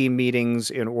conduct the team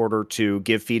meetings in order to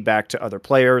give feedback to other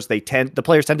players. The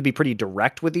players tend to be pretty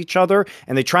direct with each other,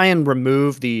 and they try and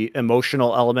remove the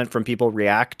emotional element from people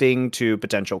reacting to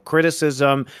potential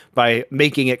criticism by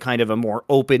making it kind of a more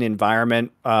open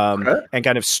environment, and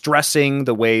kind of stressing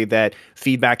the way that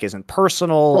feedback isn't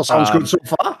personal. Well, sounds good so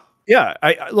far. Yeah,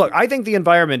 I think the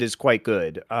environment is quite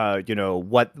good.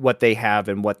 What they have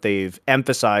and what they've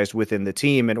emphasized within the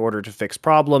team in order to fix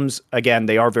problems. Again,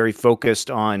 they are very focused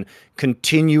on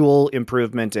continual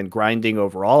improvement and grinding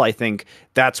overall. I think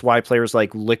that's why players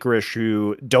like Licorice,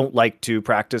 who don't like to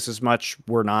practice as much,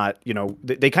 were not,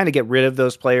 they kind of get rid of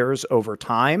those players over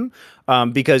time.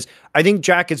 Because I think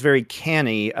Jack is very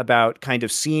canny about kind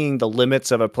of seeing the limits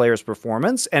of a player's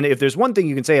performance. And if there's one thing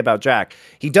you can say about Jack,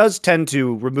 he does tend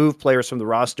to remove players from the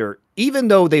roster, even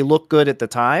though they look good at the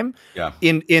time,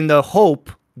 in the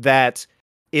hope that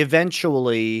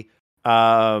eventually,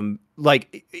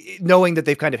 like knowing that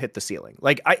they've kind of hit the ceiling.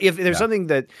 Like if there's something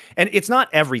that, and it's not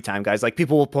every time, guys, like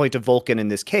people will point to Vulcan in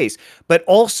this case, but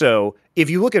also if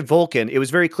you look at Vulcan, it was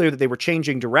very clear that they were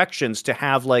changing directions to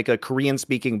have like a Korean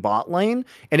speaking bot lane.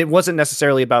 And it wasn't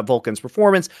necessarily about Vulcan's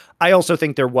performance. I also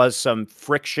think there was some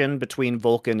friction between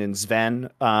Vulcan and Sven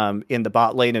in the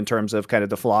bot lane in terms of kind of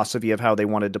the philosophy of how they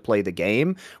wanted to play the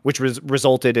game, which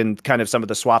resulted in kind of some of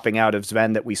the swapping out of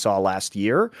Sven that we saw last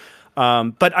year.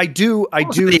 But I do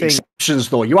think exceptions,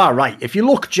 though. You are right. If you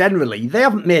look generally, they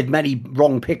haven't made many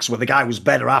wrong picks where the guy was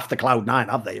better after Cloud9,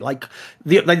 have they? Like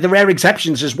the rare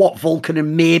exceptions is what, Vulcan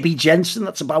and maybe Jensen.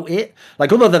 That's about it.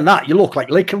 Like other than that, you look like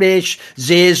Licorice,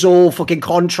 Zezo, fucking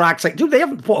contracts. Like, dude, they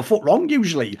haven't put a foot wrong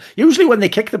usually. Usually when they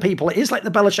kick the people, it is like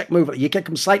the Belichick move. You kick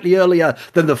them slightly earlier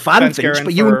than the fan thinks,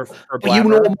 but you know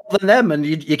more than them, and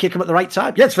you kick them at the right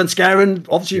time. Yeah, Sven Skaren,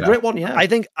 obviously a great one. Yeah, I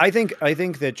think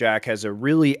that Jack has a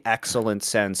really excellent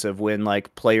sense of when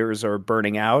like players are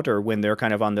burning out or when they're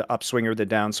kind of on the upswing or the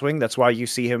downswing. That's why you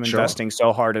see him investing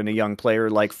so hard in a young player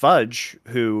like Fudge,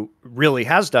 who really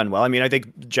has done well. I mean, I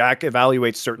think Jack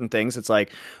evaluates certain things. It's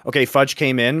like, okay, Fudge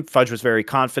came in. Fudge was very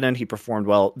confident. He performed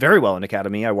very well in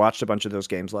Academy. I watched a bunch of those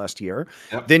games last year.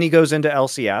 Yep. Then he goes into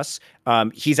LCS.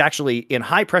 He's actually in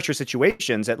high pressure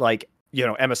situations at like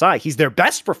MSI. He's their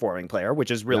best performing player,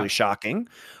 which is really shocking.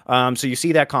 So you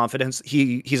see that confidence.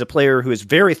 He's a player who is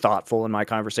very thoughtful in my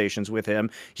conversations with him.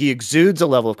 He exudes a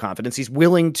level of confidence. He's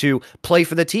willing to play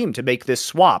for the team to make this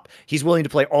swap. He's willing to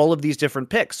play all of these different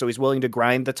picks. So he's willing to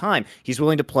grind the time. He's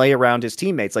willing to play around his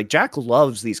teammates. Like, Jack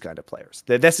loves these kind of players.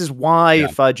 This is why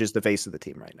Fudge is the face of the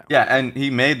team right now. Yeah, and he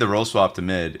made the role swap to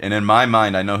mid. And in my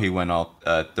mind, I know he went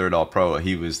third all pro.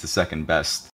 He was the second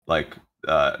best, like,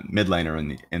 mid laner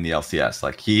in the LCS.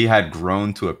 Like, he had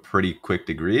grown to a pretty quick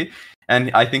degree,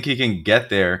 and I think he can get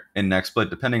there in next split,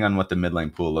 depending on what the mid lane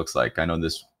pool looks like. I know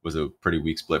this was a pretty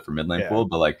weak split for mid lane pool,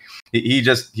 but like he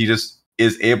just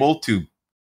is able to,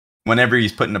 whenever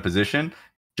he's put in a position,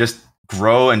 just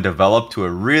grow and develop to a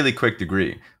really quick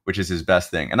degree, which is his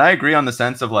best thing. And I agree on the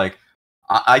sense of, like,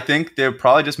 I think they'll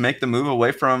probably just make the move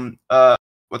away from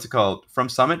from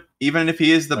Summit, even if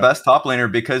he is the best top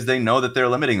laner, because they know that they're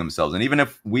limiting themselves. And even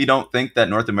if we don't think that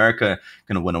North America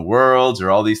can win a Worlds or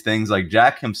all these things, like,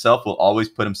 Jack himself will always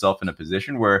put himself in a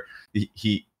position where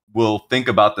he will think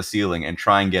about the ceiling and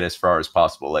try and get as far as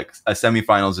possible. Like, a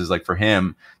semifinals is, like, for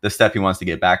him, the step he wants to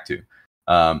get back to.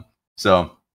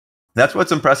 So that's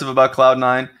what's impressive about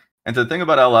Cloud9. And to think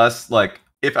about LS, like,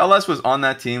 if LS was on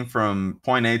that team from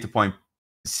point A to point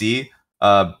C,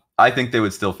 I think they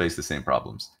would still face the same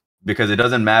problems, because it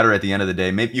doesn't matter at the end of the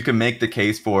day. Maybe you can make the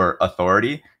case for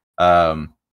authority, but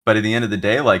at the end of the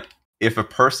day, like, if a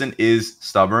person is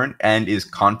stubborn and is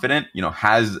confident,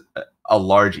 has a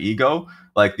large ego,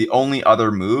 like, the only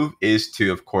other move is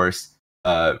to, of course,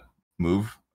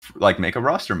 move, like, make a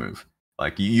roster move.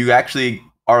 Like, you actually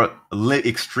are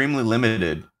extremely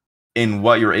limited in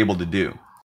what you're able to do.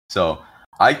 So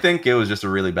I think it was just a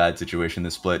really bad situation,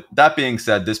 this split. That being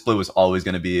said, this split was always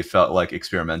going to be, it felt like,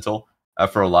 experimental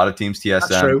for a lot of teams.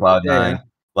 TSM, Cloud9,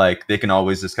 like, they can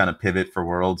always just kind of pivot for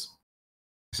Worlds.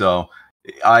 So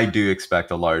I do expect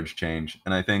a large change.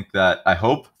 And I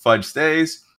hope Fudge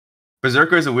stays.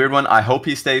 Berserker is a weird one. I hope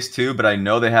he stays too, but I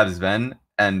know they have Sven,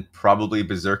 and probably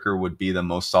Berserker would be the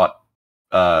most sought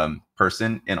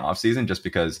person in offseason, just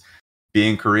because,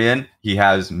 being Korean, he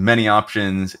has many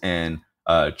options in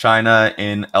China,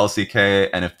 in LCK,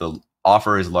 and if the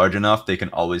offer is large enough, they can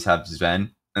always have Sven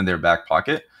in their back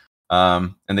pocket,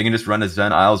 and they can just run a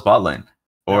Sven Isles bot lane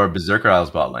or Berserker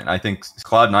Isles bot lane. I think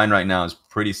Cloud9 right now is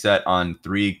pretty set on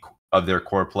 3 of their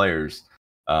core players,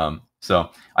 so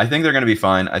I think they're going to be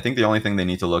fine. I think the only thing they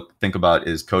need to think about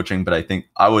is coaching, but I think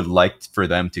I would like for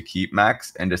them to keep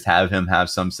Max and just have him have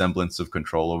some semblance of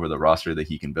control over the roster that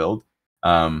he can build,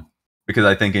 because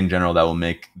I think in general that will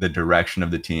make the direction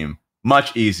of the team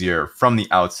much easier from the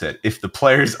outset if the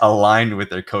players aligned with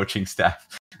their coaching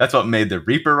staff. That's what made the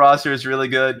Reaper rosters really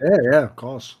good. Yeah, of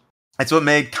course. It's what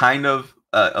made kind of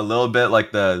a little bit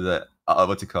like the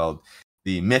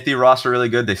Mithy roster really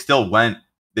good.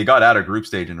 They got out of group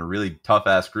stage in a really tough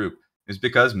ass group. It's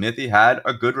because Mithy had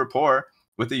a good rapport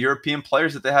with the European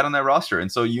players that they had on that roster.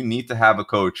 And so you need to have a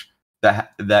coach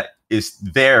that is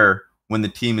there when the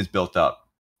team is built up.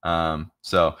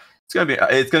 So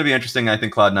it's gonna be interesting. I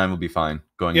think Cloud9 will be fine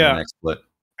going into the next split.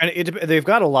 And they've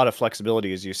got a lot of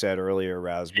flexibility, as you said earlier,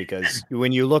 Raz, because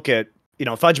when you look at,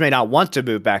 Fudge may not want to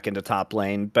move back into top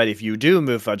lane, but if you do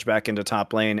move Fudge back into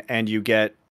top lane and you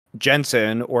get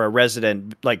Jensen or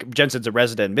Jensen's a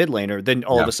resident mid laner, then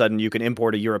all of a sudden you can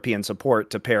import a European support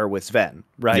to pair with Sven,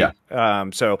 right? Yeah.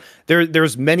 So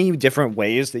there's many different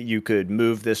ways that you could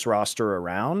move this roster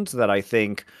around that I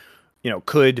think,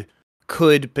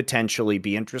 could potentially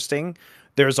be interesting.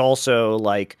 There's also,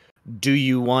 like, do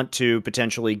you want to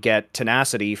potentially get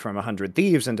Tenacity from 100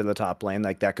 Thieves into the top lane?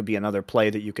 Like, that could be another play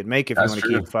that you could make if you want to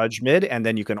keep Fudge mid, and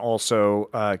then you can also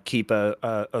keep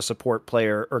a support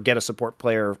player or get a support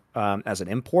player as an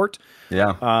import.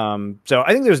 Yeah. So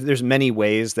I think there's many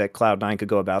ways that Cloud9 could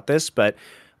go about this, but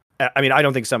I mean, I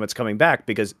don't think Summit's coming back,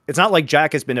 because it's not like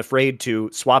Jack has been afraid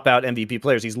to swap out MVP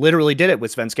players. He's literally did it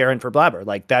with Svenskeren for Blabber.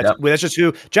 Like, that's just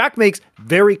who Jack makes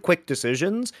very quick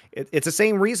decisions. It's the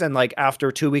same reason, like,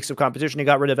 after 2 weeks of competition, he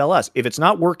got rid of LS. If it's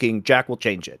not working, Jack will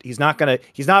change it. He's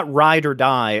not ride or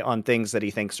die on things that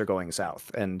he thinks are going south.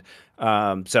 And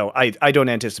so I don't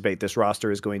anticipate this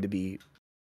roster is going to be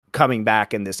coming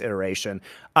back in this iteration.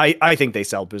 I think they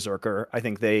sell Berserker. I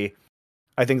think they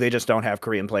just don't have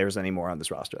Korean players anymore on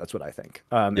this roster. That's what I think.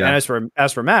 And as for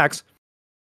Max,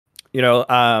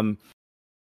 I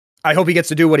hope he gets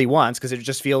to do what he wants, because it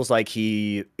just feels like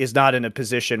he is not in a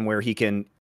position where he and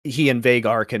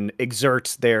Veigar can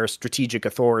exert their strategic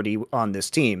authority on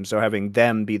this team. So having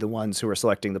them be the ones who are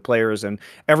selecting the players and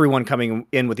everyone coming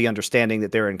in with the understanding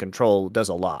that they're in control does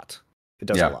a lot. It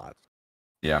does a lot.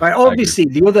 Yeah. Right, obviously,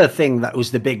 the other thing that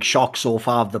was the big shock so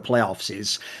far of the playoffs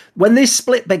is when this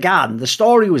split began, the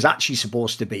story was actually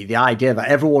supposed to be the idea that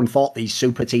everyone thought these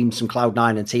super teams from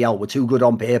Cloud9 and TL were too good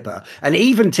on paper. And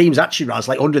even teams actually, Raz,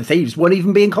 like 100 Thieves, weren't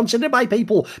even being considered by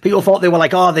people. People thought they were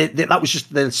like, oh, that was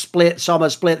just the summer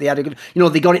split. They had a good,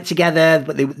 they got it together,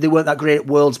 but they weren't that great at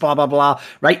Worlds, blah, blah, blah.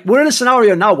 Right? We're in a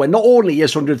scenario now where not only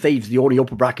is 100 Thieves the only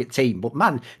upper bracket team, but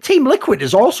man, Team Liquid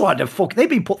has also had they've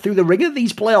been put through the ringer of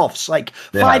these playoffs. Like,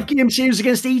 5-game series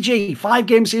against EG,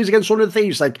 5-game series against 100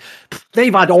 Thieves. Like,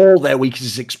 they've had all their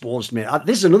weaknesses exposed, mate.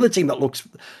 This is another team that looks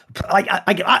like,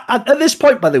 at this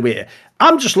point, by the way,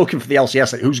 I'm just looking for the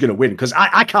LCS, like, who's going to win, because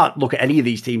I can't look at any of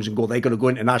these teams and go, they're going to go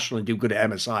international and do good at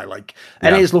MSI. Like,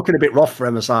 and it is looking a bit rough for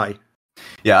MSI.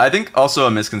 Yeah, I think also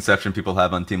a misconception people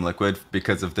have on Team Liquid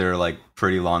because of their like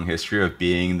pretty long history of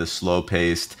being the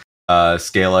slow-paced,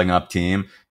 scaling up team,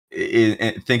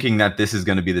 thinking that this is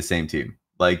going to be the same team.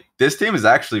 Like, this team is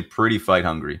actually pretty fight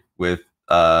hungry with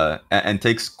and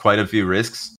takes quite a few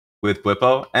risks with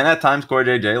Bwipo, and at times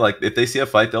CoreJJ. Like, if they see a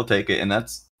fight, they'll take it, and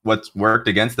that's what's worked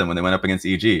against them when they went up against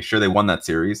EG. Sure, they won that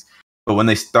series, but when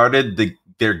they started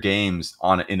their games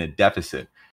in a deficit,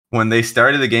 when they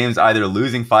started the games either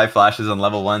losing 5 flashes on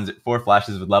level 1s, 4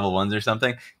 flashes with level 1s or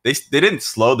something, they didn't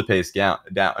slow the pace down.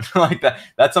 Like that.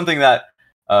 That's something that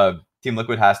Team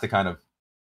Liquid has to kind of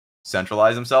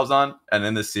centralize themselves on. And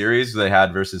in this series they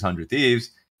had versus 100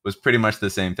 Thieves was pretty much the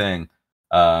same thing.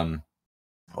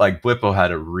 Like, Bwipo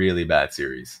had a really bad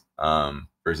series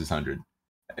versus 100.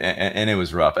 And it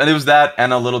was rough. And it was that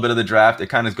and a little bit of the draft. It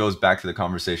kind of goes back to the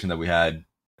conversation that we had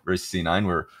versus C9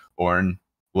 where Ornn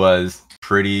was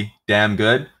pretty damn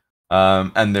good.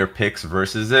 And their picks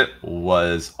versus it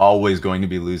was always going to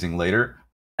be losing later.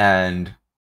 And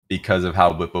because of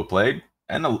how Bwipo played,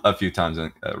 and a few times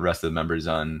the rest of the members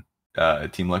on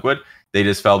Team Liquid, they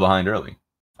just fell behind early.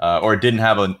 Or didn't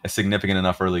have a significant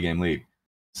enough early game lead.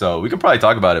 So we could probably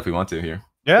talk about it if we want to here.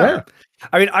 Yeah.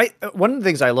 I mean, one of the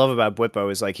things I love about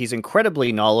Bwipo is like he's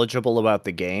incredibly knowledgeable about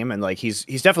the game, and like he's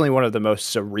definitely one of the most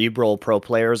cerebral pro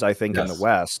players I think in the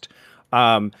West.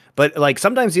 But like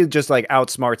sometimes he just like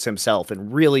outsmarts himself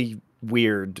in really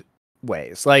weird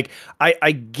ways. Like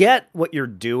I get what you're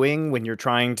doing when you're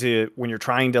trying to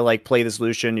like play this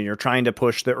Lucian and you're trying to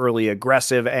push the early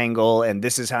aggressive angle, and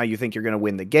this is how you think you're going to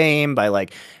win the game by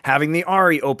like having the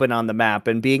Ahri open on the map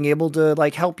and being able to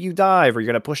like help you dive, or you're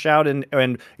going to push out and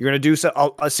you're going to do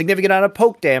a significant amount of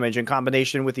poke damage in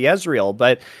combination with the Ezreal.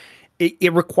 But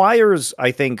it requires, I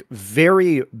think,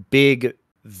 very big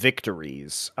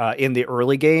victories in the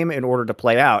early game in order to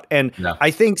play out. And I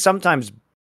think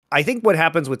what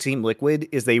happens with Team Liquid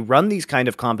is they run these kind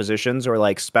of compositions or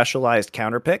like specialized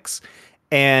counter picks,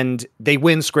 and they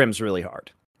win scrims really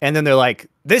hard. And then they're like,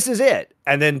 this is it.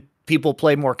 And then people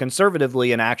play more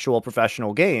conservatively in actual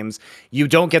professional games. You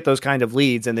don't get those kind of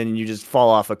leads, and then you just fall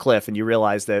off a cliff and you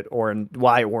realize that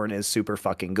Ornn is super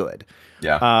fucking good.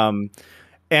 Yeah.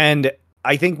 And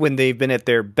I think when they've been at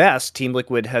their best, Team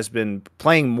Liquid has been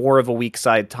playing more of a weak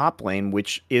side top lane,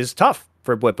 which is tough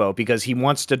for Bwipo because he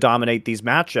wants to dominate these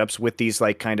matchups with these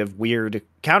like kind of weird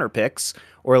counter picks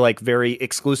or like very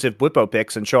exclusive Bwipo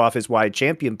picks and show off his wide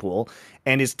champion pool.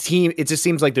 And his team, it just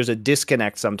seems like there's a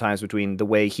disconnect sometimes between the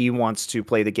way he wants to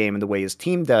play the game and the way his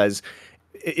team does.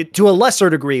 To a lesser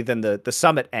degree than the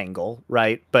Summit angle,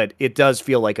 right? But it does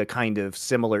feel like a kind of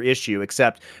similar issue,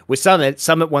 except with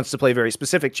Summit wants to play very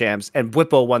specific champs, and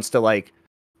Bwipo wants to like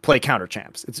play counter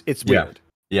champs. It's weird.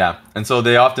 Yeah, and so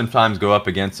they oftentimes go up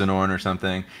against an Ornn or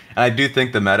something. And I do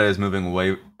think the meta is moving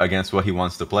away against what he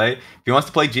wants to play. If he wants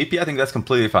to play GP, I think that's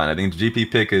completely fine. I think the GP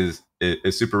pick is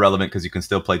super relevant because you can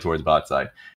still play towards bot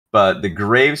side. But the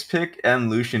Graves pick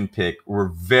and Lucian pick were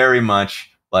very much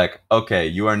like, okay,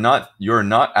 you are not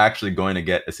actually going to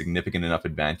get a significant enough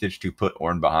advantage to put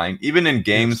Ornn behind. Even in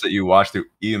games that you watch through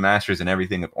EU Masters and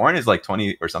everything, if Ornn is like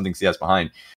 20 or something CS behind,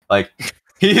 like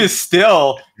he is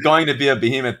still going to be a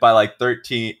behemoth by like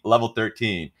level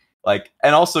 13. Like,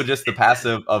 and also just the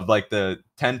passive of like the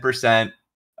 10%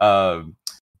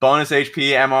 bonus HP,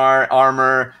 MR,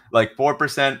 armor, like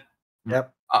 4%.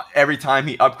 Yep. Every time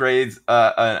he upgrades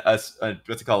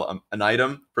what's it called, an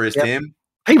item for his team.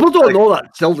 People don't know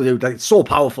that still, dude. Like, it's so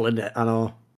powerful, isn't it? I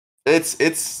know.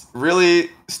 It's really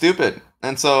stupid,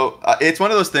 and so it's one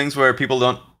of those things where people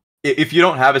don't. If you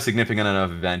don't have a significant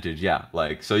enough advantage,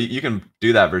 so you can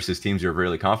do that versus teams you're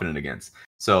really confident against.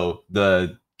 So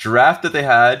the draft that they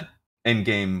had in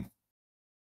game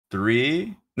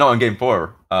 3, no, in game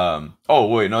 4.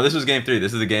 This was game 3.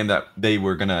 This is a game that they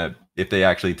were gonna, if they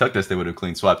actually took this, they would have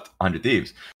clean swept 100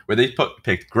 Thieves, where they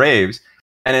picked Graves,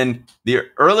 and in the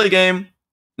early game,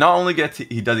 not only does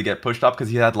he get pushed up because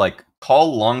he had like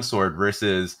call Longsword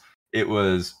versus it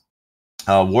was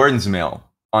Warden's Mail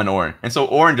on Ornn. And so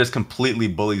Ornn just completely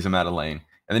bullies him out of lane.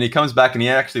 And then he comes back and he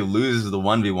actually loses the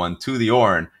 1v1 to the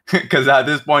Ornn. Because at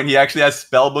this point, he actually has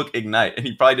Spellbook Ignite. And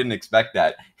he probably didn't expect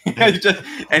that. He's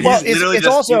literally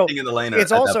just sleeping in the lane.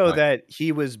 It's also that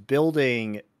he was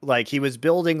building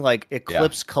like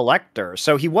Eclipse Collector.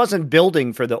 So he wasn't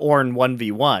building for the Ornn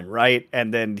 1v1, right?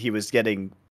 And then he was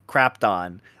getting crapped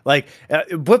on. Like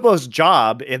Bwipo's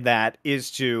job in that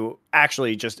is to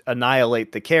actually just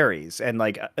annihilate the carries. And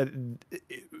like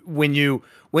when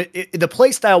the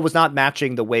play style was not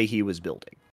matching the way he was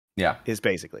building. Yeah. Is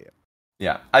basically it.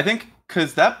 Yeah. I think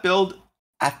because that build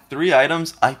at 3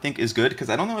 items, I think is good because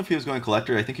I don't know if he was going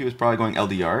Collector. I think he was probably going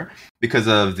LDR because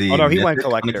of the. Oh no, he went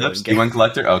Collector. He went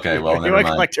Collector. Okay, well, he went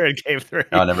Collector in Game 3.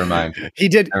 Oh, never mind. He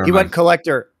did. He went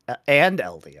Collector and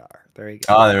LDR. There you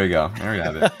go. Oh, there we go. There we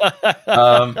have it.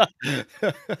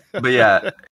 But yeah,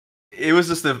 it was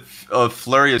just a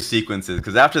flurry of sequences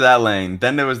because after that lane,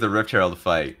 then there was the Rift Herald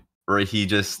fight where he's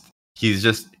just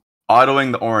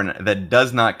autoing the Ornn that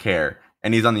does not care.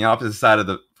 And he's on the opposite side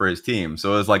for his team.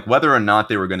 So it was like whether or not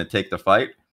they were going to take the fight,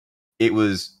 it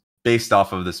was based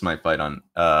off of the Smite fight on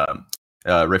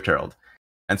Rift Herald.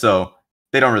 And so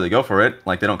they don't really go for it.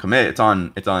 Like they don't commit. It's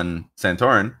on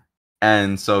Santorin.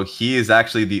 And so he is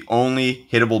actually the only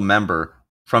hittable member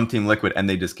from Team Liquid and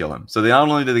they just kill him. So they not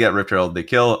only did they get Rift Herald, they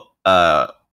kill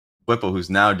Bwipo, who's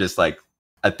now just like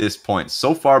at this point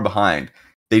so far behind.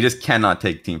 They just cannot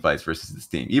take team fights versus this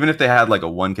team. Even if they had like a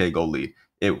 1k goal lead.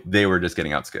 They were just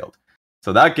getting outscaled.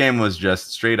 So that game was just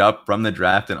straight up from the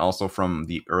draft and also from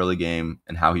the early game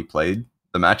and how he played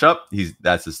the matchup.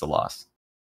 That's just a loss.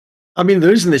 I mean, the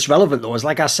reason this relevant though is,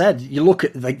 like I said, you look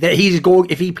at like he's going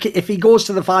if he goes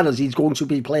to the finals, he's going to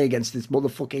be playing against this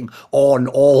motherfucking Ornn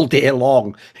all day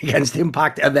long against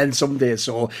Impact and then someday.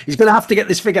 So he's going to have to get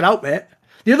this figured out, mate.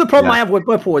 The other problem I have with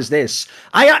Bwipo is this.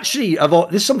 This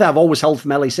is something I've always held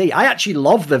from LEC. I actually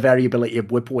love the variability of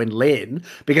Bwipo in lane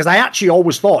because I actually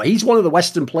always thought he's one of the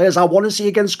Western players I want to see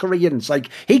against Koreans. Like,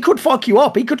 he could fuck you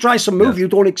up. He could try some move you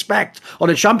don't expect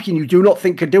on a champion you do not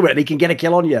think could do it, and he can get a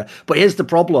kill on you. But here's the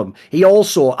problem. He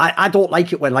also, I don't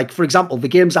like it when, like, for example, the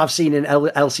games I've seen in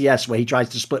LCS where he tries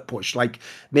to split push, like,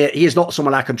 mate, he is not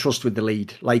someone I can trust with the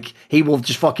lead. Like, he will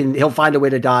just he'll find a way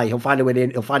to die. He'll find a way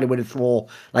to throw.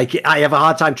 Like, I have a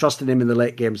hard time trusting him in the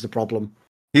late game's the problem.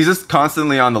 He's just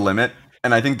constantly on the limit,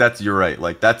 and I think you're right.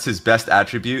 Like, that's his best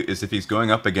attribute is if he's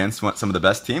going up against some of the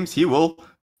best teams, he will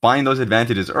find those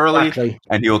advantages early,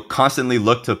 and he'll constantly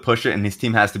look to push it, and his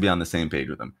team has to be on the same page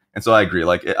with him. And so I agree.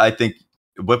 Like, I think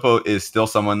Bwipo is still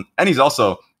someone, and he's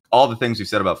also all the things you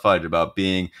said about Fudge, about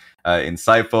being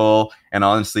insightful and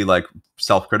honestly, like,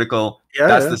 self-critical.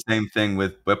 That's the same thing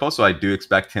with Bwipo, so I do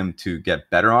expect him to get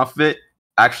better off of it.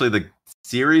 Actually, the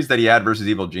series that he had versus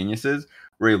Evil Geniuses,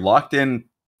 where he locked in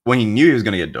when he knew he was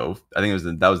going to get dove. I think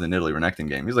that was the Nidalee Renekton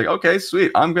game. He's like, okay,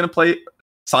 sweet. I'm going to play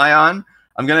Scion.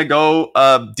 I'm going to go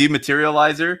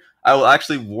Dematerializer. I will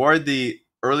actually ward the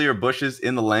earlier bushes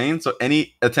in the lane. So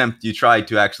any attempt you try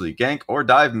to actually gank or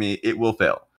dive me, it will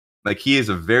fail. Like, he is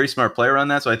a very smart player on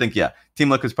that. So I think, Team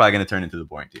Liquid is probably going to turn into the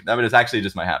boring team. That is actually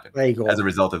just might happen as a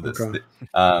result of this.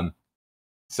 Okay.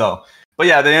 But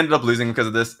yeah, they ended up losing because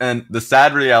of this. And the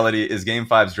sad reality is Game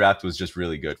 5's draft was just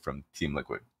really good from Team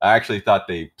Liquid. I actually thought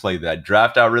they played that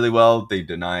draft out really well. They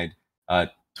denied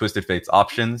Twisted Fate's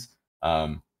options.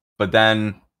 But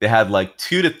then they had like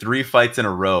 2 to 3 fights in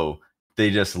a row.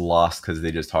 They just lost because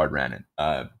they just hard ran it.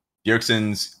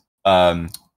 Bjergsen's,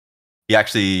 he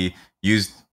actually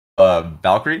used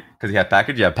Valkyrie because he had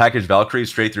package. Yeah, package Valkyrie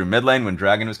straight through mid lane when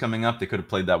Dragon was coming up. They could have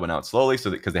played that one out slowly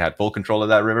because they had full control of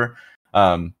that river.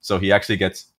 So he actually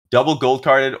gets double gold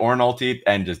carded, Ornn ulti,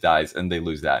 and just dies, and they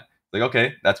lose that. Like,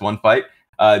 okay, that's one fight.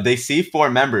 They see 4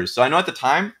 members. So I know at the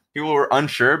time people were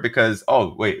unsure because,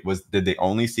 did they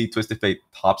only see Twisted Fate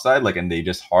topside? Like, and they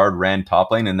just hard ran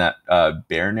top lane in that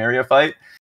Baron area fight?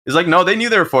 It's like, no, they knew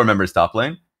there were 4 members top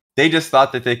lane. They just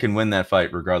thought that they can win that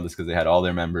fight regardless because they had all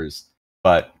their members.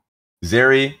 But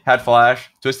Zeri had flash,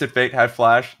 Twisted Fate had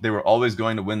flash. They were always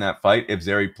going to win that fight if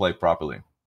Zeri played properly.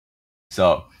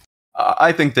 So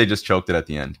I think they just choked it at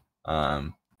the end.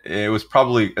 It was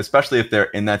probably, especially if they're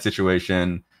in that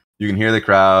situation, you can hear the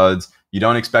crowds. You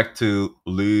don't expect to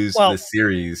lose the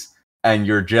series, and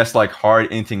you're just like hard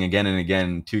inting again and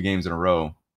again 2 games in a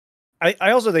row.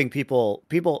 I also think people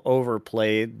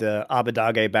overplayed the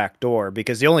Abbedagge backdoor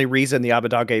because the only reason the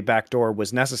Abbedagge backdoor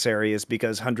was necessary is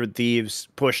because 100 Thieves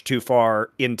pushed too far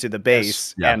into the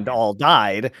base and all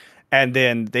died. And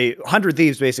then 100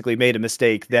 Thieves basically made a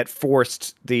mistake that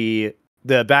forced the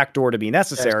backdoor to be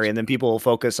necessary. And then people will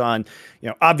focus on,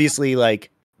 obviously,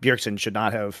 like, Bjergsen should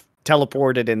not have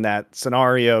teleported in that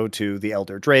scenario to the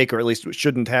Elder Drake, or at least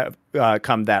shouldn't have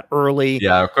come that early.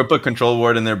 Yeah, or put control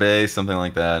ward in their base, something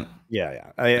like that.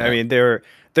 Yeah. I mean, there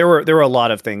were a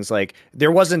lot of things. Like,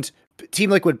 there wasn't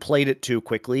Team Liquid played it too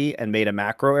quickly and made a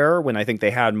macro error when I think they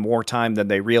had more time than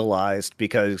they realized,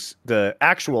 because the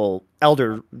actual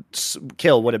Elder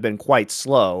kill would have been quite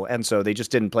slow, and so they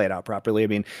just didn't play it out properly. I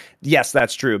mean, yes,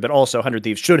 that's true, but also 100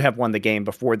 Thieves should have won the game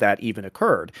before that even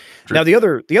occurred. True. Now, the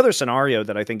other scenario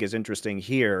that I think is interesting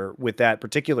here with that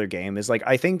particular game is, like,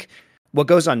 I think what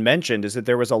goes unmentioned is that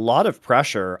there was a lot of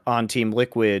pressure on Team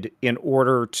Liquid in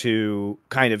order to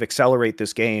kind of accelerate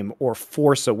this game or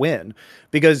force a win.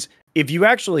 Because if you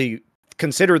actually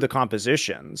consider the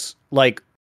compositions, like,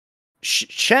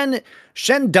 Shen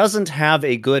doesn't have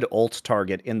a good ult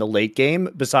target in the late game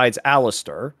besides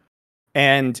Alistar,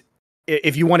 and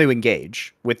if you want to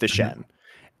engage with the Shen.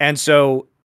 And so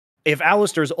if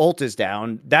Alistar's ult is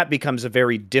down, that becomes a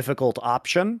very difficult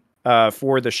option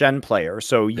for the Shen player.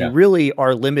 So you really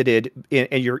are limited,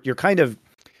 and you're kind of,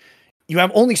 you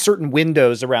have only certain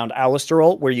windows around Alistar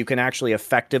ult where you can actually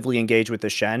effectively engage with the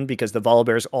Shen, because the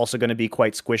Volibear is also going to be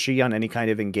quite squishy on any kind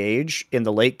of engage in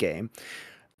the late game.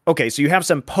 Okay, so you have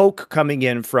some poke coming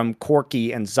in from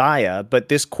Corki and Xayah, but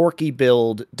this Corki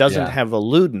build doesn't have a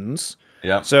Ludens.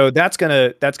 Yeah. So that's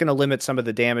gonna limit some of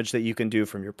the damage that you can do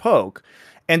from your poke.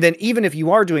 And then even if you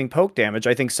are doing poke damage,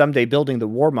 I think someday building the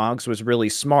Warmogs was really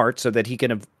smart, so that he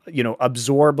can,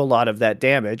 absorb a lot of that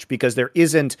damage, because there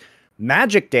isn't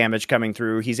magic damage coming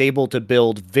through. He's able to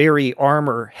build very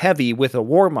armor heavy with a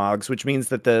Warmogs, which means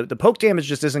that the poke damage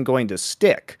just isn't going to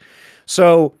stick.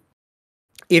 So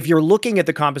if you're looking at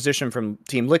the composition from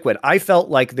Team Liquid, I felt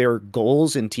like their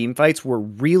goals in team fights were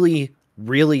really,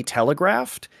 really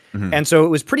telegraphed. Mm-hmm. And so it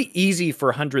was pretty easy for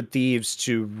 100 Thieves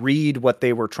to read what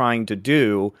they were trying to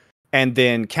do and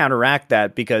then counteract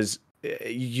that, because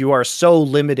you are so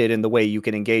limited in the way you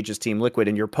can engage as Team Liquid,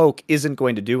 and your poke isn't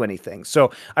going to do anything.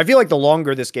 So I feel like the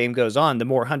longer this game goes on, the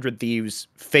more 100 Thieves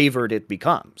favored it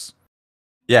becomes.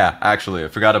 Yeah, actually, I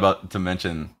forgot to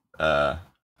mention,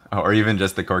 or even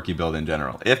just the Corki build in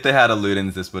general. If they had a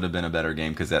Ludens, this would have been a better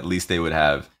game, because at least they would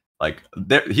have, like,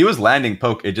 he was landing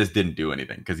poke, it just didn't do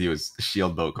anything because he was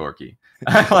shield bow Corki.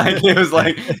 It was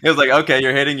like, okay,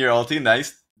 you're hitting your ulti,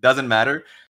 nice, doesn't matter.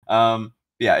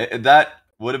 That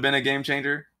would have been a game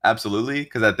changer, absolutely,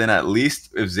 because then at least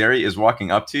if Zeri is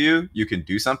walking up to you, you can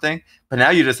do something. But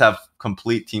now you just have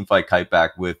complete teamfight kite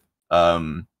back with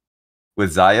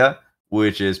Xayah,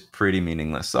 which is pretty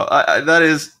meaningless. So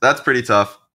that's pretty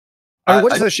tough.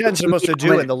 What is the Shen supposed to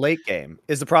do in the late game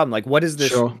is the problem. Like, what is this?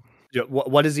 Sure.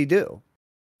 What does he do?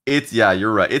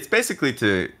 You're right. It's basically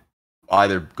to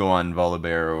either go on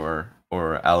Volibear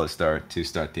or Alistar to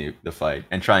start the fight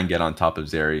and try and get on top of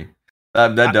Zeri. I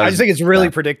just think it's really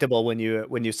predictable when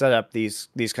you set up these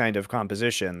kind of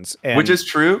compositions. And which is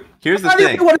true. Here's the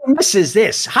thing. What I miss is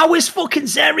this. How is fucking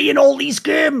Zeri in all these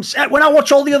games? When I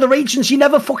watch all the other regions, you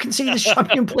never fucking see this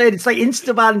champion played. It's like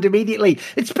insta-banned immediately.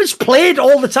 It's just played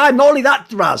all the time. Not only that,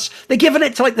 Raz, they're giving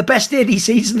it to like the best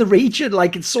ADCs in the region.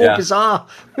 Like, it's so bizarre.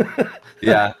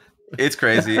 Yeah. It's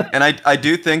crazy. And I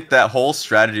do think that whole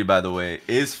strategy, by the way,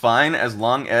 is fine as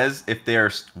long as if they're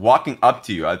walking up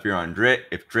to you, if you're on Drake,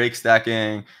 if Drake's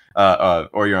stacking,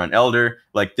 or you're on Elder,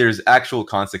 like, there's actual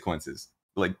consequences.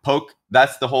 Like, poke,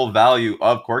 that's the whole value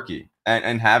of Corki.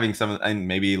 And having and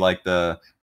maybe like the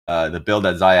build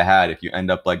that Xayah had, if you end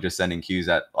up like just sending Qs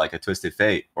at like a Twisted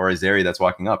Fate or a Zeri that's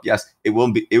walking up, yes, it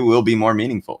will be more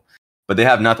meaningful. But they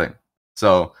have nothing.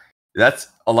 So that's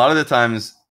a lot of the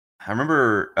times. I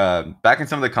remember back in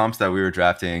some of the comps that we were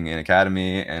drafting in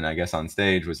Academy and I guess on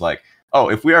stage was like,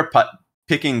 oh, if we are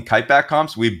picking kiteback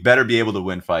comps, we better be able to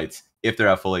win fights if they're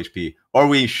at full HP, or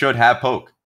we should have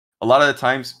poke. A lot of the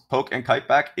times, poke and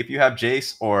kiteback, if you have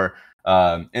Jace or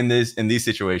in these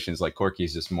situations, like Corki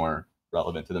is just more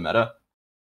relevant to the meta,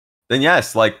 then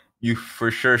yes, like, you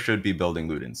for sure should be building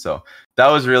Ludens. So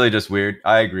that was really just weird.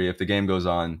 I agree. If the game goes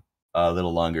on a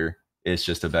little longer, it's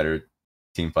just a better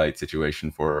team fight situation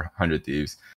for 100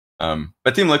 Thieves.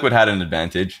 But Team Liquid had an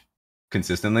advantage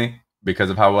consistently because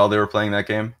of how well they were playing that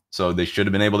game. So they should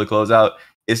have been able to close out.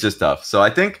 It's just tough. So I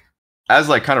think, as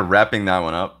like kind of wrapping that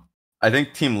one up, I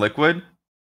think Team Liquid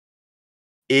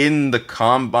in the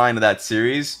combine of that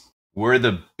series were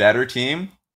the better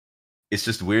team. It's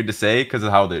just weird to say because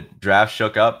of how the draft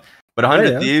shook up. But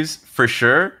 100 Thieves, for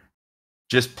sure,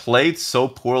 just played so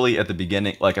poorly at the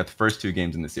beginning, like at the first two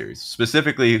games in the series,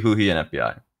 specifically Huhi and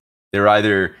FBI. They were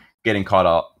either getting caught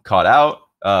out,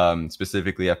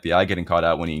 specifically FBI getting caught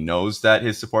out when he knows that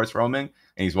his support's roaming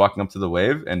and he's walking up to the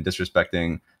wave and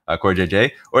disrespecting Core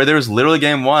JJ, or there was literally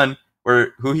game one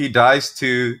where who he dies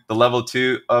to the level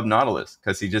 2 of Nautilus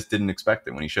because he just didn't expect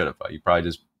it when he should have. He probably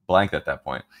just blanked at that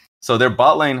point. So their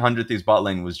bot lane, 100 Thieves bot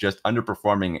lane, was just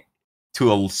underperforming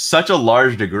to such a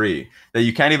large degree that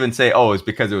you can't even say, oh, it's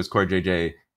because it was Core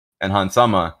JJ and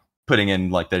Hansama putting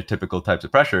in like their typical types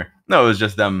of pressure. No, it was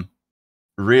just them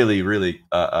really, really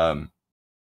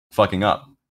fucking up.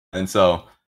 And so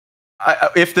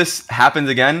if this happens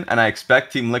again, and I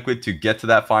expect Team Liquid to get to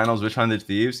that finals with 100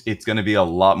 Thieves, it's going to be a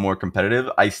lot more competitive.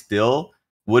 I still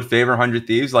would favor 100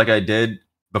 Thieves like I did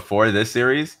before this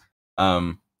series,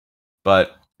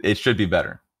 but it should be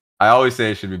better. I always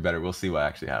say it should be better. We'll see what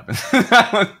actually happens.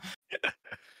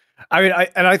 I mean,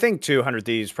 I think 200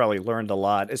 Thieves probably learned a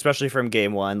lot, especially from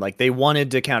game one. Like, they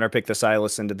wanted to counterpick the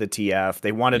Sylas into the TF.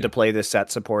 They wanted to play this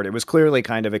set support. It was clearly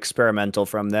kind of experimental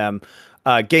from them.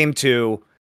 Game two,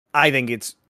 I think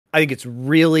it's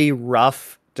really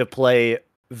rough to play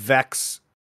Vex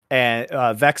and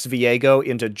Vex Viego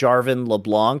into Jarvan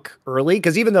LeBlanc early,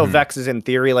 because even though Vex is in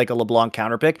theory like a LeBlanc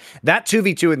counterpick, that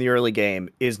 2v2 in the early game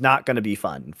is not going to be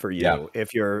fun for you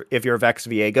if you're Vex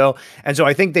Viego. And so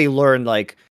I think they learned,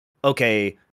 like,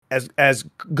 okay, as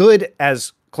good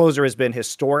as Closer has been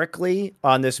historically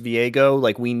on this Viego,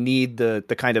 like, we need the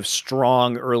kind of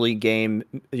strong early game,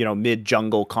 mid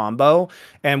jungle combo.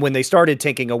 And when they started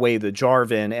taking away the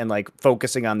Jarvan and like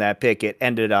focusing on that pick, it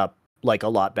ended up like a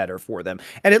lot better for them.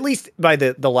 And at least by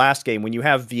the last game, when you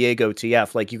have Viego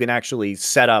TF, like, you can actually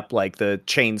set up like the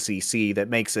chain CC that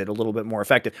makes it a little bit more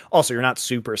effective. Also, you're not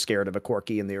super scared of a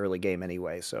Corki in the early game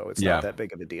anyway, so it's not that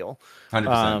big of a deal.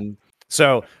 100%.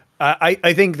 So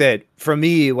I think that for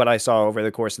me, what I saw over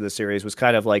the course of the series was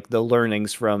kind of like the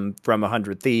learnings from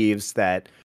 100 Thieves that,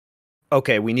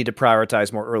 okay, we need to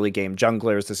prioritize more early game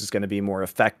junglers. This is going to be more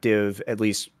effective, at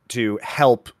least to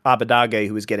help Abbedagge,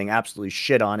 who was getting absolutely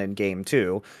shit on in game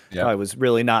two. It was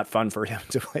really not fun for him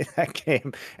to play that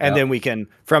game. And then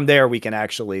from there, we can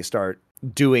actually start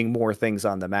doing more things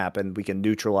on the map, and we can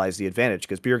neutralize the advantage,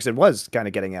 because Bjergsen was kind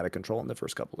of getting out of control in the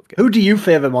first couple of games. Who do you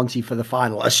favour, Monty, for the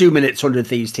final? Assuming it's 100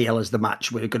 Thieves TL as the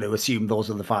match, we're going to assume those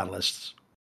are the finalists.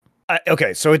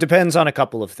 Okay, so it depends on a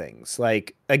couple of things.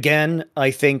 Like, again, I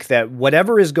think that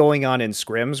whatever is going on in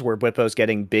scrims where Bwipo's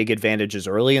getting big advantages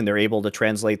early and they're able to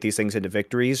translate these things into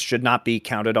victories should not be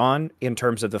counted on in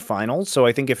terms of the finals. So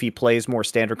I think if he plays more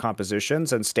standard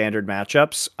compositions and standard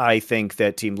matchups, I think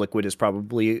that Team Liquid is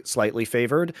probably slightly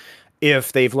favored.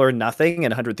 If they've learned nothing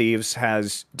and 100 Thieves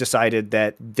has decided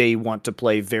that they want to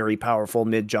play very powerful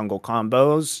mid-jungle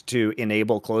combos to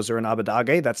enable Closer and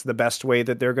Abbedagge, that's the best way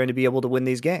that they're going to be able to win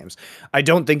these games. I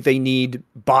don't think they need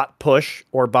bot push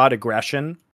or bot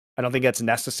aggression. I don't think that's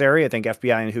necessary. I think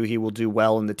FBI and Huhi will do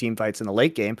well in the team fights in the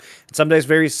late game, and sometimes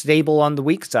very stable on the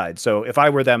weak side. So if I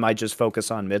were them, I'd just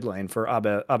focus on mid lane for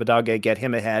Abbedagge, get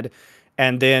him ahead.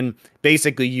 And then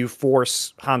basically you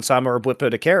force Hansama or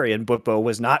Bwipo to carry, and Bwipo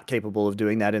was not capable of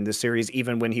doing that in this series,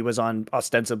 even when he was on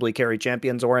ostensibly carry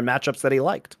champions or in matchups that he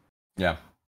liked. Yeah.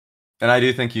 And I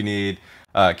do think you need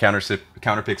counter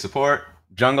pick support.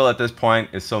 Jungle at this point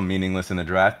is so meaningless in the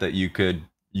draft that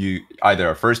you either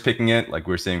are first picking it, like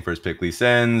we're seeing first pick Lee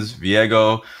Sens,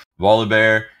 Viego,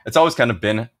 Volibear. It's always kind of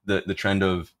been the trend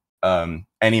of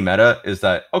any meta is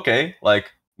that, okay,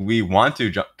 like, we want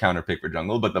to counter pick for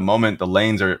jungle, but the moment the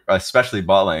lanes are, especially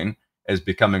bot lane, is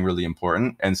becoming really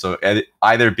important. And so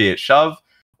either be it shove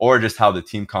or just how the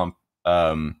team comp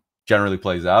generally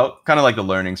plays out, kind of like the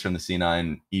learnings from the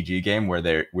C9 EG game,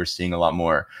 where we're seeing a lot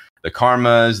more the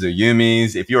Karmas, the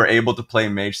Yumis. If you're able to play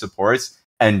mage supports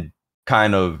and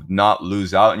kind of not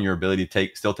lose out in your ability to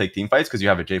still take team fights because you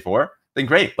have a J4, then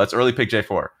great, let's early pick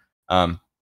J4.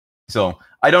 So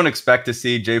I don't expect to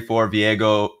see J4,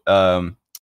 Viego,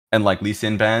 and like Lee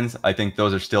Sin bans. I think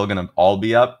those are still going to all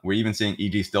be up. We're even seeing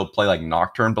EG still play like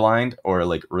Nocturne blind or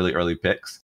like really early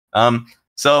picks.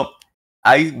 So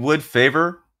I would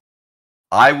favor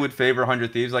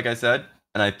 100 Thieves, like I said.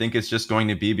 And I think it's just going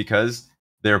to be because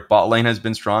their bot lane has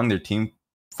been strong. Their team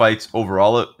fights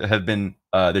overall have been,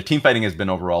 their team fighting has been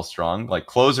overall strong. Like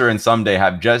Closer and Someday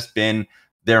have just been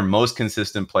their most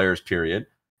consistent players, period.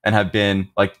 And have been,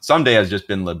 like, Someday has just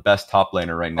been the best top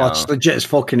laner right now. Oh, it's legit as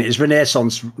fucking. His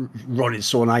Renaissance run is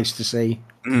so nice to see.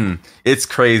 It's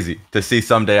crazy to see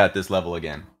Someday at this level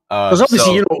again. Because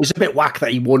obviously, it was a bit whack that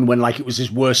he won when, like, it was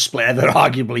his worst split ever,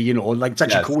 arguably, like, it's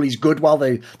actually cool he's good while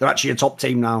they're actually a top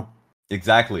team now.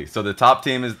 Exactly. So the top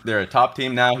team they're a top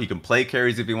team now. He can play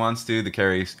carries if he wants to, the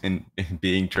carries in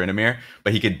being Tryndamere,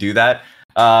 but he could do that.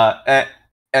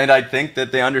 And I think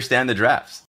that they understand the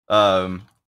drafts.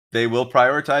 They will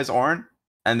prioritize Ornn,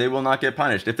 and they will not get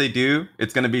punished. If they do,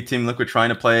 it's going to be Team Liquid trying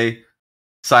to play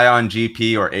Sion,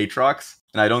 GP, or Aatrox.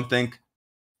 And I don't think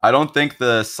I don't think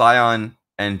the Scion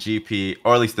and GP,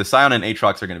 or at least the Scion and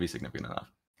Aatrox, are going to be significant enough.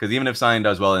 Because even if Scion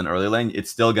does well in early lane, it's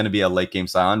still going to be a late game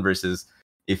Scion versus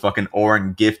a fucking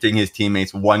Ornn gifting his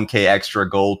teammates 1k extra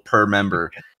gold per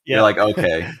member. Yeah. You're like,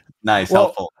 okay, nice,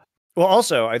 helpful. Well,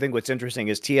 also, I think what's interesting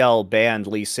is TL banned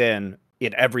Lee Sin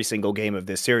in every single game of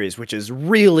this series, which is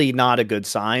really not a good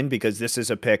sign, because this is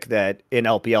a pick that in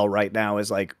LPL right now is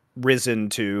like risen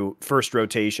to first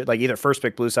rotation, like either first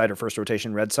pick blue side or first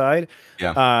rotation red side.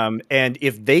 Yeah. And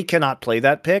if they cannot play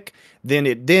that pick,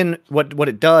 then what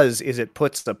it does is it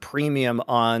puts the premium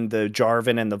on the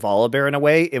Jarvan and the Volibear in a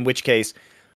way, in which case,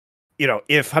 you know,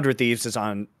 if 100 Thieves is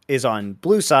on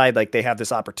blue side, like they have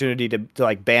this opportunity to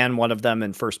like ban one of them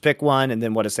and first pick one, and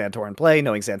then what does Santorin play?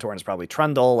 Knowing Santorin is probably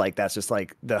Trundle, like that's just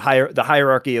like the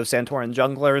hierarchy of Santorin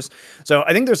junglers. So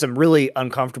I think there's some really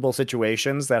uncomfortable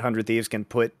situations that 100 Thieves can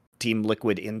put Team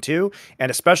Liquid into, and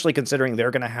especially considering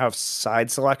they're going to have side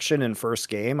selection in first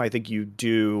game, I think you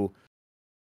do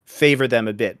favor them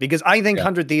a bit, because I think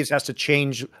 100 Thieves has to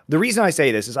change. The reason I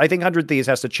say this is I think 100 Thieves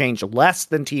has to change less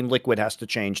than Team Liquid has to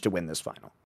change to win this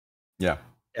final. Yeah.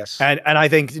 Yes. And I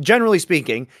think, generally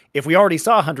speaking, if we already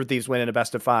saw 100 Thieves win in a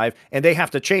best of 5 and they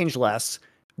have to change less,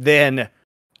 then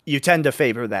you tend to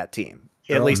favor that team,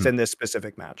 at least in this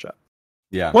specific matchup.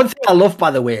 Yeah. One thing I love, by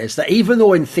the way, is that even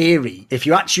though in theory, if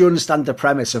you actually understand the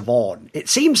premise of Ornn, it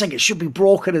seems like it should be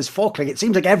broken as fuck. Like, it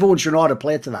seems like everyone should know how to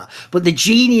play to that. But the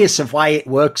genius of why it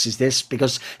works is this,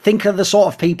 because think of the sort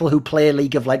of people who play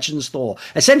League of Legends, though.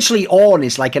 Essentially, Ornn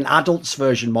is like an adult's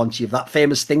version, Monty, of that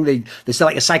famous thing. There's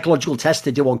like a psychological test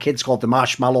they do on kids called the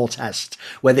marshmallow test,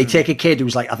 where they take a kid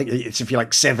who's like, I think it's if you're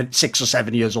like 6 or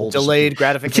 7 years old. Delayed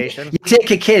gratification. You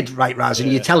take a kid, right, Raz,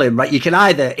 and you tell him, right, you can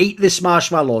either eat this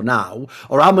marshmallow now,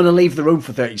 or I'm going to leave the room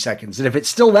for 30 seconds. And if it's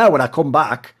still there when I come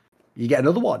back, you get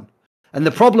another one. And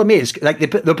the problem is, like, they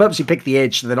purposely pick the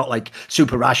age so they're not like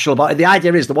super rational about it. The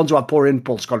idea is the ones who have poor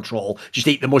impulse control just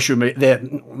eat the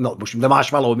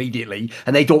marshmallow immediately,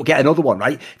 and they don't get another one,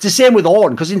 right? It's the same with Ornn,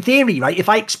 because in theory, right, if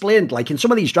I explained, like in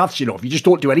some of these drafts, you know, if you just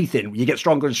don't do anything, you get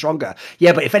stronger and stronger.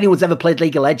 Yeah, but if anyone's ever played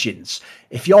League of Legends,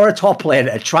 if you're a top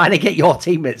laner trying to get your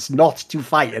teammates not to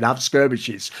fight and have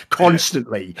skirmishes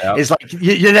constantly, is like,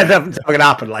 you're never going to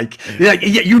happen. Like,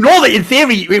 you know that in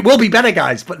theory it will be better,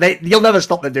 guys, but you'll never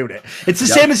stop them doing it. It's the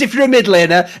same as if you're a mid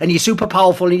laner and you're super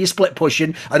powerful and you're split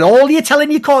pushing, and all you're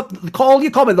telling your comment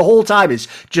the whole time is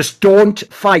just don't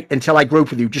fight until I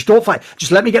group with you. Just don't fight.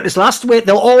 Just let me get this last wave.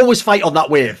 They'll always fight on that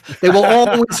wave. They will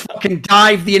always fucking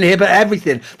dive the inhibitor,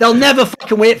 everything. They'll never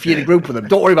fucking wait for you to group with them.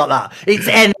 Don't worry about that. It's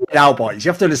ending now, boys. You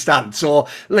have to understand. So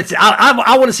listen,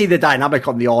 I want to see the dynamic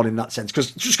on the Ornn in that sense,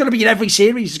 because it's just going to be in every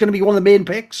series. It's going to be one of the main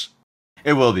picks.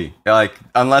 It will be. Like,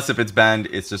 unless if it's banned,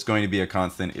 it's just going to be a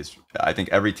constant. I think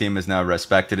every team has now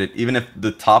respected it, even if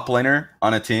the top laner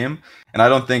on a team, and I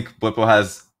don't think Blippo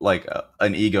has like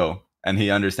an ego and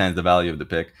he understands the value of the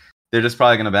pick. They're just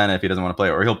probably going to ban it if he doesn't want to play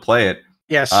it, or he'll play it.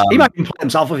 Yes, he might play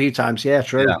himself a few times. Yeah,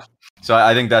 true. Yeah. So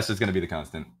I think that's just going to be the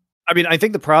constant. I mean, I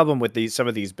think the problem with some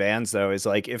of these bans, though, is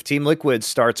like if Team Liquid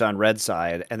starts on red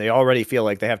side and they already feel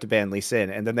like they have to ban Lee Sin,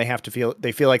 and then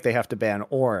they feel like they have to ban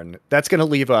Ornn, that's going to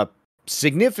leave up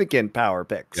significant power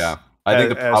picks. Yeah, I think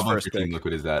the problem for Team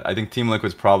Liquid is that. I think Team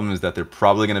Liquid's problem is that they're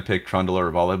probably going to pick Trundle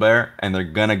or Volibear, and they're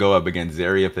going to go up against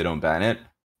Zeri if they don't ban it,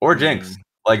 or Jinx,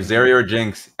 like Zeri or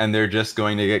Jinx, and they're just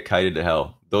going to get kited to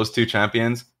hell. Those two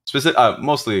champions,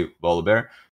 mostly Volibear,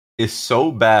 is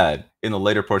so bad in the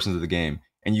later portions of the game,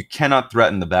 and you cannot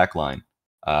threaten the back line.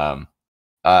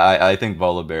 I think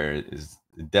Volibear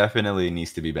definitely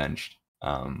needs to be benched.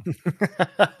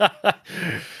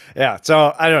 Yeah,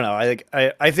 so I don't know.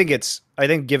 I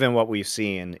think given what we've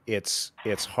seen, it's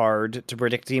hard to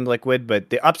predict Team Liquid,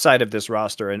 but the upside of this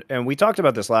roster, and we talked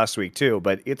about this last week too,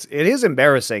 but it is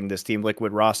embarrassing, this Team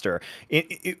Liquid roster.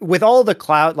 With all the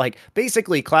Cloud, like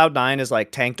basically Cloud9 is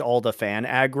like tanked all the fan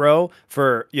aggro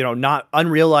for, you know, not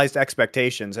unrealized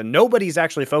expectations, and nobody's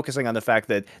actually focusing on the fact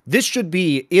that this should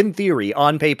be, in theory,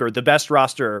 on paper, the best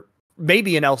roster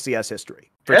maybe in LCS history.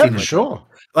 For sure.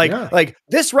 Like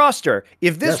this roster,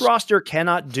 if this roster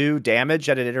cannot do damage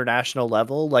at an international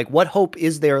level, like what hope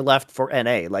is there left for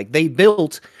NA? Like they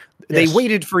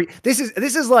waited for this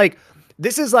is like,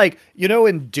 you know,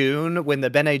 in Dune, when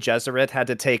the Bene Gesserit had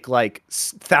to take like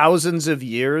thousands of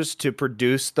years to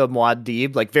produce the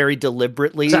Muad'Dib, like very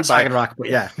deliberately. That's Ragnarok, but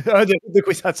yeah. the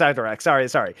Kwisatz Haderach.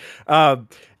 Sorry.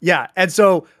 Yeah. And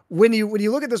so when you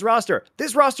look at this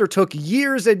roster took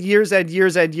years and years and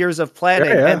years and years of planning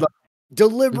and like,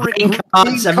 deliberate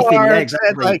cards, and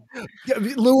like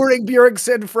luring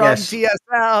Bjergsen from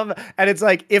TSM. And it's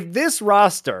like, if this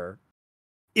roster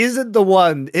isn't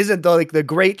the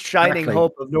great shining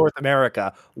hope of North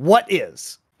America, what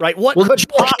is? Right? What could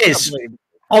possibly be?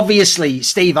 Obviously,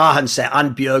 Steve Arhanset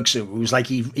and Bjergsen, who was like,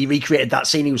 he recreated that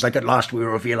scene. He was like, at last we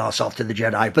reveal ourselves to the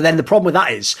Jedi. But then the problem with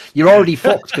that is you're already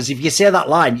fucked, because if you say that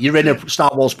line, you're in a Star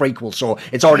Wars prequel, so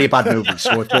it's already a bad movie.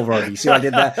 So it's over already. See what I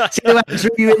did there? See what I threw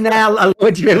you in there? I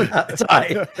lowered you in with that. It's all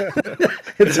right.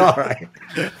 It's all right.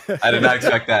 I did not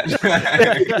expect that.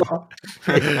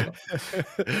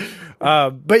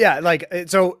 But yeah, like,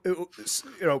 so,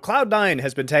 you know, Cloud9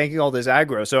 has been tanking all this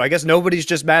aggro. So I guess nobody's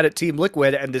just mad at Team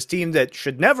Liquid, and this team that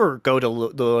should never go to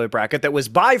the lower bracket, that was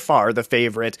by far the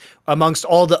favorite amongst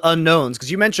all the unknowns. Because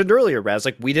you mentioned earlier, Raz,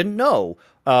 like, we didn't know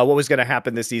what was going to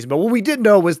happen this season, but what we did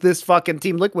know was this fucking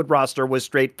Team Liquid roster was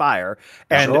straight fire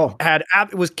and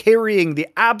was carrying the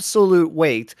absolute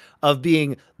weight of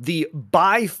being the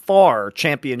by far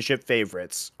championship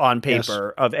favorites on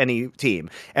paper of any team.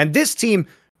 And this team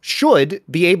should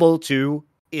be able to,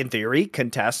 in theory,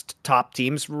 contest top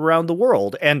teams from around the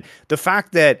world. And the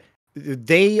fact that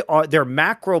their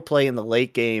macro play in the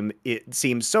late game, it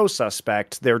seems so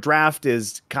suspect. Their draft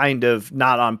is kind of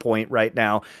not on point right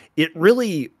now. It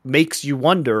really makes you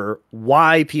wonder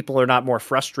why people are not more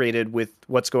frustrated with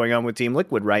what's going on with Team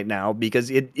Liquid right now, because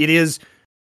it is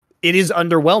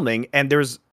underwhelming, and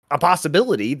there's a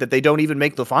possibility that they don't even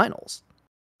make the finals.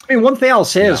 I mean, one thing I'll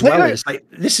say as well is, like,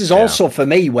 this is also for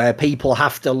me where people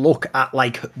have to look at,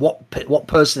 like, what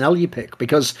personnel you pick,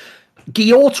 because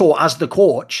Giotto, as the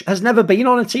coach, has never been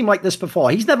on a team like this before.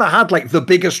 He's never had, like, the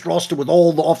biggest roster with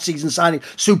all the off-season signing,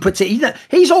 super team.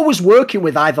 He's always working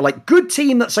with either, like, good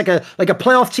team that's like a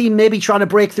playoff team, maybe trying to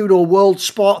break through to a world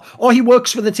spot, or he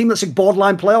works with a team that's a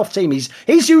borderline playoff team. He's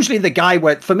usually the guy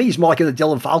where, for me, he's more like the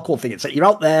Dylan Falco thing. It's like, you're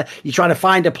out there, you're trying to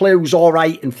find a player who's all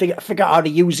right and figure out how to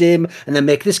use him, and then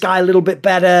make this guy a little bit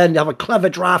better, and have a clever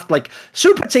draft. Like,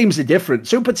 super teams are different.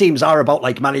 Super teams are about,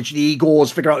 like, managing the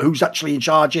egos, figure out who's actually in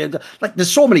charge. Like,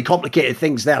 there's so many complicated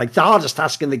things there. Like, the hardest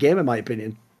task in the game, in my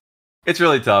opinion. It's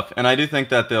really tough, and I do think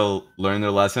that they'll learn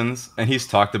their lessons. And he's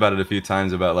talked about it a few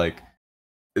times about, like,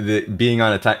 being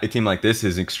on a team like this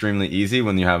is extremely easy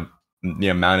when you have the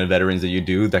amount of veterans that you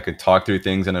do that could talk through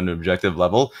things on an objective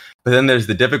level. But then there's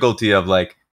the difficulty of,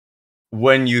 like,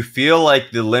 when you feel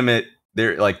like the limit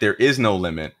there is no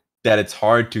limit, that it's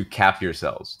hard to cap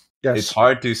yourselves. Yes. It's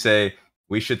hard to say,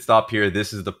 we should stop here.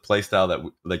 This is the play style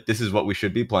that this is what we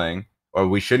should be playing, or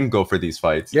we shouldn't go for these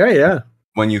fights. Yeah.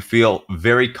 When you feel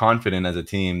very confident as a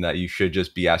team that you should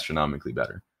just be astronomically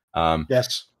better.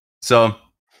 Yes. So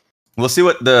we'll see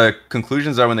what the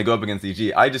conclusions are when they go up against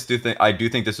EG. I do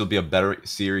think this will be a better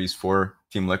series for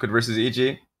Team Liquid versus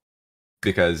EG,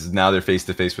 because now they're face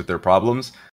to face with their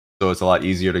problems. So it's a lot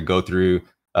easier to go through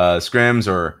scrims,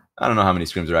 or I don't know how many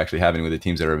scrims they're actually having with the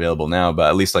teams that are available now, but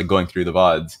at least, like, going through the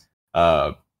VODs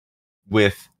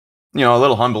with, you know, a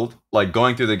little humbled, like,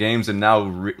 going through the games and now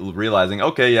realizing,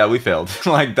 okay, yeah, we failed.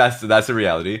 Like, that's a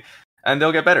reality, and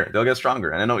they'll get better, they'll get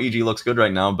stronger. And I know EG looks good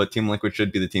right now, but Team Liquid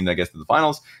should be the team that gets to the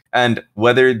finals, and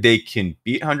whether they can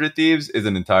beat 100 Thieves is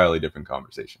an entirely different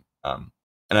conversation. And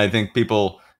I think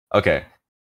people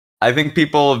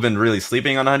have been really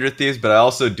sleeping on 100 Thieves, but I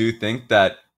also do think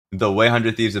that the way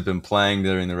 100 Thieves have been playing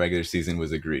during the regular season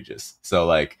was egregious. So,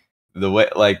 like, the way,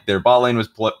 like, their bot lane was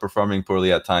performing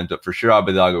poorly at times, but for sure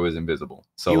Abbedagge was invisible.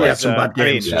 So, he had some bad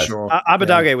games, for sure.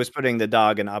 Abbedagge was putting the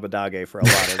dog in Abbedagge for a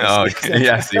lot of this.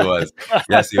 Yes, he was.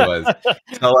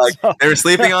 So, like, they were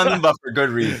sleeping on them, but for good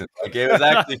reason. Like, it was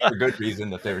actually for good reason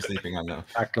that they were sleeping on them.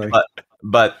 Exactly.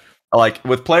 But like,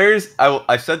 with players,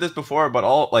 I've said this before, but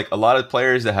a lot of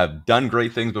players that have done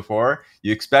great things before,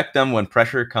 you expect them when the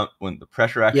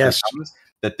pressure actually comes,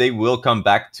 that they will come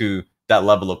back to that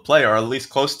level of play, or at least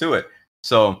close to it.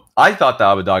 So I thought that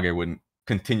Abbedagge wouldn't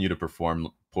continue to perform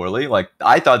poorly. Like,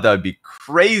 I thought that would be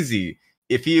crazy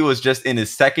if he was just in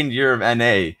his second year of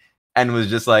NA and was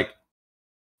just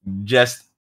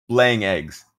laying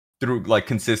eggs through, like,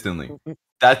 consistently.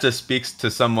 That just speaks to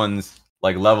someone's,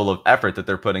 like, level of effort that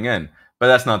they're putting in. But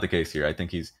that's not the case here. I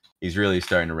think he's really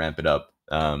starting to ramp it up.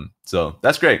 So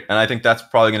that's great, and I think that's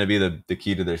probably going to be the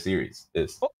key to their series.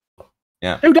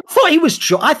 Yeah. Dude, I thought he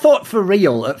was. I thought for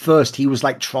real at first he was,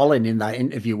 like, trolling in that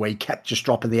interview where he kept just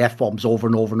dropping the F-bombs over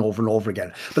and over and over and over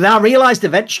again. But then I realized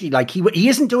eventually, like, he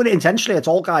isn't doing it intentionally at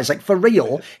all, guys. Like, for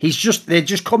real, they're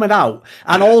just coming out.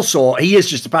 And also, he is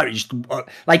just about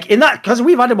like, in that, because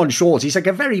we've had him on shows, he's like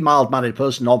a very mild-mannered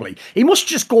person normally. He must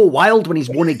just go wild when he's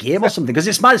won a game or something, because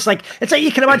it's mad. It's like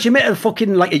you can imagine him at a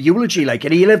fucking, like, a eulogy, like,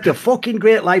 and he lived a fucking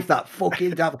great life, that fucking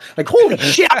devil. Like, holy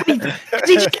shit, he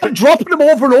just kept dropping them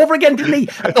over and over again, didn't funny.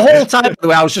 And the whole time, by the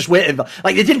way, I was just waiting.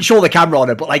 Like, they didn't show the camera on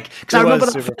it, but like, because I remember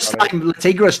the first time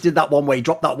Tigris did that one where he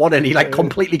dropped that one and he like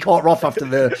completely caught her off after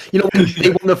the, when they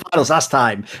won the finals last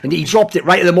time, and he dropped it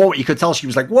right at the moment. You could tell she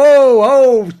was like,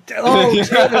 whoa,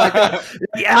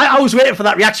 I was waiting for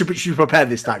that reaction, but she was prepared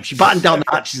this time. She battened down the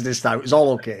hatches this time. It was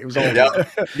all okay. It was all okay.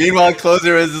 Meanwhile,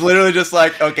 closer is literally just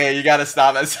like, okay, you got to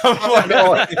stop at some point.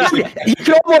 You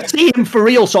can almost see him for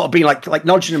real, sort of being like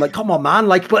nudging him, like, come on, man.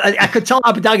 Like, but I could tell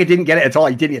Abidaga didn't get it at all.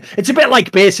 He didn't. It's a bit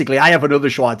like, basically, I have another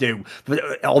show I do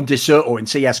on Deserto in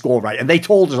CSGO, right? And they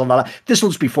told us on that, this will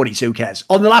just be funny, so who cares?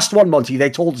 On the last one, Monty, they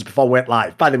told us before we went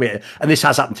live, by the way, and this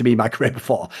has happened to me in my career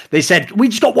before, they said, we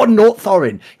just got one note,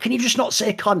 Thorin. Can you just not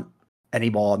say cunt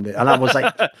anymore? And I was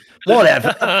like,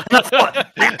 whatever. And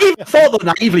I even thought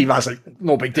that naively, I was like,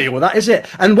 no big deal with that, is it?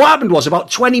 And what happened was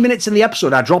about 20 minutes in the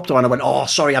episode, I dropped on and I went, oh,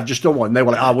 sorry, I've just done one. And they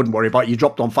were like, I wouldn't worry about it. You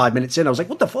dropped on 5 minutes in. I was like,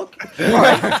 what the fuck? All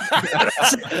right.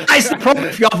 That's the problem.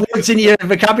 If you have words in your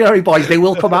vocabulary, boys, they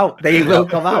will come out. They will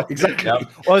come out. Exactly.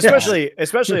 Yep. Well,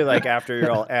 especially like after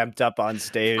you're all amped up on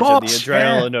stage and the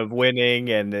adrenaline of winning,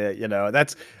 and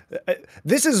that's.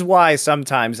 This is why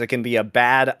sometimes it can be a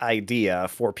bad idea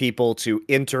for people to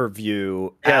interview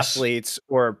athletes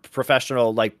or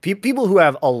professional, like people who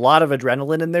have a lot of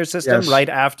adrenaline in their system right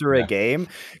after a game.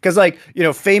 Because,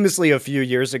 famously a few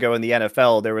years ago in the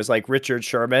NFL, there was like Richard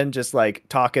Sherman just like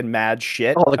talking mad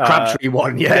shit. Oh, the Crabtree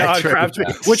one, Crabtree,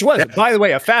 which was, by the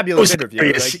way, a fabulous interview.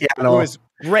 It was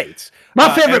great.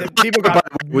 My favorite people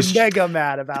was mega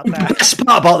mad about that. The best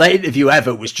part about that interview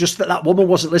ever was just that woman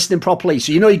wasn't listening properly.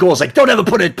 So he goes like, "Don't ever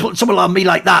put someone on me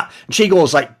like that." And she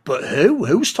goes like, "But who?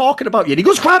 Who's talking about you?" And he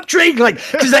goes, "Crabtree." Like,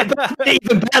 because that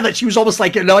even better that she was almost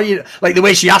like annoying, like the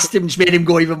way she asked him just made him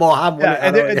go even more ham.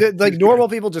 Like normal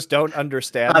people just don't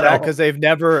understand that because they've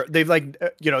never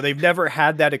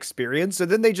had that experience. So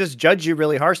then they just judge you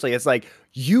really harshly. It's like,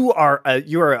 you are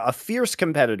a fierce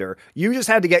competitor. You just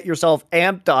had to get yourself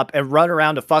amped up and run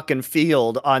around a fucking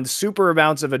field on super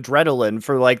amounts of adrenaline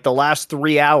for like the last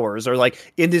 3 hours, or like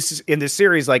in this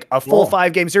series, like a full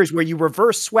 5-game series where you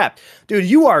reverse swept. Dude,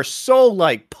 you are so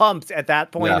like pumped at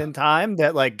that point in time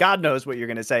that like God knows what you're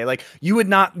gonna say. Like, you would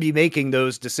not be making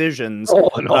those decisions,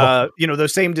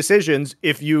 those same decisions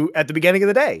if you at the beginning of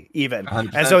the day even.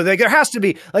 100%. And so like, there has to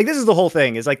be like, this is the whole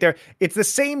thing, is like it's the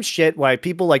same shit why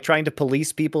people like trying to police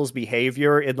people's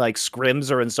behavior in like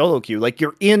scrims or in solo queue. Like,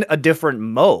 you're in a different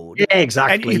mode. Yeah,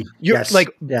 exactly. And you're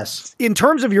in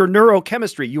terms of your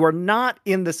neurochemistry, you are not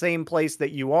in the same place that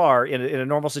you are in a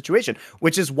normal situation,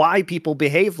 which is why people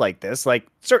behave like this. Like,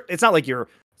 it's not like you're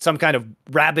some kind of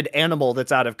rabid animal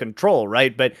that's out of control,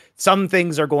 right? But some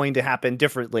things are going to happen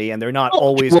differently, and they're not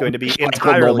always going to be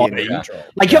entirely in control.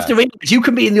 Like, you have to realize, you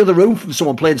can be in the other room from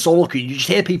someone playing solo queue, you just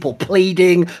hear people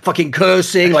pleading, fucking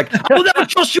cursing, like, I will never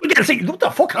trust you again. It's like, what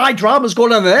the fuck high drama's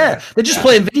going on there? They're just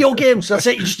playing video games. That's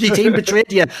it. Your team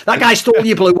betrayed you. That guy stole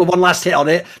your blue with one last hit on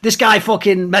it. This guy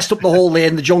fucking messed up the whole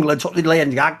lane, the jungle, and took the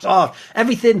lane.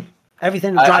 Everything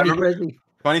drive me crazy.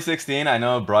 2016, I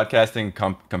know broadcasting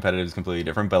competitive is completely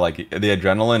different, but like the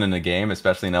adrenaline in a game,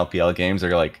 especially in LPL games,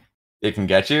 are like, it can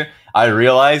get you. I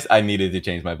realized I needed to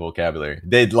change my vocabulary.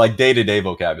 Like day-to-day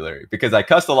vocabulary, because I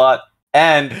cussed a lot,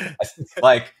 and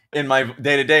like in my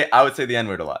day-to-day, I would say the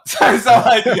N-word a lot. So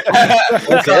I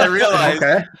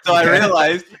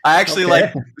realized I actually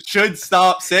like should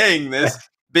stop saying this,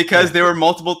 because there were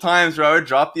multiple times where I would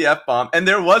drop the F-bomb. And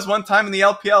there was one time in the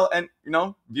LPL, and,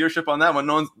 viewership on that one,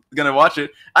 no one's going to watch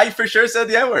it. I for sure said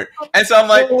the N-word. And so I'm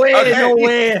like, no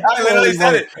way. I literally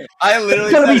said it.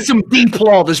 There's going to be some deep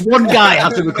law. There's one guy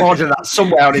has to record that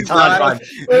somewhere on his hard drive.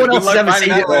 No one else has ever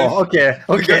seen it. Okay.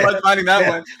 Good luck finding that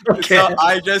one. Okay. So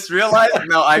I just realized,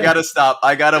 no, I got to stop.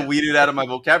 I got to weed it out of my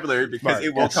vocabulary, because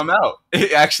it will come out.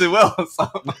 It actually will.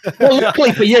 So. Well,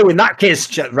 luckily for you, in that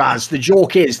case, Raz, the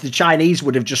joke is the Chinese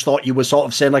would have just thought you were sort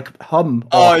of saying like hum.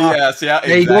 Yes. Yeah.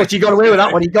 There you go. You got away with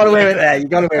that one. You got away with it there. You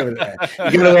got away with it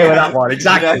there. You got away with that one.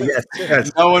 Exactly.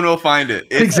 Yes. No one will find it.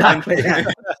 Exactly. Yeah.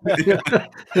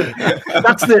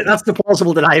 That's the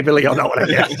plausible deniability on that one, I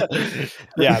guess.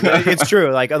 Yeah, it's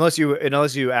true. Like, unless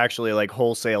you actually like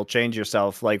wholesale change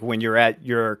yourself, like when you're at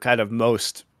your kind of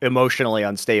most emotionally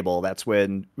unstable, that's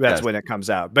when it comes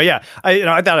out. But yeah,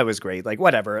 I thought it was great. Like,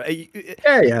 whatever.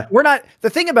 Yeah. We're not, the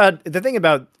thing about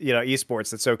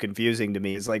esports that's so confusing to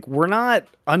me is like, we're not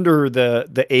under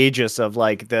the aegis of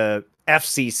like the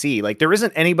FCC. Like there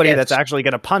isn't anybody that's actually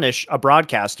going to punish a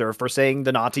broadcaster for saying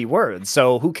the naughty words.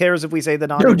 So who cares if we say the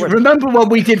naughty words? Remember when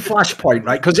we did Flashpoint,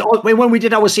 right? Because when we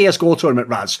did our CSGO tournament,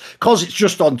 Raz, because it's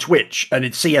just on Twitch and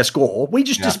it's CSGO, we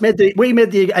just made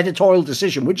the editorial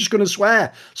decision. We're just going to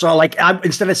swear. So like,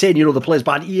 instead of saying, the player's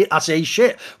bad, I say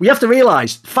shit. We have to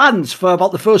realize fans for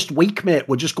about the first week, mate,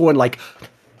 were just going like,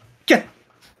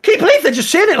 can you believe they're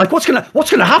just saying it? Like, what's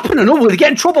gonna happen? And will they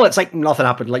get in trouble? It's like nothing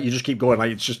happened. Like, you just keep going.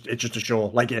 Like, it's just a show.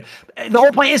 Like, the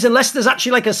whole point is, unless there's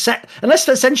actually like unless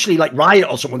essentially like Riot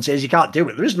or someone says you can't do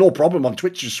it, there is no problem on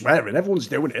Twitch just swearing. Everyone's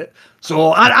doing it.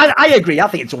 So I agree. I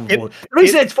think it's overboard. The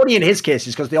reason it's funny in his case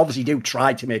is because they obviously do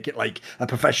try to make it like a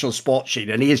professional sports sheet,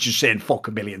 and he is just saying fuck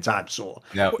a million times. So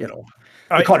the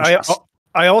contrast.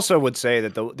 I also would say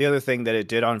that the other thing that it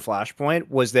did on Flashpoint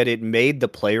was that it made the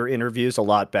player interviews a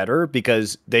lot better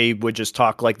because they would just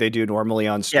talk like they do normally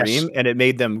on stream, and it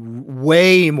made them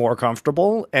way more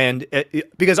comfortable. And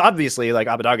because obviously, like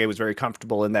Abbedagge was very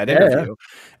comfortable in that interview,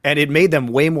 and it made them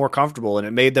way more comfortable, and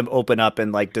it made them open up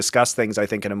and like discuss things, I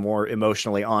think, in a more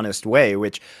emotionally honest way.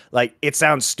 Which, like, it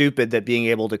sounds stupid that being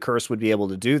able to curse would be able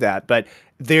to do that, but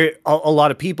there a lot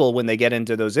of people, when they get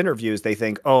into those interviews, they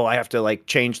think, oh, I have to like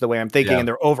change the way I'm thinking, and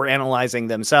they're overanalyzing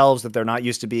themselves, that they're not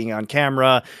used to being on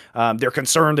camera. They're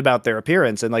concerned about their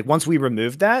appearance, and like once we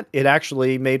removed that, it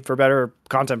actually made for better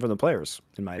content for the players,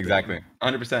 in my opinion. Exactly,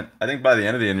 100%. I think by the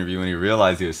end of the interview, when he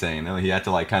realized he was saying, he had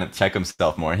to like kind of check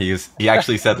himself more. He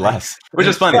actually said less, which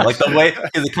is funny. Like the way,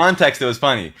 in the context, it was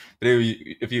funny. But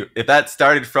if that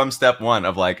started from step one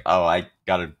of like, oh, I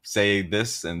gotta say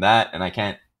this and that, and I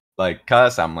can't like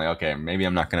cuss, I'm like, okay, maybe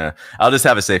I'll just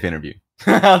have a safe interview.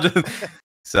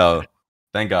 So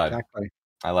thank God. Exactly.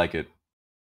 I like it.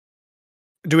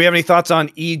 Do we have any thoughts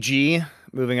on EG?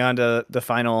 Moving on to the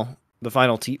final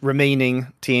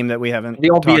remaining team that we haven't. The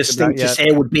obvious thing to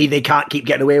say would be they can't keep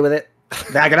getting away with it.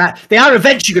 They are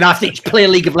eventually going to have to play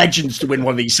League of Legends to win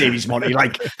one of these series, Monty.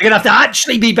 Like, they're going to have to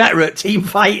actually be better at team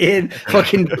fighting,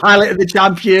 fucking piloting the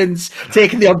champions,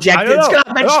 taking the objectives. It's going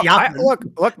to eventually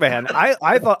happen. Look, man.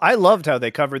 I loved how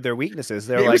they covered their weaknesses.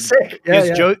 They're like,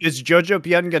 is Jojo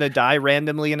Pion going to die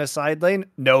randomly in a side lane?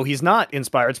 No, he's not.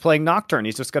 Inspired's playing Nocturne.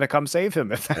 He's just going to come save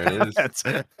him. If there it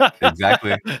is.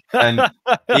 Exactly. And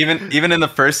even in the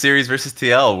first series versus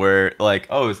TL, where like,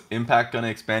 oh, is Impact going to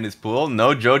expand his pool?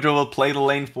 No, Jojo will play the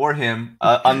lane for him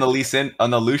on the Lucian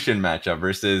matchup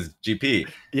versus GP.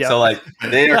 Yeah. So like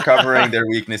they are covering their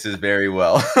weaknesses very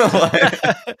well.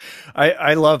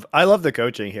 I love the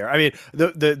coaching here. I mean,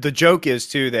 the joke is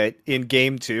too that in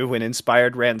game 2 when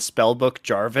Inspired ran Spellbook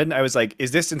Jarvan, I was like,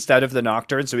 is this instead of the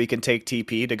Nocturne so he can take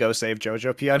TP to go save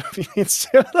Jojo Pion if he needs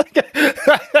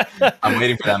to? I'm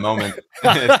waiting for that moment.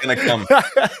 It's gonna come.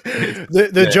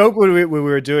 The joke when we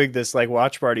were doing this like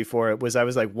watch party for it was, I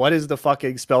was like, what is the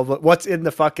fucking spellbook? What's in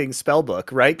the fucking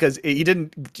spellbook, right? Because he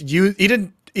didn't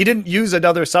use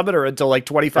another summoner until like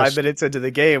 25 minutes into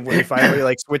the game when he finally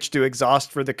like switched to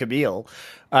exhaust for the Camille.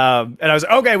 And I was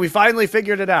like, okay, we finally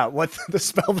figured it out. What's the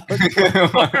spellbook?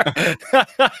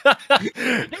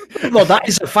 Well, that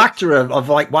is a factor of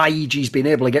like why EG's been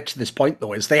able to get to this point,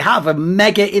 though, is they have a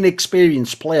mega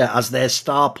inexperienced player as their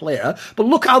star player. But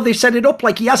look how they set it up.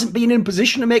 Like, he hasn't been in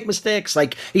position to make mistakes.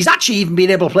 Like, he's actually even been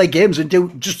able to play games and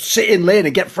just sit in lane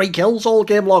and get free kills all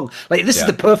game long. Like, this is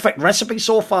the perfect recipe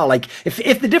so far. Like,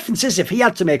 if the difference is if he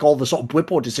had to make all the sort of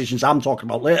Bwipo decisions I'm talking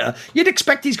about later, you'd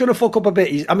expect he's going to fuck up a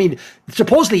bit. I mean,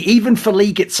 supposedly even for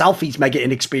League itself, he's mega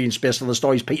inexperienced based on the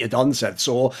stories Peter Dunn said.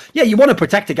 So yeah, you want to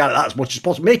protect a guy like that as much as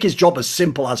possible. Make his job as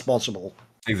simple as possible.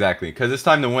 Exactly, because it's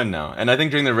time to win now. And I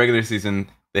think during the regular season,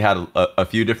 they had a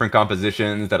few different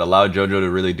compositions that allowed Jojo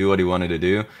to really do what he wanted to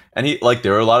do. And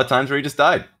there were a lot of times where he just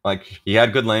died. Like, he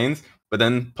had good lanes, but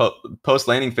then post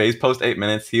laning phase, post 8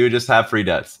 minutes, he would just have free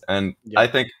deaths. And I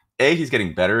think he's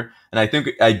getting better, and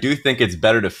I do think it's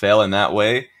better to fail in that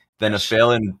way than to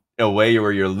fail in a way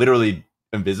where you're literally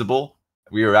invisible.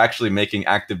 We are actually making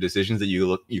active decisions that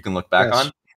you can look back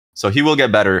on. So he will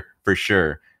get better for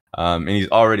sure, and he's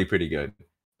already pretty good.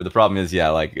 But the problem is,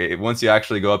 once you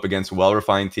actually go up against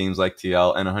well-refined teams like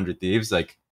TL and 100 Thieves,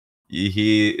 like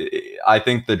I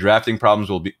think the drafting problems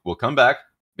will come back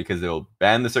because they'll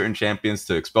ban the certain champions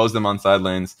to expose them on side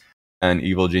lanes, and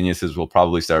Evil Geniuses will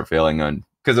probably start failing on.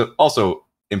 Because it also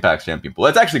impacts champion pool.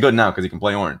 It's actually good now because he can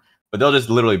play Ornn, but they'll just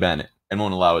literally ban it and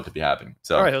won't allow it to be happening.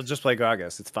 So all right, he'll just play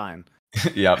Gragas. It's fine.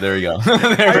 Yeah, there you go.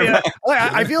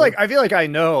 I feel like I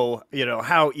know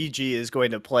how EG is going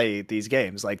to play these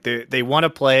games. Like they want to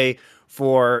play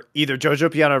for either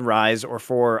Jojo Pion on Rise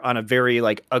or on a very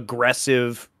like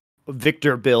aggressive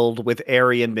Victor build with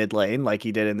Aery in mid lane like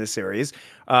he did in this series.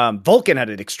 Vulcan had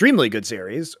an extremely good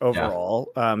series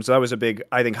overall. So that was a big,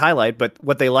 I think, highlight. But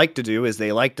what they like to do is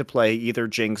they like to play either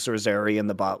Jinx or Zeri in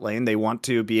the bot lane. They want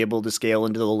to be able to scale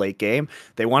into the late game.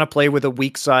 They want to play with a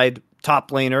weak side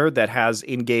top laner that has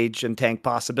engage and tank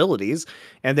possibilities.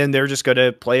 And then they're just going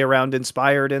to play around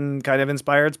Inspired and kind of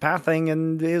Inspired's pathing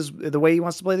and is the way he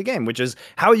wants to play the game, which is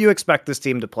how you expect this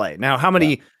team to play. Now, how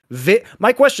many...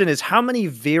 my question is, how many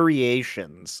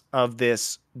variations of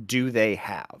this do they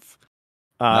have?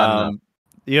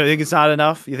 You think it's not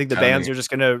enough? You think the bans are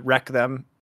just going to wreck them?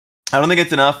 I don't think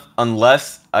it's enough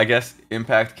unless, I guess,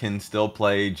 Impact can still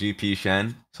play GP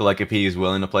Shen. So, like, if he is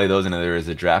willing to play those and there is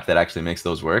a draft that actually makes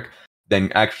those work, then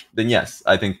yes,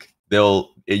 I think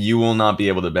you will not be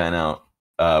able to ban out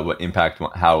how Impact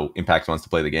wants to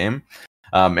play the game,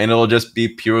 and it'll just be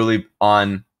purely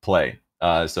on play.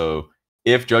 So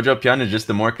if Jojo Pyun is just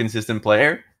the more consistent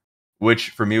player,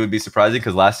 which for me would be surprising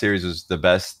because last series was the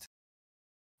best,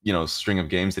 string of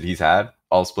games that he's had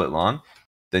all split long,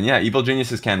 then yeah, Evil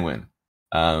Geniuses can win.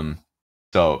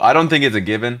 So I don't think it's a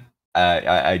given.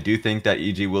 I do think that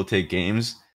EG will take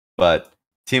games, but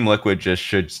Team Liquid just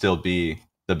should still be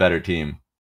the better team.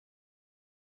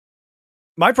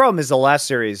 My problem is the last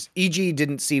series, EG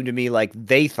didn't seem to me like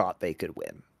they thought they could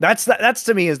win. That's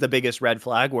to me is the biggest red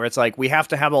flag, where it's like we have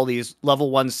to have all these level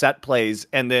 1 set plays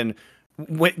and then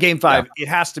game 5, it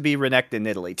has to be Renekton in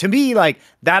Italy. To me, like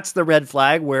that's the red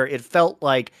flag where it felt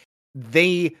like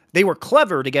they were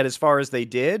clever to get as far as they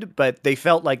did, but they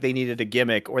felt like they needed a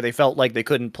gimmick or they felt like they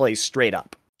couldn't play straight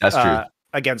up. That's true.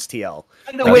 Against TL.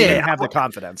 No, they didn't have the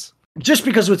confidence. Just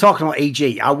because we're talking about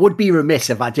EG, I would be remiss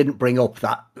if I didn't bring up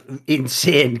that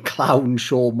insane clown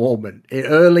show moment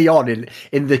early on in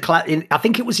I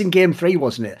think it was in game 3,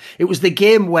 wasn't it? It was the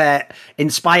game where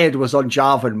Inspired was on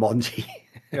Jarvan Monty.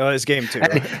 Oh, it's game 2.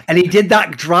 And he did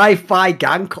that drive-by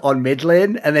gank on mid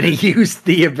lane, and then he used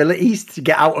the abilities to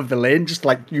get out of the lane, just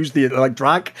like use the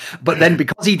drag. But then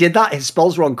because he did that, his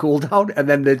spells were on cooldown, and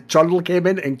then the Trundle came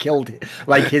in and killed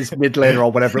his mid laner or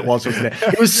whatever it was, wasn't it?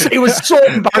 It was so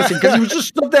embarrassing because he was just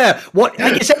stood there.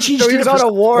 Essentially, so he was on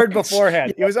a ward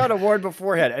beforehand. He was on a ward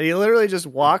beforehand, and he literally just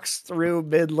walks through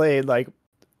mid lane like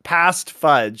past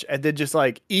Fudge and then just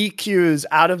like EQs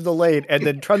out of the lane and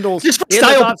then Trundle's just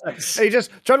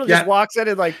Trundle just walks in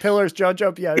and like pillars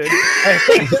Jojo Pyun.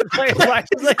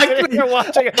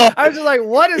 Watching it. I was just like,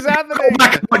 what is happening? Go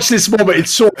back and watch this moment. It's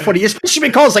so funny, especially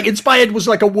because like Inspired was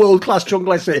like a world-class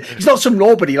jungler. He's not some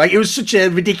nobody. Like it was such a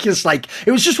ridiculous, like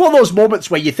it was just one of those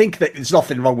moments where you think that there's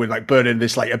nothing wrong with like burning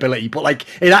this like ability, but like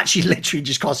it actually literally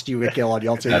just cost you a kill on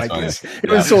your team. Like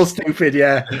it was so stupid.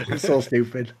 Yeah, it was so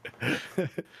stupid.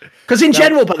 Because in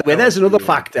general, by the way, there's another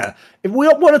factor. If we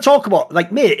want to talk about,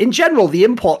 like, mate, in general, the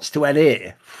imports to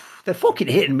NA, they're fucking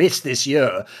hit and miss this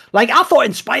year. Like, I thought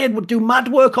Inspired would do mad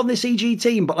work on this EG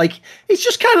team, but, like, he's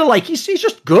just kind of like, he's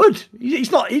just good.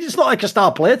 He's not like a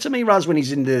star player to me, Raz, when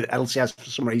he's in the LCS for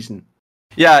some reason.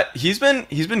 Yeah, he's been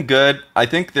good. I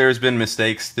think there's been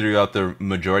mistakes throughout the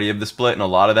majority of the split, and a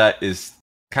lot of that is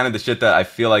kind of the shit that I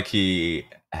feel like he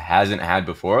hasn't had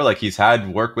before. Like, he's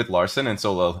had work with Larssen, and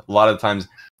so a lot of the times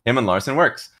him and Larssen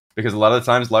works, because a lot of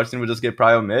the times Larssen would just get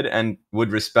prio mid and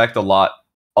would respect a lot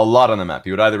on the map. He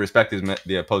would either respect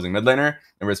the opposing mid laner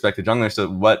and respect the jungler, so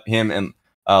what him and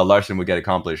Larssen would get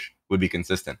accomplished would be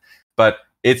consistent. But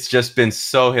it's just been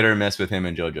so hit or miss with him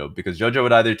and Jojo, because Jojo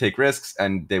would either take risks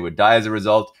and they would die as a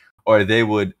result, or they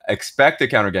would expect a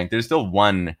counter gank. There's still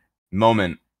one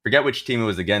moment, forget which team it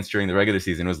was against during the regular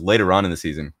season, it was later on in the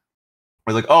season,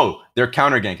 where like, oh, they're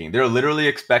counter ganking. They're literally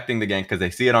expecting the gank because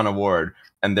they see it on a ward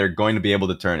and they're going to be able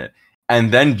to turn it.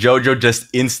 And then Jojo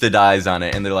just insta-dies on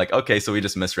it, and they're like, okay, so we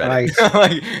just misread it.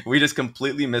 Like, we just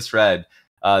completely misread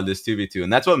this 2v2.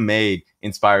 And that's what made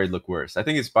Inspired look worse. I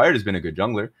think Inspired has been a good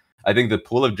jungler. I think the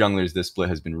pool of junglers this split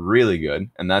has been really good,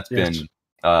 and that's been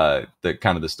the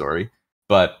kind of the story.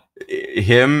 But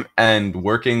him and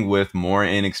working with more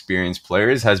inexperienced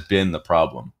players has been the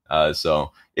problem.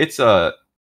 So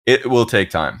it will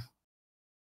take time.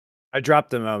 I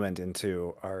dropped a moment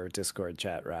into our Discord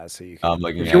chat, Raz, so you can.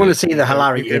 If you want to see the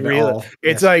hilarity of it all,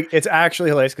 it's like it's actually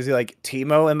hilarious because he like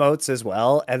Teemo emotes as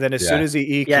well, and then as soon as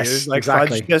he EQs,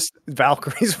 Fudge just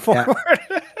Valkyries forward.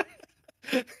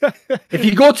 If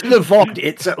you go to the VOD,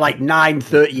 it's at like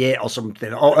 9:38 or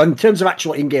something. Or in terms of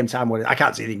actual in-game time, I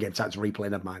can't see the in-game time. It's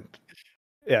replay. Never mind.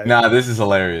 Yeah. Nah, this is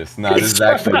hilarious. Nah, this is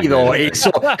actually funny though. It's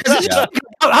so,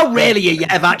 how rarely are you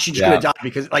ever actually just gonna die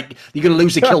because like you're gonna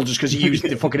lose a kill just because you used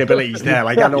the fucking abilities there?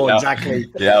 Like I know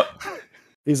exactly. Yeah.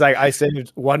 He's like, I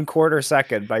saved 1/4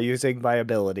 second by using my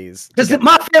abilities. Because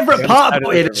my favorite part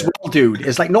about it as well, dude,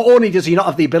 is like not only does he not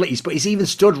have the abilities, but he's even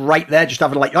stood right there, just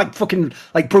having like fucking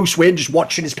like Bruce Wayne, just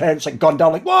watching his parents like gone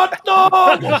down, like what? No,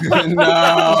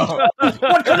 No.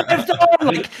 what could I have done?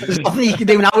 Like there's nothing you can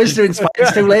do now, is there?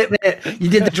 It's too late, mate. You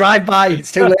did the drive-by.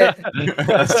 It's too late.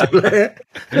 It's too late.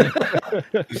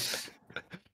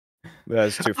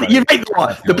 That's too funny. You're right,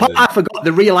 though. The part I forgot,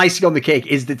 the real icing on the cake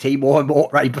is the Team War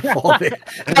emote right before it.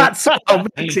 That's what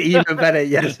makes it even better.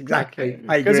 Yes, exactly.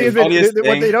 I agree.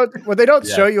 What they don't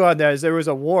show you on there is there was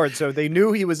a ward, so they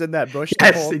knew he was in that bush.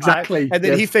 Yes, exactly. And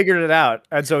then he figured it out,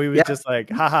 and so he was just like,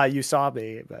 "Haha, you saw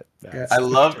me." But I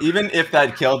love, even if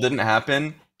that kill didn't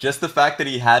happen, just the fact that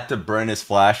he had to burn his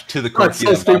flash to the corpse.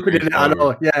 That's so stupid, isn't it? I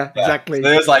know. Yeah, exactly.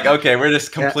 So it was like, okay, we're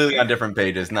just completely on different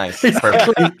pages. Nice.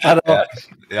 Exactly. Perfect. I know.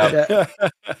 Yeah.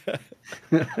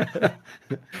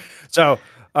 So,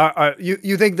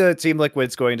 you think the Team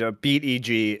Liquid's going to beat EG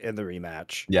in the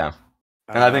rematch? Yeah.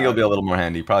 And I think it'll be a little more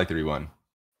handy, probably 3-1.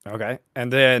 Okay.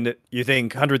 And then you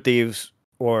think 100 Thieves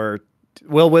will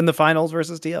win the finals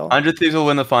versus TL? 100 Thieves will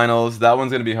win the finals. That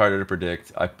one's going to be harder to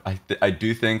predict. I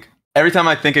do think every time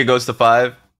I think it goes to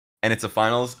 5 and it's a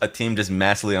finals, a team just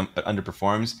massively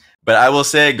underperforms. But I will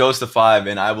say it goes to 5,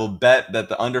 and I will bet that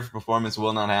the underperformance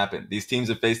will not happen. These teams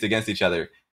have faced against each other.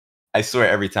 I swear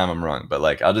every time I'm wrong, but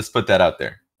like I'll just put that out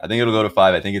there. I think it'll go to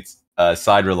 5. I think it's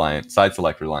side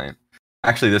select reliant.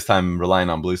 Actually, this time relying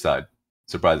on blue side,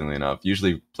 surprisingly enough.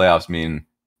 Usually playoffs mean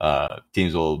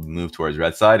teams will move towards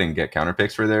red side and get counter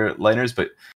picks for their laners,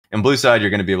 but in blue side, you're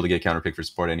going to be able to get counter pick for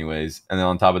support anyways. And then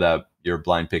on top of that, you're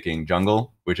blind picking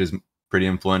jungle, which is pretty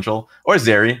influential, or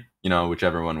Zeri,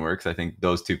 whichever one works. I think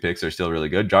those two picks are still really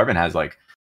good. Jarvan has like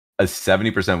a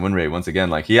 70% win rate. Once again,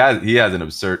 like he has an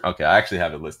absurd. Okay, I actually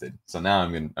have it listed, so now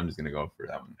I'm just gonna go for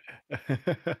that one.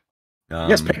 He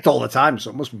gets picked all the time, so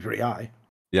it must be pretty high.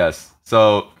 Yes.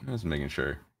 So I was making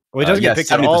sure. Well, he does get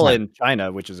picked at all in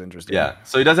China, which is interesting. Yeah.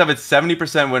 So he does have a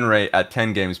 70% win rate at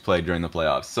 10 games played during the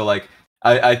playoffs. So like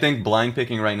I think blind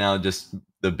picking right now, just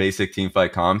the basic team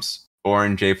fight comps,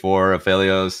 Orin, J4,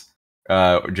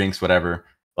 Aphelios, Jinx, whatever,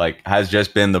 like has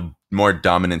just been the more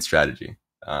dominant strategy.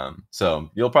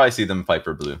 So you'll probably see them fight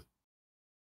for blue.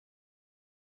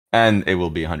 And it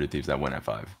will be 100 Thieves that win at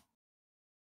 5.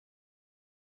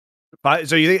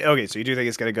 So you think, okay, so you do think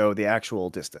it's going to go the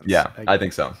actual distance? Yeah, I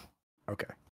think so. Okay.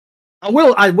 I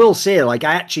will say, like,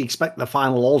 I actually expect the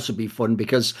final also to be fun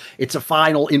because it's a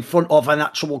final in front of an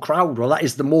actual crowd. Well, that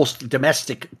is the most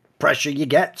domestic pressure you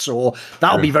get. So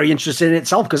that'll be very interesting in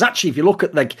itself. Because actually, if you look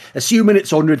at, like, assuming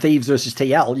it's 100 Thieves versus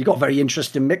TL, you've got a very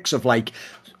interesting mix of, like,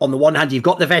 on the one hand, you've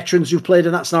got the veterans who've played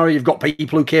in that scenario. You've got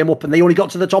people who came up and they only got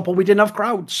to the top when we didn't have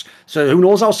crowds. So who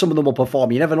knows how some of them will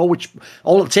perform? You never know which.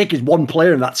 All it'll take is one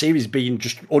player in that series being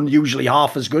just unusually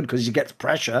half as good because you get the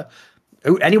pressure.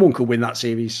 Anyone could win that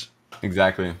series.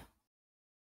 Exactly.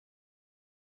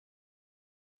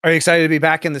 Are you excited to be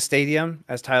back in the stadium,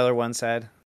 as Tyler once said?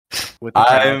 With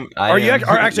the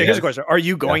actually, here's a question: are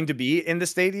you going to be in the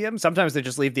stadium? Sometimes they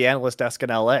just leave the analyst desk in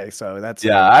LA, so that's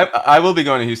I will be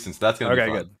going to Houston, so that's gonna be fun.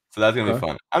 Good. So that's gonna be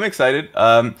fun. I'm excited.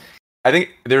 I think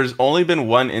there's only been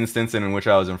one instance in which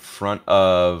I was in front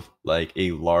of like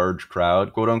a large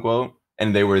crowd, quote unquote,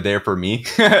 and they were there for me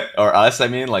or us. I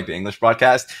mean, like the English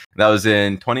broadcast. That was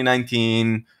in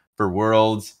 2019 for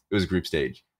Worlds. It was group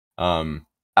stage.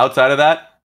 Outside of that,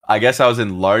 I guess I was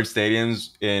in large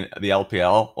stadiums in the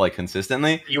LPL like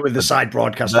consistently. You were the side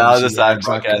broadcast. I was the side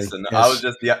broadcast, and I was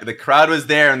just the crowd was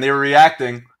there and they were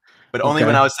reacting, but only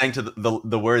when I was saying to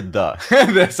the word "the."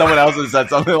 Someone else had said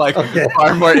something like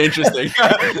far more interesting.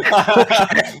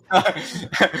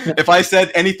 If I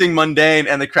said anything mundane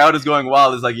and the crowd is going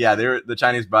wild, it's like the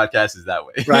Chinese broadcast is that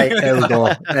way. Right, there we go.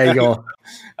 There you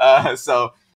go.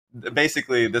 So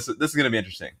basically, this is going to be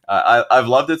interesting. I've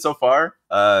loved it so far.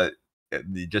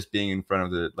 Just being in front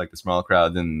of the small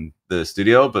crowd in the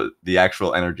studio, but the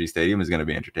actual Energy Stadium is going to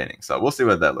be entertaining. So we'll see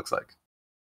what that looks like.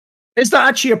 Is that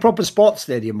actually a proper sports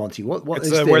stadium, Monty? What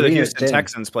it's where the Houston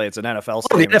Texans play. It's an NFL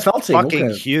stadium. The NFL team, fucking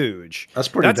huge. That's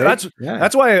pretty big.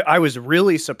 That's why I was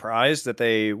really surprised that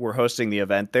they were hosting the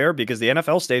event there, because the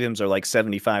NFL stadiums are like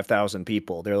 75,000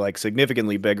 people. They're like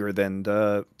significantly bigger than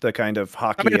the kind of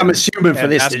hockey. I mean, I'm assuming for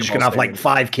this, they're just going to have like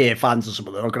 5K fans or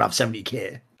something. They're not going to have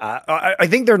 70K. I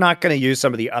think they're not going to use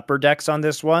some of the upper decks on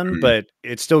this one, but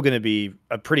it's still going to be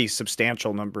a pretty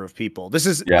substantial number of people. This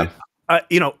is, to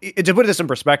put this in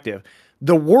perspective,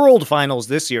 the World Finals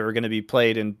this year are going to be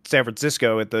played in San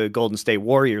Francisco at the Golden State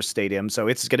Warriors Stadium, so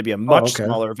it's going to be a much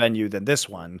smaller venue than this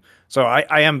one. So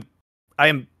I am I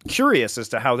am curious as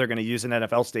to how they're going to use an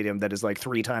NFL stadium that is like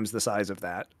 3 times the size of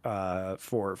that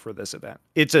for this event.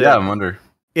 I wonder.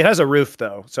 It has a roof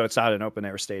though, so it's not an open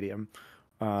air stadium.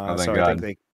 Thank so God. I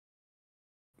think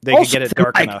they could get it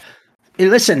dark enough.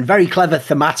 Listen, very clever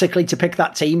thematically to pick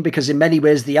that team, because in many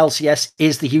ways the LCS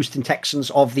is the Houston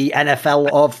Texans of the NFL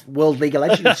of World League of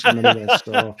Legends in many ways.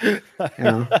 So,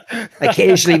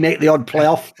 occasionally make the odd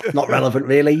playoff, not relevant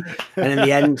really. And in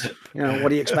the end, what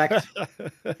do you expect?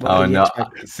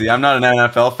 See, I'm not an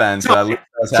NFL fan, so I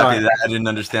was happy that I didn't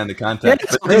understand the context.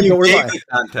 Yeah, but then you gave the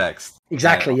context.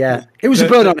 Exactly, yeah. It was a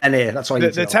burn on NA. That's why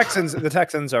the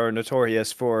Texans are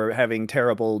notorious for having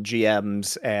terrible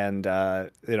GMs and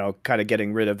kind of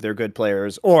getting rid of their good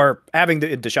players, or having,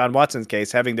 in Deshaun Watson's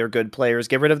case, having their good players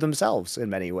get rid of themselves in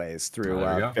many ways through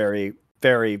very,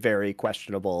 very, very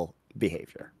questionable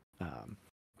behavior.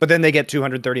 But then they get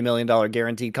 $230 million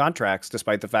guaranteed contracts,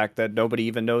 despite the fact that nobody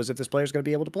even knows if this player is going to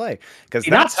be able to play. Because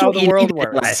that's how the world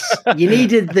works. You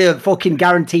needed the fucking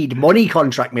guaranteed money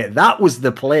contract, mate. That was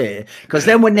the play. Because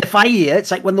then when they fire you,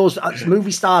 it's like when those movie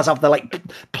stars have the like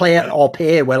play or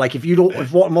pay, where like if you don't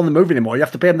want them on the movie anymore, you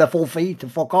have to pay them their full fee to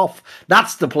fuck off.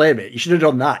 That's the play, mate. You should have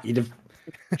done that.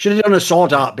 Should have done a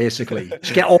sword art, basically.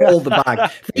 Just get all the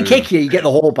bag. If they kick you, you get the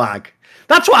whole bag.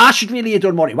 That's what I should really have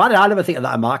done, Monty. Why did I never think of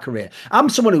that in my career? I'm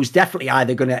someone who's definitely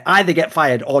either going to get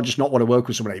fired or just not want to work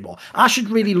with someone anymore. I should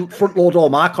really front load all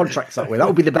my contracts that way. That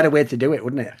would be the better way to do it,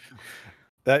 wouldn't it?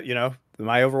 That,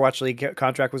 my Overwatch League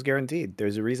contract was guaranteed.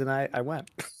 There's a reason I went.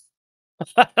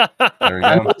 There we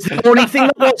go. It's the only thing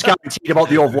that was guaranteed about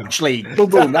the Overwatch League. Boom,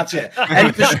 boom, that's it. End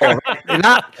of the show.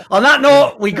 On that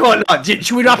note, we go.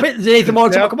 Should we wrap it? Is there anything more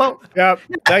to talk about? Yep.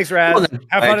 Thanks, Raz.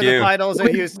 Have fun in the finals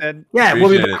in Houston. Yeah, we'll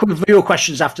be back with viewer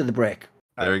questions after the break.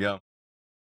 There we go.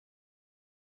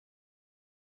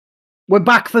 We're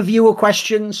back for viewer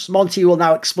questions. Monty will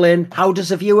now explain, how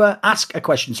does a viewer ask a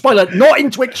question? Spoiler, not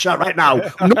in Twitch chat right now.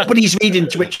 Nobody's reading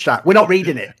Twitch chat. We're not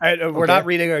reading it. We're not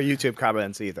reading our YouTube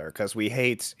comments either, because we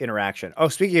hate interaction. Oh,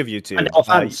 speaking of YouTube. And all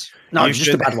fans.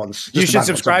 Just the bad ones. You should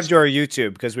subscribe to our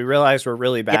YouTube, because we realize we're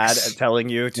really bad at telling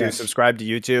you to subscribe to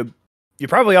YouTube. You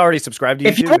probably already subscribed to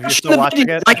YouTube. If you're still watching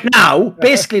it like now,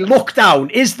 basically look down.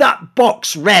 Is that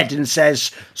box red and says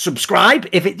subscribe?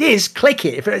 If it is, click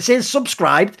it. If it says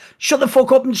subscribed, shut the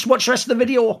fuck up and just watch the rest of the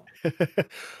video.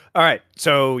 All right,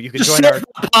 so you can just join save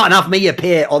that part and have me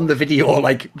appear on the video.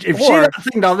 Like, if you see that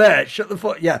thing down there, shut the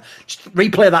fuck. Yeah, just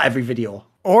replay that every video.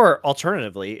 Or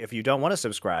alternatively, if you don't want to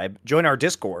subscribe, join our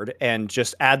Discord and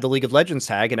just add the League of Legends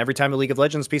tag. And every time a League of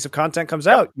Legends piece of content comes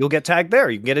out, you'll get tagged there.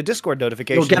 You can get a Discord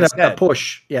notification. You'll get a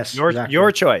push. Yes.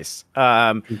 Your choice.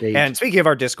 And speaking of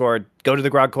our Discord, go to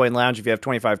the GrogCoin Lounge. If you have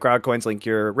 25 Grog coins, link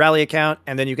your Rally account.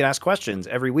 And then you can ask questions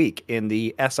every week in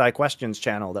the SI Questions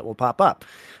channel that will pop up.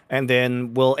 And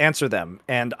then we'll answer them.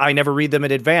 And I never read them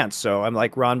in advance. So I'm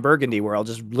like Ron Burgundy, where I'll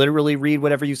just literally read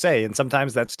whatever you say. And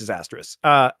sometimes that's disastrous.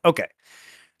 Okay.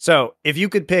 So, if you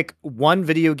could pick one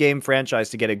video game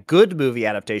franchise to get a good movie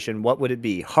adaptation, what would it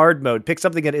be? Hard mode. Pick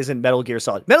something that isn't Metal Gear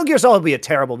Solid. Metal Gear Solid would be a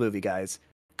terrible movie, guys.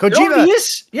 Kojima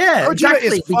is. Yeah, Kojima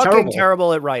exactly. is fucking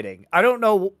terrible at writing. I don't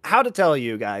know how to tell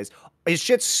you guys. His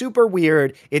shit's super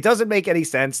weird. It doesn't make any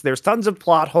sense. There's tons of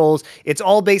plot holes. It's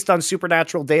all based on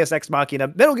supernatural Deus Ex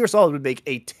Machina. Metal Gear Solid would make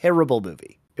a terrible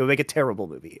movie. It would make a terrible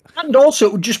movie. And also,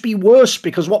 it would just be worse,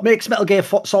 because what makes Metal Gear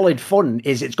Solid fun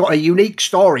is it's got a unique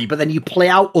story, but then you play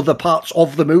out other parts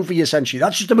of the movie, essentially.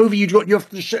 That's just a movie you have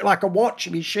to sit like a watch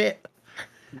and be shit.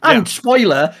 And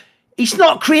spoiler, he's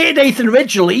not created anything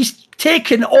original. He's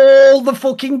taken all the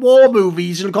fucking war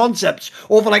movies and concepts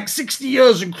over like 60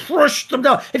 years and crushed them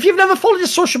down. If you've never followed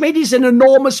his social media, he's an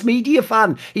enormous media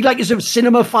fan. He is a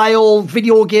cinemaphile,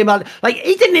 video game. Like,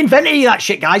 he didn't invent any of that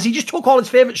shit, guys. He just took all his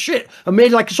favourite shit and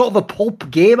made like a sort of a pulp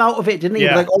game out of it, didn't he?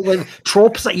 Yeah. Like all the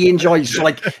tropes that he enjoys. So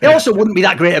like, it also wouldn't be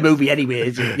that great a movie anyway,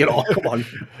 is it? Come on.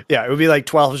 Yeah, it would be like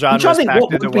 12 genres I'm trying to think packed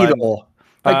what would into be one. though.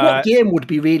 Like, what game would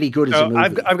be really good as a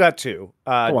movie? I've got two.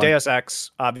 Deus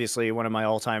Ex, obviously one of my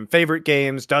all-time favorite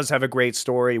games, does have a great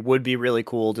story. Would be really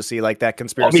cool to see like that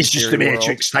conspiracy. It's just a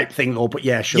Matrix type thing, though. But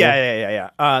yeah, sure.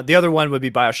 Yeah. The other one would be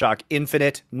BioShock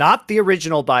Infinite, not the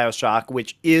original BioShock,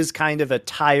 which is kind of a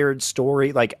tired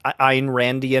story, like Ayn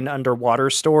Randian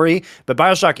underwater story. But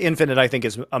BioShock Infinite, I think,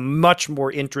 is a much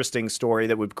more interesting story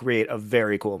that would create a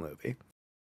very cool movie.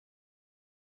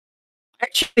 I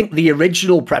actually think the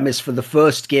original premise for the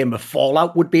first game of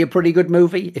Fallout would be a pretty good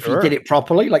movie if you did it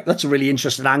properly. Like, that's a really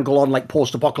interesting angle on like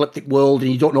post-apocalyptic world,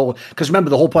 and you don't know, because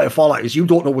remember, the whole point of Fallout is you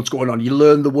don't know what's going on. You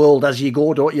learn the world as you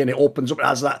go, don't you? And it opens up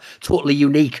as that totally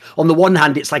unique. On the one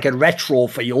hand, it's like a retro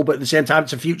feel, but at the same time,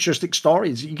 it's a futuristic story.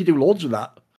 You could do loads with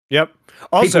that. Yep.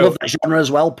 Also, people love that genre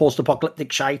as well,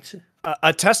 post-apocalyptic shite.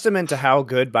 A testament to how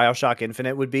good BioShock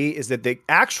Infinite would be is that the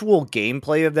actual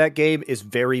gameplay of that game is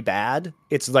very bad.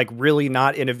 It's like really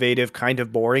not innovative, kind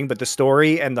of boring, but the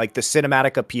story and like the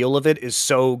cinematic appeal of it is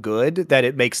so good that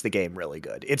it makes the game really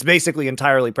good. It's basically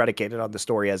entirely predicated on the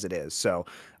story as it is. So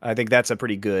I think that's a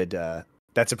pretty good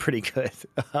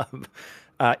um,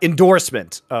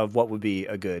 endorsement of what would be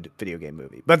a good video game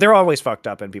movie. But they're always fucked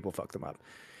up and people fuck them up.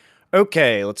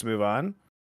 Okay, let's move on.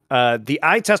 The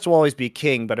eye test will always be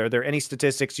king, but are there any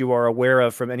statistics you are aware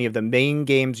of from any of the main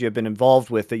games you have been involved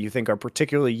with that you think are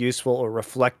particularly useful or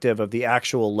reflective of the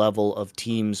actual level of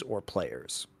teams or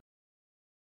players?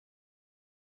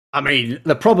 I mean,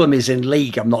 the problem is in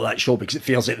League, I'm not that sure because it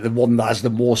feels like the one that has the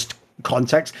most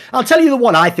context. I'll tell you the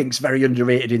one I think is very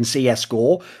underrated in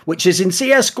CSGO, which is in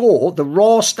CSGO, the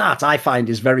raw stat I find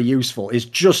is very useful, is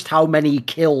just how many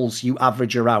kills you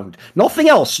average around. Nothing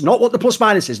else, not what the plus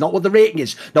minus is, not what the rating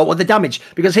is, not what the damage.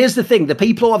 Because here's the thing, the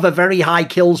people who have a very high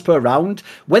kills per round,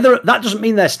 whether that doesn't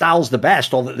mean their style's the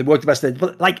best or that they work the best,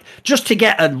 but like just to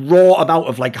get a raw amount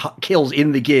of like kills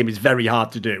in the game is very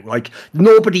hard to do. Like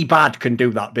nobody bad can do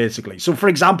that basically. So for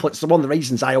example, it's one of the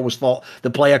reasons I always thought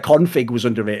the player config was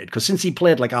underrated, because since he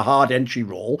played like a hard entry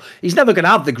role, he's never going to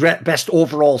have the best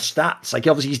overall stats. Like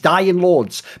obviously he's dying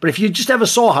loads, but if you just ever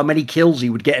saw how many kills he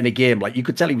would get in a game, like you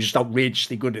could tell he was just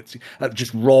outrageously good at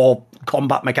just raw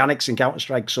combat mechanics in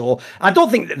Counter-Strike. So I don't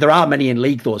think that there are many in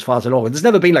League though, as far as I know. There's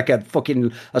never been like a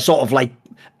sort of like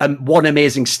one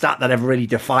amazing stat that ever really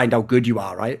defined how good you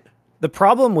are, right? The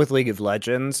problem with League of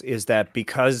Legends is that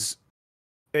because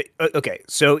okay,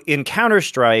 so in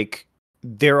Counter-Strike,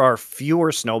 there are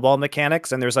fewer snowball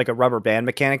mechanics, and there's like a rubber band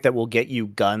mechanic that will get you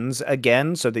guns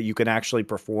again so that you can actually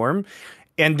perform.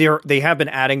 And they have been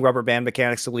adding rubber band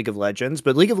mechanics to League of Legends,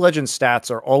 but League of Legends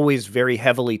stats are always very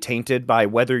heavily tainted by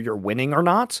whether you're winning or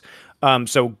not.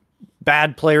 So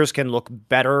bad players can look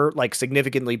better, like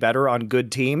significantly better on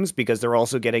good teams because they're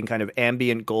also getting kind of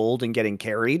ambient gold and getting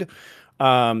carried.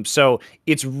 So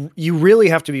you really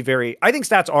have to be I think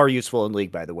stats are useful in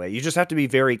League, by the way. You just have to be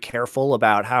very careful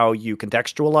about how you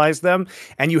contextualize them.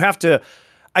 And you have to,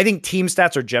 I think team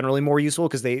stats are generally more useful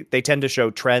because they tend to show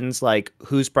trends, like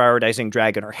who's prioritizing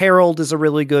Dragon or Herald is a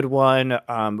really good one.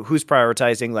 Who's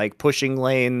prioritizing like pushing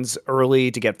lanes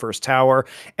early to get first tower.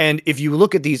 And if you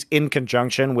look at these in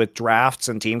conjunction with drafts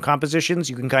and team compositions,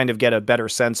 you can kind of get a better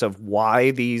sense of why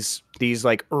these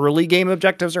like early game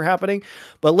objectives are happening.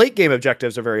 But late game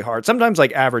objectives are very hard. Sometimes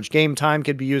like average game time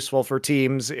could be useful for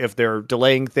teams if they're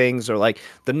delaying things, or like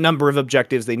the number of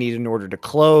objectives they need in order to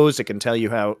close. It can tell you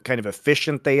how kind of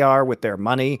efficient they are with their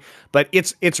money, but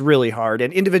it's really hard.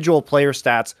 And individual player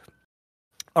stats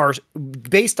are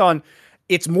based on,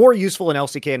 it's more useful in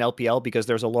LCK and LPL because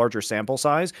there's a larger sample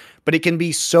size, but it can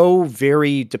be so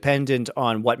very dependent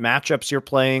on what matchups you're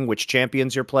playing, which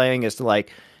champions you're playing, as to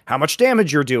like how much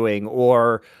damage you're doing,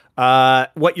 or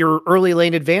what your early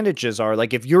lane advantages are.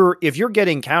 Like if you're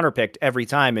getting counterpicked every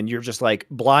time and you're just like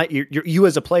blind, you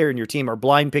as a player in your team are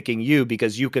blind picking you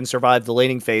because you can survive the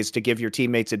laning phase to give your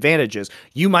teammates advantages,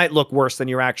 you might look worse than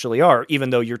you actually are, even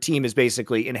though your team is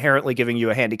basically inherently giving you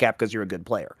a handicap because you're a good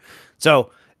player.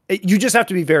 So you just have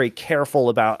to be very careful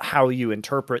about how you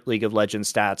interpret League of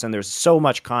Legends stats, and there's so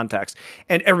much context.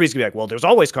 And everybody's gonna be like, well, there's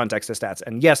always context to stats.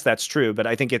 And yes, that's true, but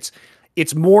I think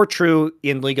it's more true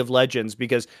in League of Legends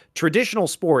because traditional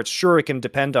sports, sure, it can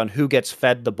depend on who gets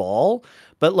fed the ball,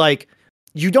 but like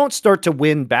you don't start to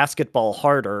win basketball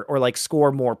harder or like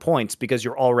score more points because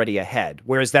you're already ahead.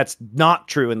 Whereas that's not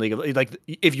true in League of, like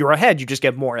if you're ahead, you just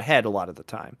get more ahead a lot of the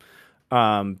time.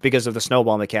 Because of the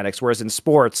snowball mechanics. Whereas in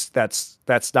sports, that's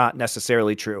not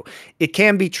necessarily true. It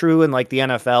can be true in like the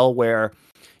NFL where,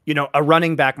 you know, a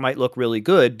running back might look really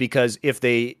good because if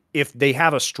they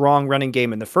have a strong running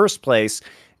game in the first place,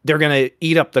 they're going to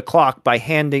eat up the clock by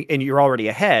handing, and you're already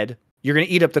ahead. You're going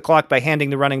to eat up the clock by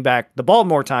handing the running back the ball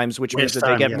more times, which means that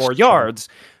they get more yards.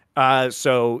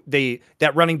 So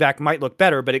that running back might look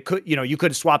better, but it could, you know, you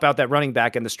could swap out that running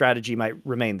back and the strategy might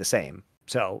remain the same.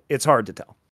 So it's hard to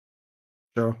tell.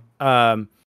 Sure. I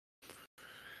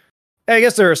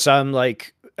guess there are some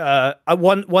like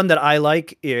one that I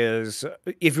like is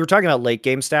if you're talking about late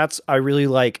game stats, I really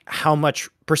like how much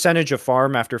percentage of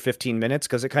farm after 15 minutes,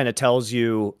 because it kind of tells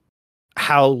you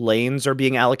how lanes are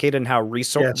being allocated and how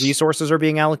resources are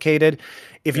being allocated.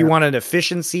 If you want an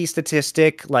efficiency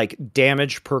statistic, like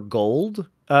damage per gold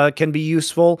can be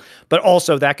useful, but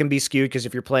also that can be skewed because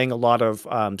if you're playing a lot of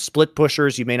split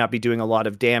pushers, you may not be doing a lot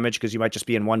of damage because you might just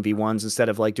be in 1v1s instead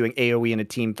of like doing AoE in a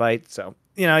team fight. So,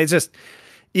 you know, it's just,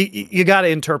 you got to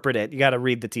interpret it. You got to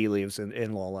read the tea leaves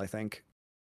in LoL, I think.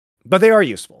 But they are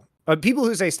useful. People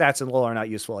who say stats in LoL are not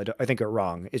useful, I think are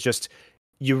wrong. It's just,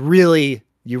 you really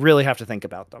have to think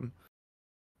about them.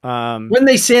 When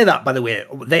they say that, by the way,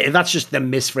 that's just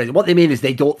them misphrasing. What they mean is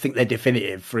they don't think they're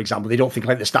definitive. For example, they don't think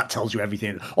like the stat tells you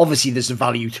everything. Obviously, there's a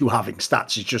value to having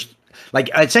stats. It's just like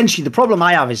essentially the problem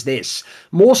I have is this: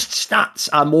 most stats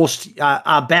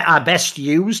are best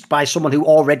used by someone who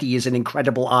already is an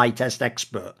incredible eye test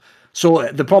expert. So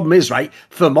the problem is, right,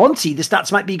 for Monty, the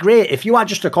stats might be great. If you are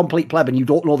just a complete pleb and you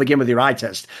don't know the game with your eye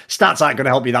test, stats aren't going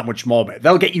to help you that much more, mate.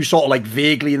 They'll get you sort of like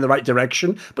vaguely in the right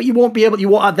direction, but you won't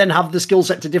then have the skill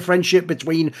set to differentiate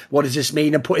between what does this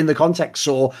mean and put in the context.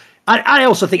 So I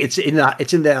also think it's in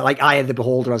the like eye of the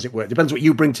beholder, as it were. It depends what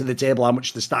you bring to the table, how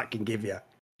much the stat can give you.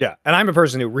 Yeah, and I'm a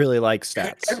person who really likes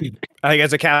stats. I think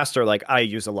as a caster, like I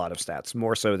use a lot of stats,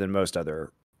 more so than most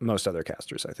other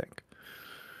casters, I think.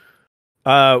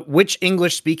 Which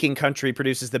English-speaking country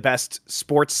produces the best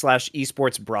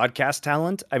sports/esports broadcast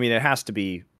talent? I mean, it has to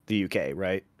be the UK,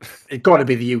 right? It's got to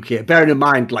be the UK. Bearing in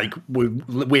mind, like, we're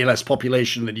way less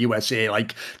population than USA.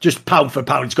 Like, just pound for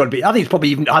pound, it's got to be. I think it's probably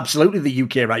even absolutely the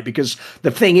UK, right? Because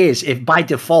the thing is, if by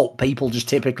default people just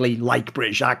typically like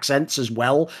British accents as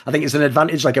well, I think it's an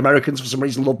advantage. Like, Americans for some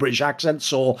reason love British accents.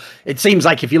 So it seems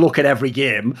like if you look at every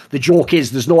game, the joke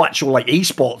is there's no actual like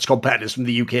esports competitors from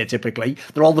the UK. Typically,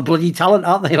 they're all the bloody talent,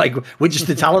 aren't they? Like, we're just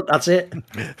the talent. That's it.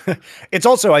 It's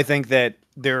also, I think that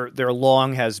there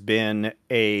long has been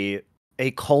a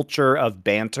culture of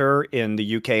banter in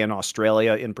the UK and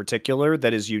Australia in particular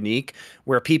that is unique,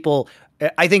 where people,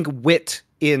 I think wit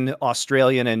in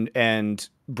Australian and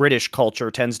British culture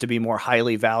tends to be more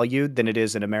highly valued than it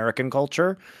is in American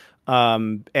culture.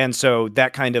 And so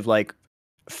that kind of like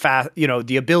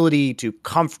the ability to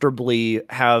comfortably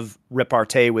have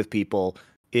repartee with people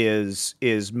is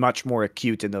much more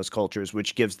acute in those cultures,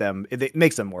 which it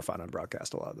makes them more fun on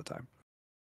broadcast a lot of the time.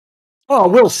 Oh, I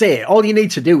will say, all you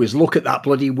need to do is look at that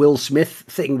bloody Will Smith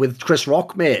thing with Chris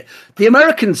Rock, mate. The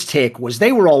Americans' take was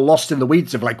they were all lost in the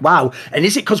weeds of like, wow, and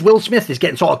is it because Will Smith is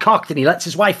getting sort of cocked and he lets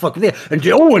his wife fuck with it,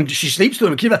 and she sleeps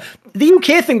with him? The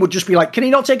UK thing would just be like, can he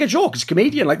not take a joke as a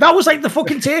comedian? Like, that was like the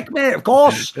fucking take, mate, of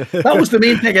course. That was the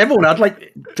main thing everyone had.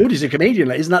 Like, dude, he's a comedian.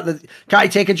 Like, can't he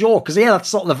take a joke? Because, yeah, that's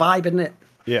sort of the vibe, isn't it?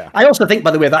 Yeah. I also think, by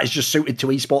the way, that is just suited to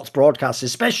esports broadcasts,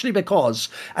 especially because,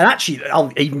 and actually,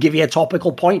 I'll even give you a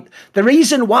topical point. The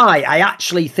reason why I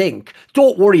actually think,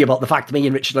 don't worry about the fact me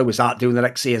and Richard Lewis aren't doing the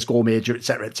next CSGO major,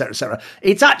 etc., etc., etc.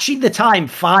 It's actually the time,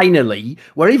 finally,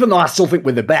 where even though I still think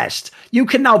we're the best, you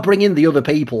can now bring in the other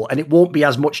people and it won't be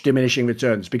as much diminishing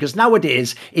returns. Because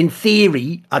nowadays, in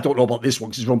theory, I don't know about this one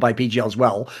because it's run by PGL as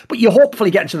well, but you're hopefully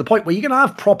getting to the point where you're going to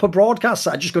have proper broadcasts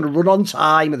that are just going to run on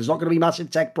time and there's not going to be massive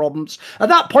tech problems.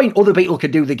 At that point, other people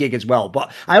could do the gig as well.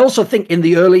 But I also think in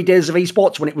the early days of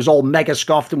esports, when it was all mega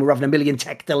scoffed and we were having a million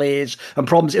tech delays and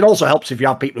problems, it also helps if you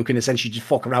have people who can essentially just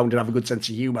fuck around and have a good sense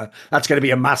of humor. That's going to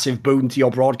be a massive boon to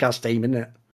your broadcast team, isn't it?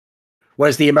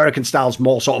 Whereas the American style's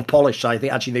more sort of polished. So I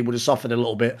think actually they would have suffered a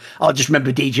little bit. I just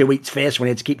remember DJ Wheat's face when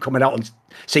he had to keep coming out on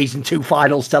season 2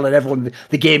 finals telling everyone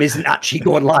the game isn't actually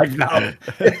going live now.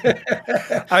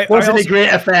 Wasn't a great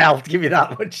affair, I'll give you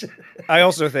that much. I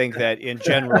also think that in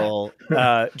general,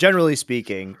 generally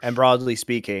speaking and broadly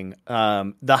speaking,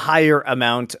 the higher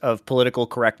amount of political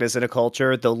correctness in a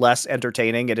culture, the less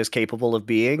entertaining it is capable of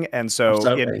being. And so,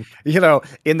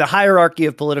 in the hierarchy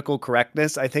of political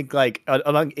correctness, I think like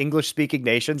among English-speaking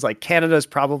nations, like Canada is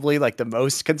probably like the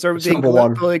most conservative,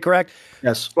 politically correct.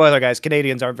 Yes. Spoiler, guys,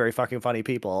 Canadians aren't very fucking funny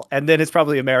people. And then it's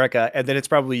probably America, and then it's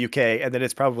probably UK, and then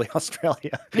it's probably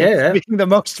Australia. Yeah. Being the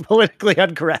most politically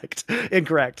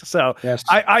incorrect. So yes.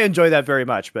 I enjoy that very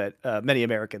much, but many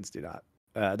Americans do not.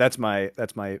 That's my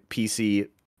PC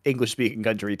English-speaking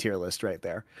country tier list right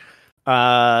there.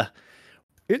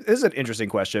 This is an interesting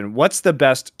question. What's the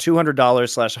best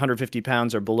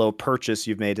 $200/150 or below purchase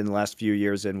you've made in the last few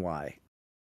years, and why?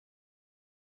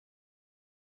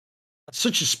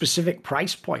 Such a specific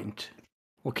price point.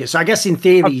 Okay, so I guess in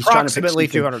theory he's trying to pick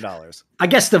 $200. I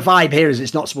guess the vibe here is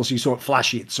it's not supposed to be sort of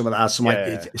flashy. It's some of that has some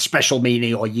special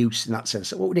meaning or use in that sense.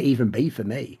 So what would it even be for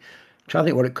me? I'm trying to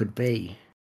think what it could be.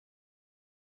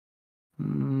 I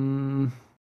mean,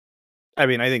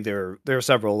 I think there are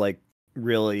several like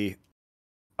really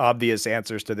obvious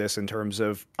answers to this in terms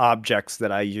of objects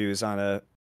that I use on a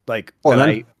I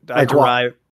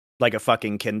derive like a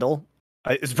fucking Kindle.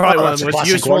 It's probably one of the most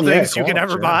useful things you can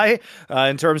ever buy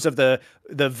in terms of the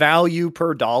value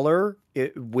per dollar.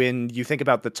 When you think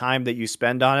about the time that you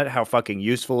spend on it, how fucking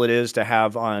useful it is to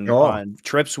have on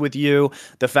trips with you,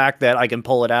 the fact that I can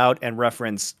pull it out and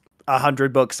reference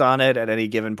 100 books on it at any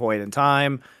given point in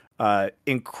time,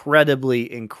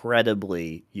 incredibly,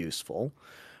 incredibly useful.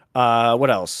 What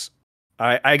else?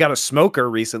 I got a smoker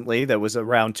recently that was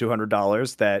around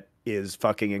 $200 that is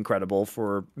fucking incredible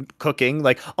for cooking.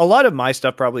 Like a lot of my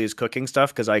stuff probably is cooking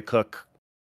stuff because I cook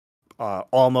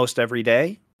almost every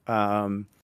day. And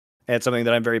it's something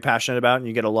that I'm very passionate about, and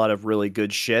you get a lot of really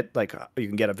good shit. Like you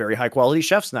can get a very high quality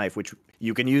chef's knife, which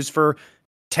you can use for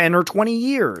 10 or 20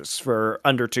 years for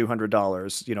under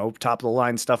 $200, you know, top of the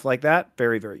line stuff like that.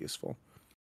 Very, very useful.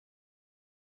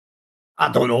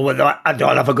 I don't know whether I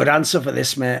don't have a good answer for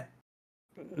this, mate.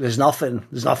 There's nothing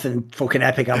fucking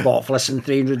epic I bought for less than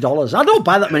 $300. I don't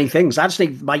buy that many things. I just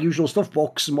think my usual stuff,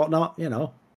 books and whatnot, you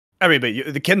know. I mean, but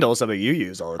the Kindle is something you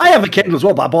use all the time. I have a Kindle as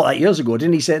well, but I bought that years ago.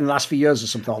 Didn't he say in the last few years or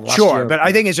something? Sure, but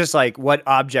I think it's just like, what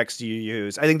objects do you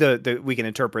use? I think we can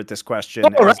interpret this question.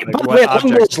 Oh, right. By the way,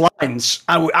 along those lines,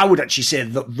 I would actually say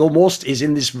that the most is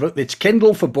in this. It's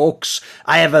Kindle for books.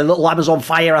 I have a little Amazon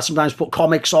Fire. I sometimes put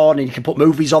comics on, and you can put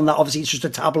movies on that. Obviously, it's just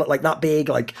a tablet like that big.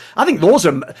 Like, I think those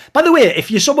are. By the way, if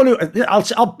you're someone who,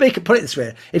 put it this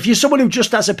way: if you're someone who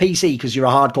just has a PC because you're a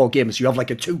hardcore gamer, so you have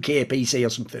like a 2K PC or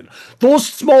something, those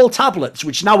small tablets,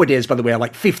 which nowadays, by the way, are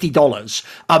like $50,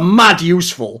 are mad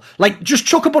useful. Like, just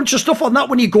chuck a bunch of stuff on that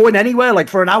when you're going anywhere, like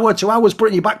for an hour, 2 hours, put it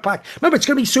in your backpack. Remember, it's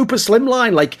going to be super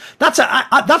slimline. Like,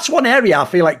 that's one area I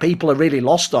feel like people are really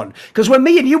lost on. Because when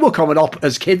me and you were coming up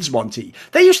as kids, Monty,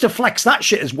 they used to flex that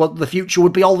shit as what the future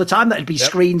would be all the time. That'd be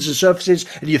screens and surfaces,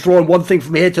 and you're throwing one thing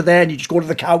from here to there, and you just go to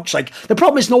the couch. Like, the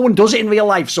problem is no one does it in real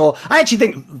life. So I actually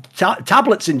think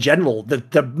tablets in general,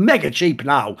 they're mega cheap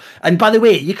now. And by the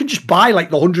way, you can just buy like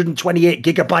the 128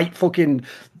 gigabyte fucking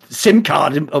SIM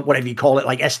card, whatever you call it,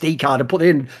 like SD card, and put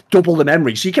in double the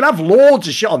memory. So you can have loads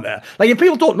of shit on there. Like, if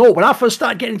people don't know, when I first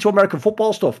started getting into American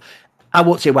football stuff, I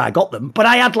won't say where I got them, but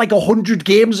I had like 100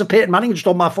 games of Peyton Manning just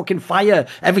on my fucking Fire.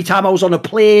 Every time I was on a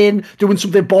plane, doing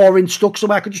something boring, stuck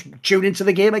somewhere, I could just tune into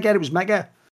the game again. It was mega.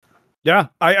 Yeah,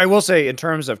 I will say, in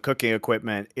terms of cooking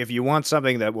equipment, if you want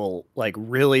something that will like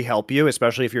really help you,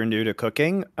 especially if you're new to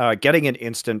cooking, getting an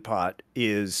Instant Pot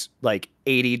is like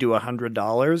 $80 to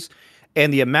 $100.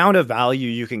 And the amount of value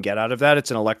you can get out of that, it's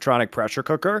an electronic pressure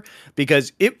cooker,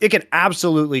 because it can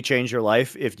absolutely change your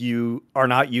life if you are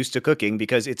not used to cooking,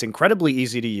 because it's incredibly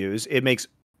easy to use. It makes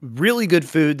really good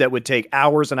food that would take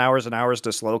hours and hours and hours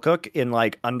to slow cook in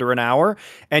like under an hour.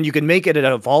 And you can make it at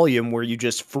a volume where you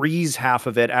just freeze half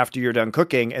of it after you're done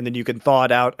cooking, and then you can thaw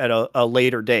it out at a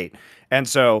later date. And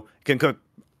so you can cook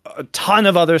a ton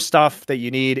of other stuff that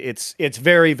you need. It's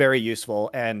very, very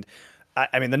useful. And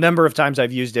I mean, the number of times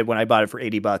I've used it when I bought it for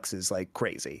 $80 is like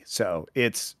crazy. So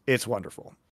it's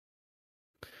wonderful.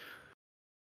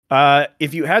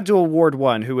 If you had to award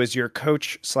one, who is your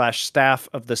coach / staff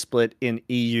of the split in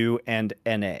EU and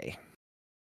NA?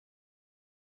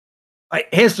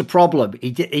 Here's the problem.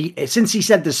 Since he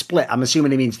said the split, I'm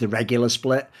assuming he means the regular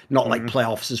split, not like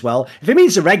playoffs as well. If it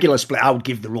means the regular split, I would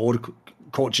give the road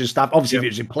coaching staff. Obviously, if it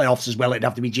was in playoffs as well, it'd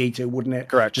have to be G2, wouldn't it?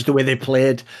 Correct. Just the way they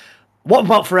played. What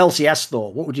about for LCS, though?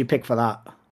 What would you pick for that?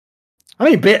 I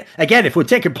mean, again, if we're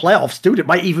taking playoffs, dude, it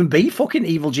might even be fucking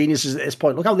Evil Geniuses at this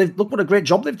point. Look what a great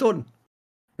job they've done.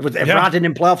 If we're adding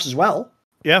in playoffs as well.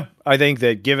 Yeah, I think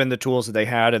that given the tools that they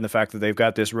had and the fact that they've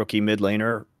got this rookie mid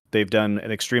laner, they've done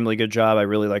an extremely good job. I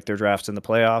really like their drafts in the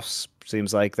playoffs.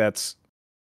 Seems like that's...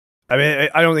 I mean,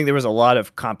 I don't think there was a lot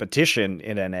of competition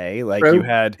in NA. Like, you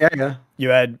had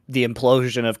the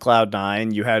implosion of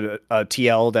Cloud9. You had a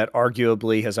TL that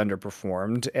arguably has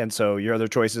underperformed. And so your other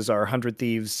choices are 100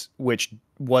 Thieves, which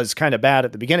was kind of bad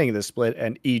at the beginning of the split,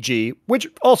 and EG, which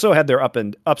also had their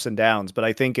ups and downs. But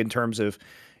I think in terms of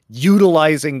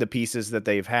utilizing the pieces that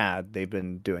they've had, they've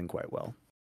been doing quite well.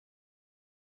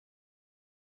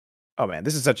 Oh man,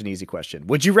 this is such an easy question.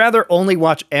 Would you rather only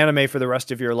watch anime for the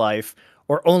rest of your life,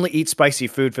 or only eat spicy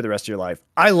food for the rest of your life?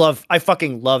 I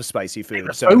fucking love spicy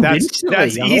food. So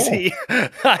that's easy.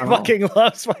 I fucking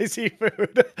love spicy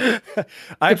food.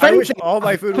 I wish all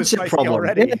my food was spicy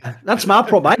already. Yeah, that's my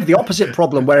problem. I have the opposite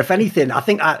problem, where if anything, I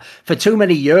think for too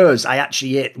many years, I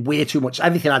actually ate way too much.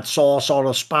 Everything had sauce or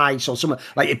a spice or something.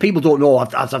 Like, if people don't know,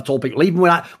 as I've told people, even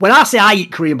when I say I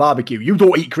eat Korean barbecue, you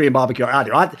don't eat Korean barbecue. I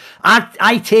do.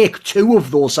 I take two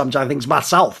of those sometimes things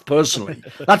myself, personally.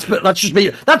 That's just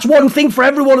me. That's one thing for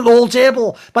everyone at the whole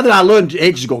table. By the way, I learned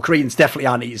ages ago, Koreans definitely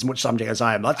aren't eating as much samjang as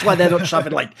I am. That's why they're not just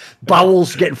having like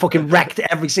bowels getting fucking wrecked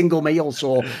every single meal.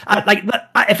 So,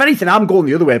 if anything, I'm going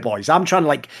the other way, boys. I'm trying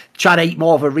to eat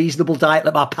more of a reasonable diet,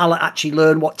 let my palate actually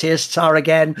learn what tastes are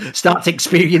again, start to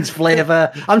experience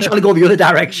flavor. I'm trying to go the other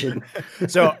direction.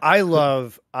 So I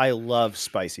love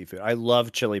spicy food. I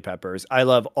love chili peppers. I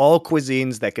love all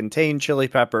cuisines that contain chili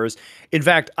peppers. In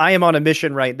fact, I am on a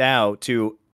mission right now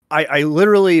I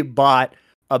literally bought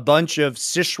a bunch of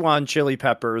Sichuan chili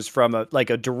peppers from a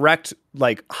direct,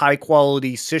 like high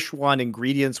quality Sichuan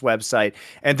ingredients website.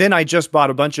 And then I just bought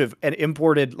a bunch of and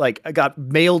imported, like I got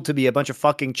mailed to me a bunch of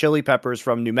fucking chili peppers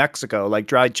from New Mexico, like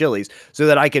dried chilies, so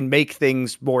that I can make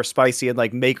things more spicy and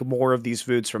like make more of these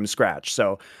foods from scratch.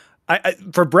 So I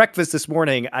for breakfast this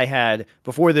morning,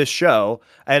 before this show,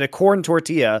 I had a corn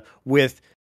tortilla with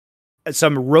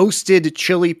some roasted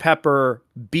chili pepper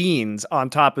beans on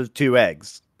top of 2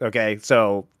 eggs. Okay,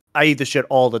 so I eat this shit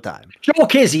all the time.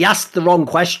 Joke is, he asked the wrong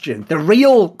question. The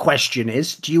real question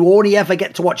is, do you only ever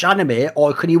get to watch anime,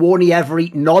 or can you only ever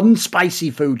eat non-spicy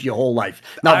food your whole life?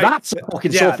 Now, that's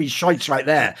fucking Sophie's choice right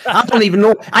there. I don't even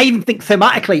know. I even think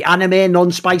thematically, anime,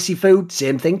 non-spicy food,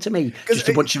 same thing to me. Just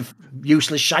a bunch of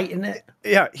useless shite in it.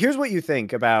 Yeah, here's what you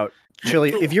think about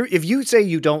chili. If you say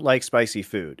you don't like spicy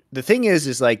food, the thing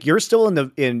is like you're still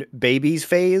in baby's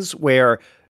phase where...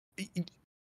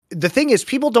 The thing is,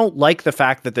 people don't like the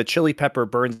fact that the chili pepper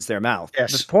burns their mouth.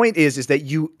 Yes. The point is that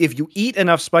if you eat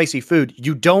enough spicy food,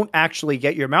 you don't actually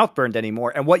get your mouth burned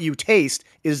anymore. And what you taste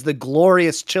is the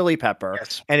glorious chili pepper,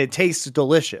 and it tastes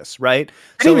delicious, right?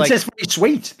 And so, it tastes very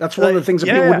sweet. That's one of the things that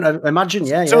people wouldn't imagine.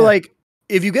 Yeah. So like,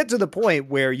 if you get to the point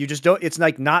where you just don't, it's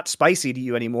like not spicy to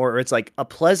you anymore, or it's like a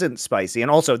pleasant spicy. And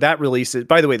also that releases,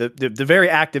 by the way, the very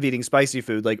act of eating spicy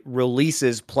food, like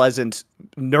releases pleasant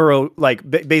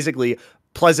basically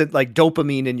pleasant like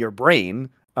dopamine in your brain.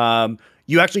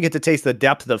 You actually get to taste the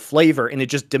depth of flavor, and it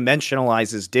just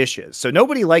dimensionalizes dishes. So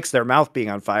nobody likes their mouth being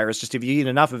on fire. It's just if you eat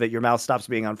enough of it, your mouth stops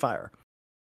being on fire.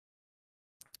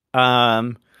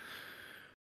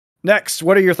 Next,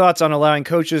 what are your thoughts on allowing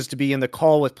coaches to be in the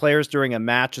call with players during a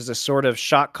match as a sort of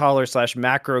shot caller /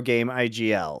 macro game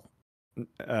IGL?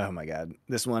 Oh my God,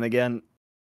 this one again.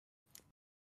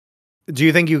 Do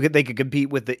you think they could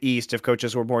compete with the East if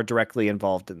coaches were more directly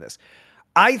involved in this?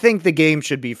 I think the game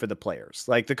should be for the players.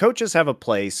 Like the coaches have a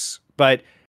place, but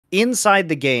inside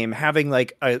the game, having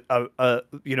like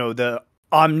the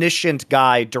omniscient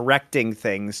guy directing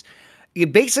things,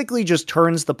 it basically just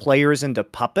turns the players into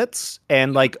puppets.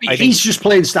 And like he's just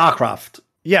playing StarCraft.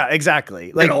 Yeah,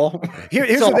 exactly. Like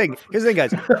here's the thing. Here's the thing,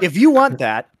 guys. If you want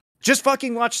that, just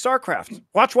fucking watch StarCraft.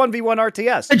 Watch 1v1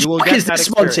 RTS. You will get that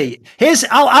experience.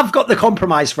 I've got the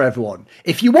compromise for everyone.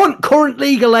 If you want current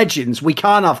League of Legends, we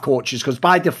can't have coaches because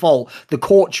by default, the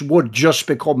coach would just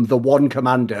become the one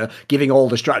commander giving all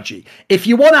the strategy. If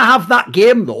you want to have that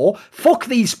game though, fuck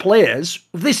these players.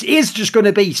 This is just going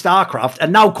to be StarCraft,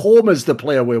 and now Korma's the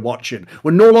player we're watching.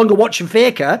 We're no longer watching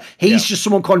Faker. He's just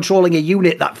someone controlling a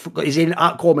unit that is in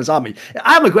Korma's army.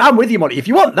 I'm with you, Monty. If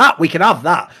you want that, we can have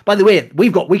that. By the way,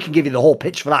 we can give you the whole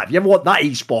pitch for that. If you ever want that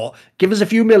esport, give us a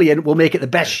few million, we'll make it the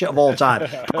best shit of all time.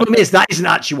 Problem is, that isn't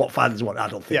actually what fans want, I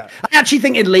don't think. Yeah. I actually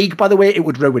think in League, by the way, it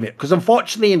would ruin it. Because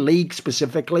unfortunately in League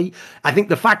specifically, I think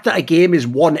the fact that a game is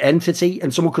one entity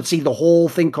and someone could see the whole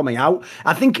thing coming out,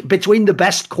 I think between the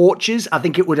best coaches, I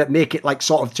think it would make it like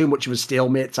sort of too much of a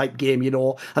stalemate type game, you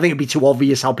know? I think it'd be too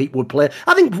obvious how people would play.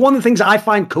 I think one of the things that I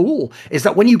find cool is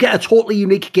that when you get a totally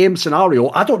unique game scenario,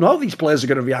 I don't know how these players are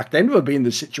going to react. They've never been in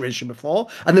this situation before.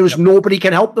 And there was nobody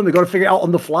can help them. They've got to figure it out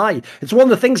on the fly. It's one of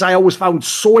the things I always found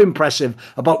so impressive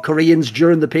about Koreans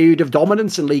during the period of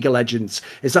dominance in League of Legends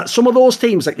is that some of those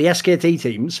teams, like the SKT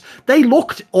teams, they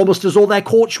looked almost as though their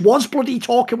coach was bloody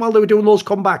talking while they were doing those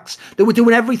comebacks. They were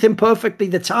doing everything perfectly.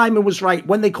 The timing was right.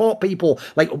 When they caught people,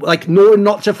 like knowing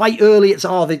not to fight early,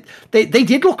 they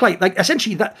did look like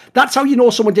essentially that's how you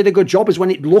know someone did a good job, is when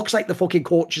it looks like the fucking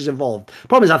coach is involved.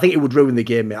 Problem is, I think it would ruin the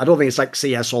game, mate. I don't think it's like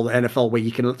CS or the NFL where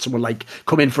you can let someone like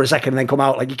come in for a second and then come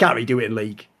out. Like you can't really do it in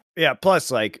League. Yeah,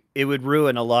 plus like it would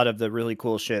ruin a lot of the really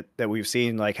cool shit that we've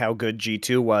seen, like how good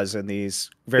G2 was in these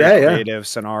very creative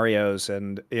scenarios,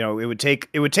 and it would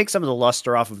take some of the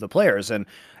luster off of the players. And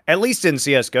at least in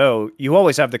CS:GO, you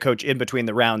always have the coach in between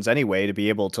the rounds anyway to be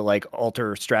able to like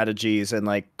alter strategies and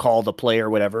like call the play or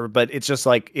whatever. But it's just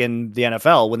like in the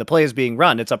NFL, when the play is being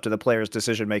run, it's up to the player's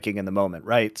decision making in the moment,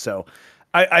 right? So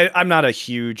I'm not a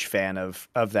huge fan of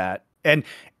that. And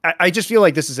I just feel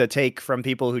like this is a take from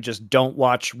people who just don't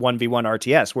watch 1v1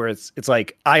 RTS, where it's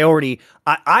like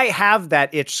I have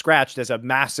that itch scratched as a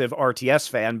massive RTS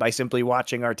fan by simply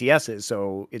watching RTSs,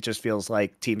 so it just feels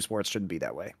like team sports shouldn't be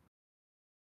that way.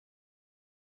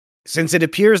 Since it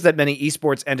appears that many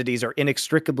esports entities are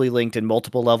inextricably linked in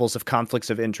multiple levels of conflicts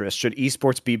of interest, should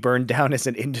esports be burned down as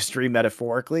an industry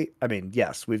metaphorically? I mean,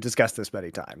 yes, we've discussed this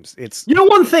many times. It's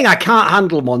one thing I can't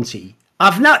handle, Monty.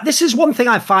 This is one thing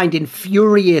I find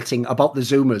infuriating about the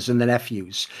Zoomers and the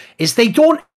nephews, is they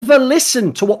don't ever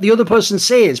listen to what the other person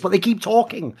says, but they keep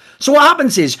talking. So what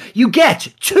happens is, you get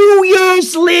 2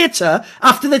 years later,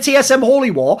 after the TSM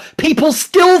Holy War, people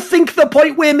still think the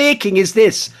point we're making is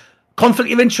this: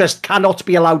 conflict of interest cannot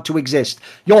be allowed to exist.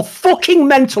 You're fucking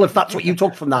mental if that's what you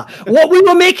took from that. What we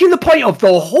were making the point of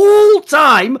the whole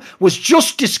time was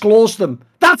just disclose them.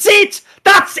 That's it!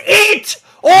 That's it!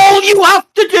 All you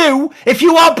have to do, if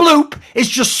you are Bloop, is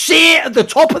just say at the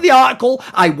top of the article,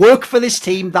 I work for this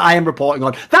team that I am reporting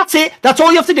on. That's it. That's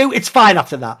all you have to do. It's fine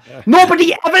after that.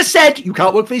 Nobody ever said you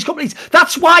can't work for these companies.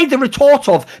 That's why the retort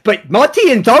of, but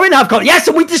Monty and Doran have got, yes,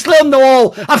 and we disclaim them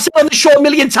all. I've said on the show a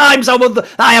million times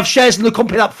I have shares in the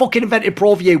company that fucking invented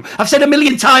ProView. I've said a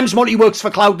million times Monty works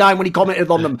for Cloud9 when he commented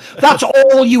on them. That's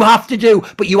all you have to do.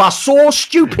 But you are so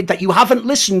stupid that you haven't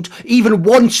listened even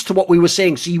once to what we were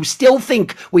saying. So you still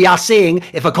think we are saying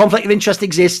if a conflict of interest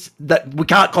exists that we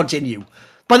can't continue.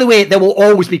 By the way, there will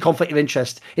always be conflict of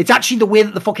interest. It's actually the way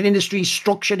that the fucking industry is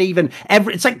structured even.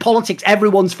 It's like politics.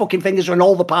 Everyone's fucking fingers are in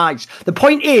all the pies. The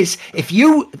point is,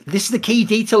 this is the key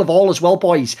detail of all as well,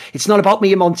 boys. It's not about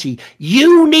me and Monty.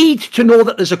 You need to know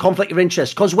that there's a conflict of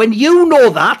interest, because when you know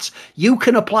that, you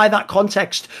can apply that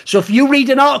context. So if you read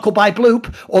an article by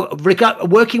Bloop or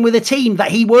working with a team that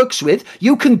he works with,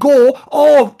 you can go,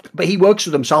 oh, but he works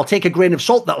with them, so I'll take a grain of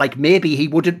salt that like maybe he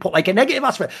wouldn't put like a negative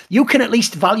aspect. You can at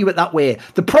least value it that way.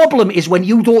 The problem is when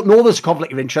you don't know there's a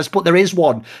conflict of interest, but there is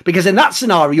one. Because in that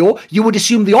scenario, you would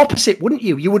assume the opposite, wouldn't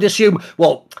you? You would assume,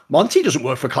 well, Monty doesn't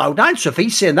work for Cloud9, so if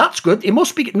he's saying that's good, it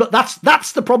must be. No,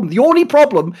 that's the problem. The only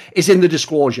problem is in the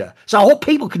disclosure. So I hope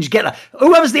people can just get that.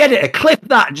 Whoever's the editor, clip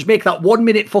that and just make that 1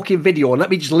 minute fucking video and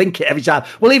let me just link it every time.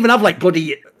 We'll even have like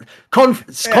bloody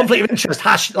conflict of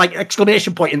interest like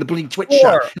exclamation point in the bloody Twitch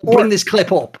chat. Bring this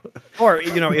clip up. Or,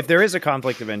 if there is a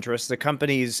conflict of interest, the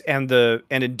companies and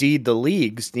indeed the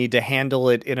leagues need to handle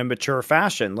it in a mature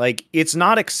fashion. Like, it's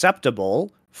not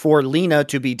acceptable for Lena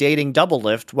to be dating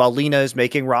Doublelift while Lena is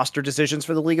making roster decisions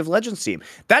for the League of Legends team.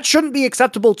 That shouldn't be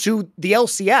acceptable to the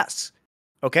LCS.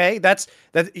 Okay, that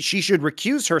she should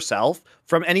recuse herself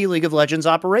from any League of Legends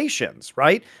operations,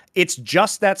 right? It's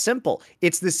just that simple.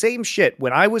 It's the same shit.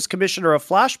 When I was commissioner of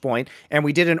Flashpoint and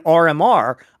we did an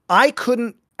RMR, I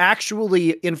couldn't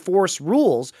actually enforce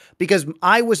rules because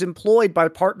I was employed by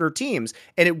partner teams,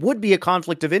 and it would be a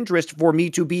conflict of interest for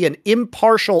me to be an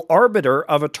impartial arbiter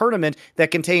of a tournament that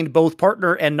contained both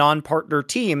partner and non-partner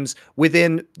teams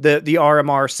within the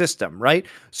RMR system, right?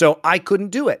 So I couldn't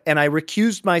do it, and I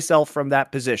recused myself from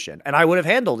that position, and I would have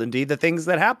handled, indeed, the things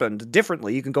that happened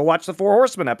differently. You can go watch the Four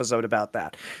Horsemen episode about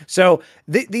that. So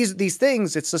these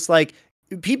things, it's just like,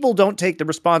 people don't take the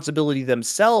responsibility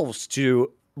themselves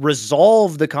to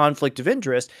resolve the conflict of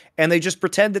interest, and they just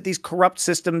pretend that these corrupt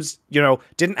systems,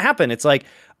 didn't happen. It's like,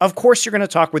 of course you're going to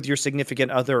talk with your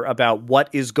significant other about what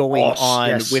is going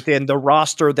on within the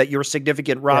roster that your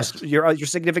significant your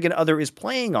significant other is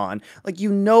playing on. Like,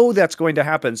 that's going to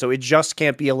happen, so it just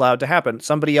can't be allowed to happen.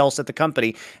 Somebody else at the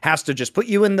company has to just put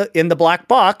you in the black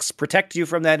box, protect you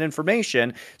from that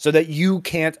information so that you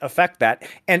can't affect that.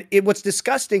 And what's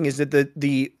disgusting is that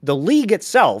the league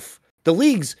itself, the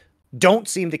leagues don't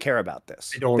seem to care about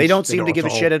this. They don't seem to give a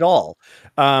shit at all,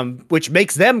 which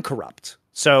makes them corrupt.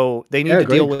 So they need to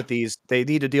deal with these. They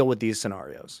need to deal with these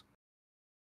scenarios.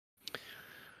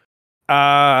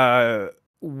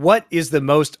 What is the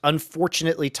most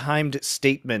unfortunately timed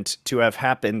statement to have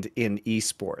happened in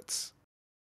esports?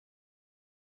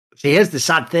 See, here's the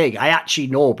sad thing. I actually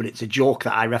know, but it's a joke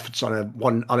that I referenced on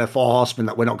a Four Horsemen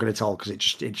that we're not going to tell because it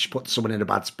just puts someone in a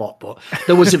bad spot. But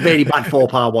there was a very bad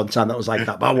 4-power one time that was like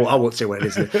that. But I won't say what it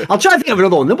is. I'll try to think of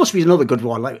another one. There must be another good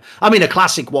one. A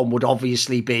classic one would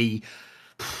obviously be.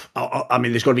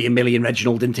 There's going to be a million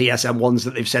Reginald and TSM ones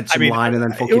that they've said some line and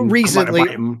then fucking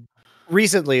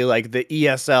recently, like the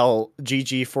ESL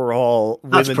GG for All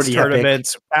women's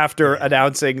tournaments, after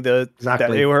announcing that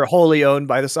they were wholly owned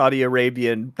by the Saudi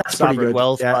Arabian Sovereign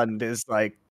Wealth Fund, is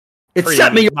like, it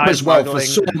set me up as well for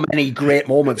so many great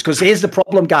moments. Because here's the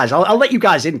problem, guys. I'll let you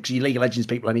guys in because you're League of Legends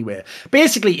people anyway.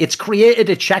 Basically, it's created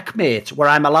a checkmate where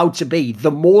I'm allowed to be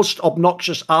the most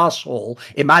obnoxious arsehole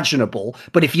imaginable.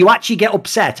 But if you actually get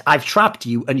upset, I've trapped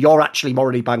you and you're actually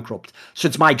morally bankrupt. So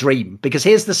it's my dream. Because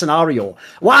here's the scenario.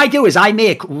 What I do is I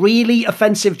make really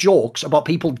offensive jokes about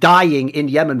people dying in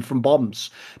Yemen from bombs.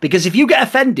 Because if you get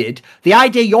offended, the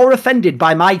idea you're offended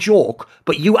by my joke,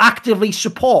 but you actively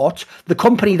support the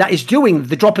company that is is doing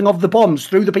the dropping of the bombs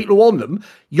through the people who own them,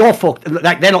 you're fucked.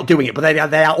 Like, they're not doing it, but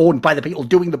they are owned by the people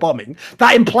doing the bombing.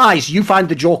 That implies you find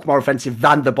the joke more offensive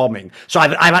than the bombing. So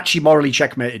I've actually morally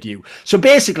checkmated you. So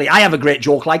basically, I have a great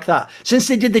joke like that. Since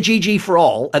they did the GG for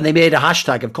all and they made a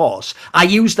hashtag, of course, I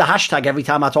use the hashtag every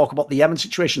time I talk about the Yemen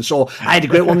situation. So I had a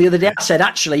great one the other day. I said,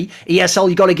 actually, ESL,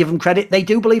 you got to give them credit. They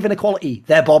do believe in equality.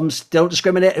 Their bombs don't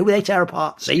discriminate who they tear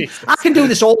apart. See, I can do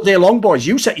this all day long, boys.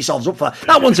 You set yourselves up for that.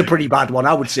 That one's a pretty bad one,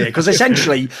 I would say, because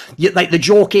essentially, like the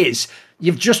joke is,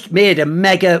 you've just made a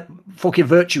mega fucking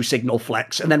virtue signal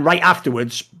flex, and then right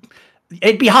afterwards,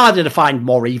 it'd be harder to find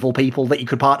more evil people that you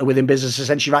could partner with in business,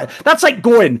 essentially, right? That's like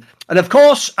going, and of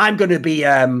course, I'm going to be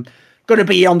on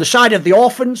the side of the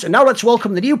orphans, and now let's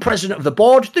welcome the new president of the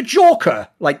board, the Joker.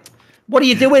 Like, what are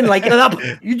you doing? Like,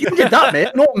 you did that,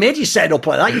 mate. No, made you set it up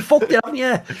like that. You fucked it, haven't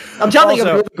you? I'm telling you,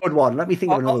 another good one. Let me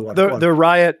think of another one. The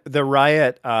riot,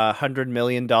 $100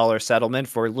 million settlement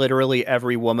for literally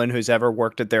every woman who's ever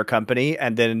worked at their company,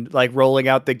 and then like rolling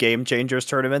out the Game Changers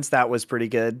tournaments. That was pretty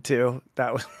good too.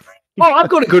 That was. Oh, I've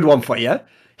got a good one for you.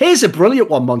 Here's a brilliant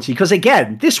one, Monty, because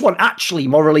again, this one actually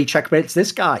morally checkmates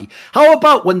this guy. How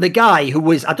about when the guy who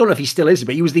was, I don't know if he still is,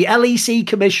 but he was the LEC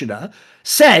commissioner,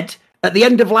 said at the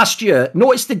end of last year,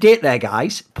 notice the date there,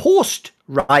 guys,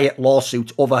 post-riot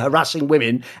lawsuit over harassing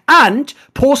women and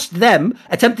post them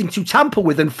attempting to tamper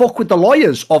with and fuck with the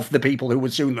lawyers of the people who were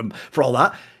suing them for all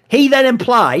that. He then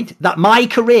implied that my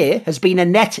career has been a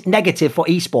net negative for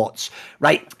esports,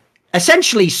 right?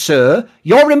 Essentially, sir,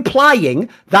 you're implying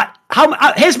that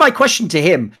here's my question to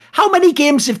him. How many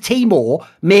games of Teemo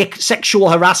make sexual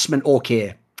harassment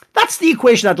okay? That's the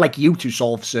equation I'd like you to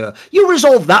solve, sir. You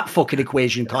resolve that fucking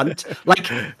equation, cunt. Like,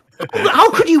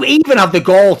 how could you even have the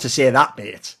gall to say that,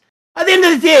 mate? At the end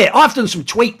of the day, I've done some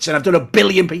tweets and I've done a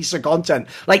billion pieces of content.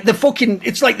 Like,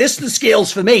 it's like this, the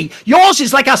scales for me. Yours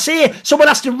is, like I say, someone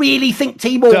has to really think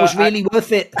Teemo was really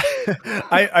worth it.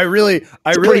 I really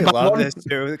love this,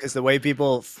 too, because the way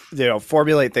people,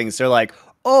 formulate things, they're like,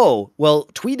 oh, well,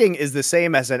 tweeting is the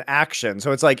same as an action.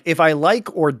 So it's like, if I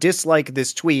like or dislike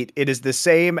this tweet, it is the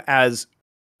same as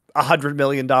 $100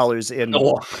 million in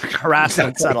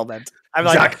harassment settlement. I'm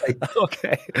exactly. Like,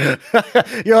 okay.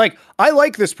 You're like, I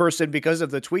like this person because of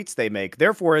the tweets they make.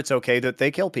 Therefore, it's okay that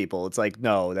they kill people. It's like,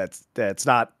 no, that's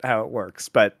not how it works.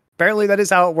 But apparently that is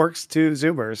how it works to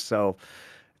Zoomers. So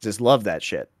just love that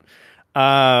shit.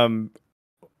 We'll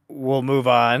move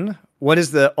on. What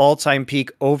is the all-time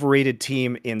peak overrated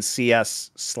team in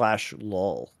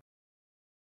CS/LOL?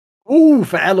 Ooh,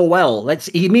 for LOL.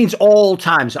 He means all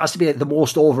time, so it has to be the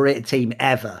most overrated team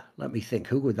ever. Let me think.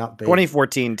 Who would that be?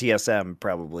 2014 TSM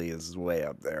probably is way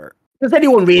up there. Does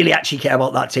anyone really actually care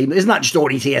about that team? Isn't that just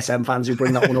only TSM fans who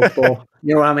bring that one up, though?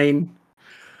 You know what I mean?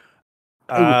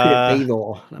 Who would it be,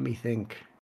 though? Let me think.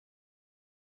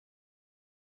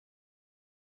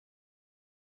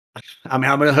 I mean,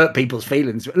 I'm going to hurt people's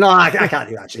feelings. No, I can't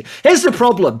do that, actually. Here's the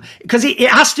problem. Because it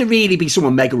has to really be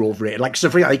someone mega overrated. Like, so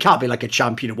for example, it can't be like a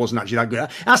champion who wasn't actually that good.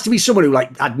 It has to be someone who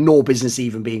like had no business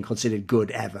even being considered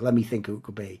good ever. Let me think who it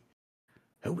could be.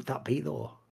 Who would that be,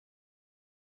 though?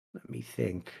 Let me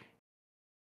think.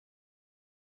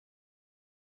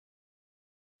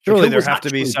 Surely there have to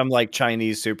be some like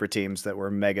Chinese super teams that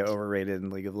were mega overrated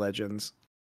in League of Legends.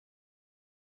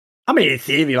 I mean, in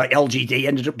theory, like LGD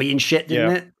ended up being shit,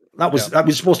 didn't it? That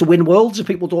was supposed to win worlds. If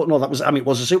people don't know, it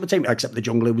was a super team, except the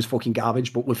jungler was fucking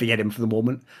garbage. But we'll forget him for the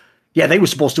moment. Yeah, they were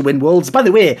supposed to win worlds. By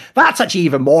the way, that's actually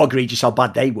even more egregious how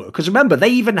bad they were. Because remember, they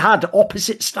even had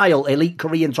opposite style elite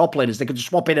Korean top laners. They could just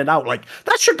swap in and out. Like,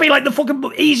 that should be like the fucking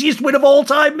easiest win of all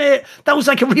time, mate. That was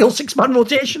like a real 6-man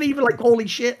rotation, even. Like, holy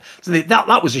shit. So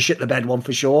that was a shit the bed one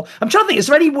for sure. I'm trying to think, is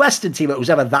there any Western team that was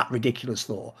ever that ridiculous,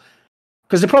 though?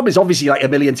 Because the problem is obviously like a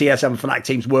million TSM Fnatic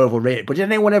teams were overrated, but did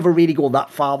anyone ever really go that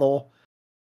far, though?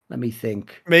 Let me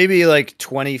think. Maybe like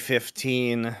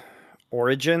 2015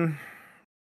 Origin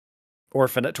or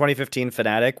 2015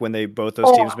 Fnatic when both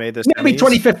those teams made this. Maybe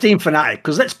 2015 Fnatic,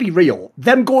 because let's be real,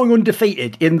 them going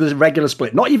undefeated in the regular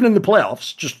split, not even in the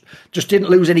playoffs, just didn't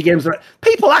lose any games.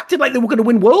 People acted like they were going to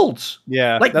win worlds.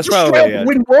 Yeah, like that's just probably it.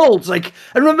 Win worlds. Like,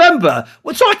 and remember,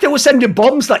 it's not like they were sending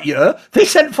bombs that year. They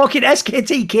sent fucking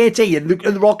SKT, KT, and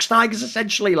the Rock Tigers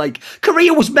essentially. Like,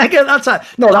 Korea was mega.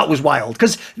 That was wild.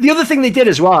 Because the other thing they did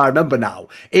as well, I remember now,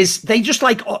 is they just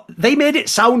like they made it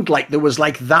sound like there was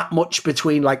like that much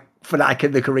between like Fnatic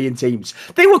and the Korean teams.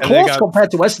 They were close compared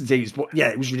to Western teams, but yeah,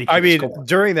 it was ridiculous. I mean,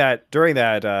 during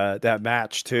that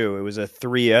match too, it was a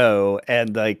 3-0,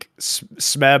 and like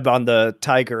Smeb on the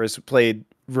Tigers played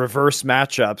reverse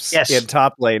matchups Yes. in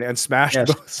top lane and smashed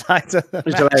Yes. both sides of the It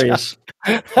was matchup. hilarious.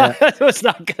 It was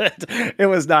not good. It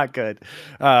was not good.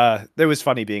 It was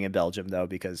funny being in Belgium though,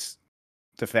 because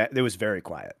it was very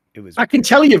quiet. It was. I can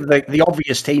tell you the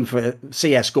obvious team for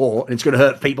CSGO, and it's going to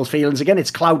hurt people's feelings again. It's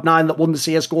Cloud9 that won the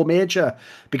CSGO major.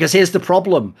 Because here's the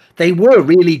problem. They were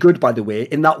really good, by the way,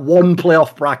 in that one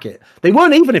playoff bracket. They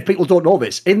weren't even, if people don't know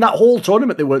this, in that whole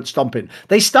tournament they weren't stomping.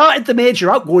 They started the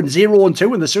major out going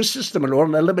 0-2 in the Swiss system and were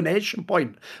on an elimination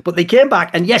point. But they came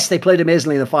back, and yes, they played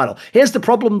amazingly in the final. Here's the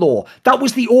problem, though. That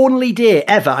was the only day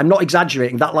ever, I'm not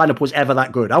exaggerating, that lineup was ever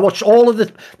that good. I watched all of the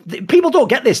people don't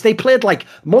get this. They played like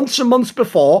months and months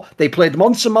before. They played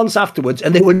months and months afterwards,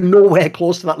 and they were nowhere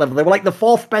close to that level. They were like the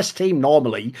fourth best team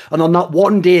normally, and on that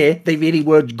one day, they really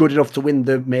were good enough to win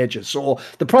the major. So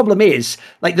the problem is,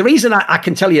 like, the reason I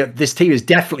can tell you this team is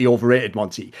definitely overrated,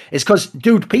 Monty, is because,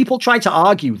 dude, people try to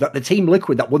argue that the Team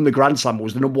Liquid that won the Grand Slam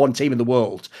was the #1 team in the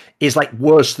world is like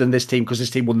worse than this team because this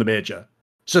team won the major.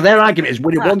 So their argument is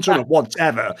winning one tournament once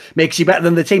ever makes you better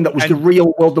than the team that was the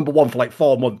real world #1 for like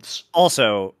 4 months.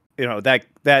 Also,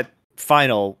 that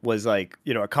final was like,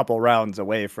 a couple rounds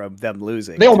away from them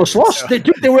losing. They almost lost. So.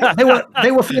 They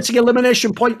were facing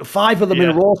elimination point 5 of them in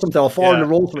a row, something, or 4 in a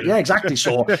row. Yeah, exactly.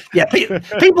 So yeah,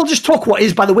 people just took what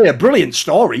is, by the way, a brilliant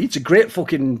story. It's a great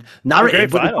fucking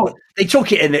narrative, but they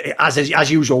took it and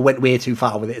as usual went way too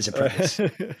far with it as a premise.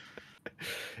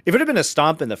 If it had been a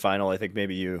stomp in the final, I think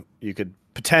maybe you could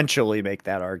potentially make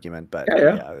that argument, but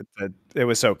it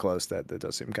was so close that it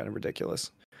does seem kind of ridiculous.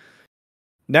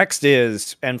 Next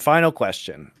is, and final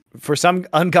question. For some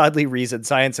ungodly reason,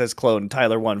 Science has cloned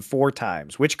Tyler1 4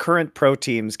 times. Which current pro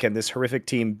teams can this horrific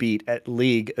team beat at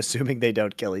League, assuming they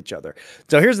don't kill each other?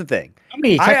 So here's the thing. I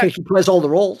mean, technically he plays all the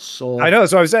roles. So I know,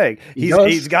 that's what I was saying.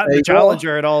 He's got the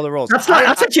challenger and all the roles. That's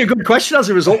actually a good question as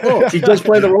a result, though. He does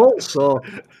play the roles.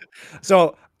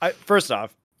 So first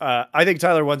off, I think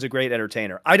Tyler1's a great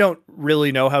entertainer. I don't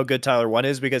really know how good Tyler1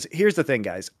 is because here's the thing,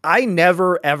 guys. I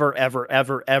never, ever, ever,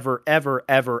 ever, ever, ever,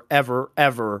 ever, ever,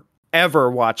 ever, ever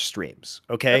watch streams.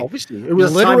 Okay. Yeah, obviously, it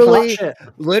was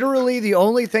literally the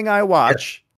only thing I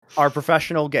watch are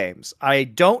professional games. I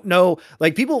don't know,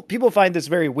 like people find this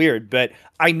very weird, but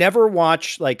I never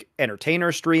watch like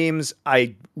entertainer streams.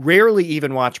 I rarely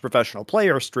even watch professional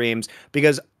player streams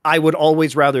because I would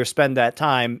always rather spend that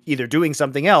time either doing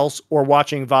something else or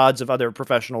watching VODs of other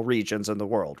professional regions in the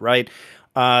world. Right.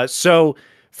 So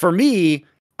for me,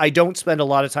 I don't spend a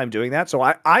lot of time doing that. So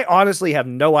I honestly have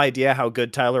no idea how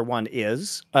good Tyler1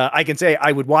 is. I can say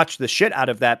I would watch the shit out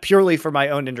of that purely for my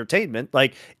own entertainment.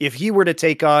 Like if he were to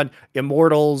take on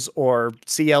Immortals or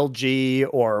CLG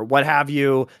or what have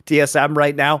you, TSM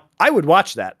right now, I would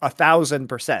watch that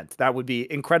 1,000%. That would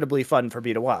be incredibly fun for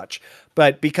me to watch.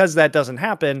 But because that doesn't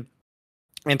happen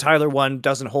and Tyler1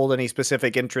 doesn't hold any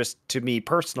specific interest to me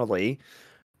personally,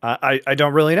 I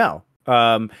don't really know.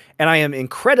 And I am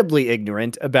incredibly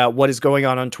ignorant about what is going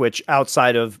on Twitch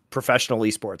outside of professional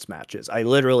esports matches. I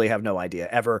literally have no idea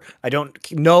ever. I don't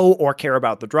know or care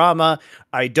about the drama.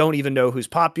 I don't even know who's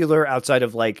popular outside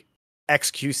of like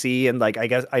XQC. And like, I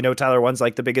guess I know Tyler1's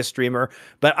like the biggest streamer,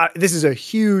 but this is a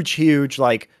huge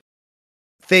like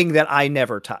thing that I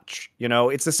never touch.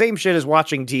 It's the same shit as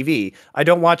watching TV. I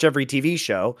don't watch every TV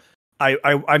show.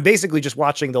 I'm basically just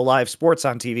watching the live sports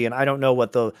on TV, and I don't know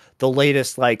what the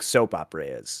latest like soap opera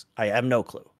is. I have no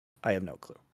clue. I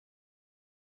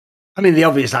mean, the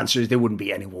obvious answer is there wouldn't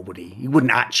be anyone, would he? He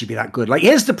wouldn't actually be that good. Like,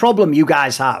 here's the problem you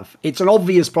guys have. It's an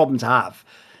obvious problem to have.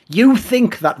 You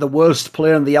think that the worst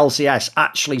player in the LCS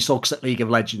actually sucks at League of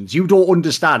Legends. You don't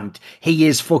understand. He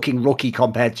is fucking rookie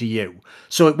compared to you.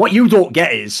 So what you don't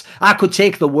get is, I could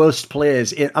take the worst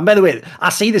players in, and by the way, I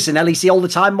see this in LEC all the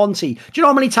time, Monty. Do you know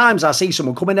how many times I see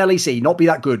someone come in LEC, not be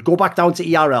that good, go back down to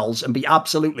ERLs and be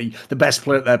absolutely the best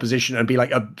player at their position and be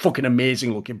like a fucking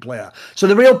amazing looking player. So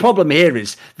the real problem here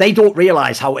is they don't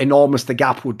realise how enormous the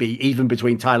gap would be even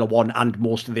between Tyler1 and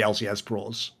most of the LCS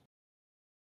pros.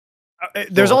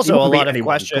 There's also a lot of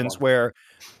questions where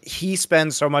he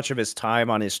spends so much of his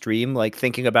time on his stream, like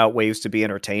thinking about ways to be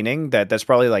entertaining, that's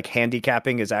probably like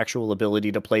handicapping his actual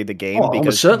ability to play the game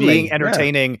because being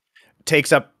entertaining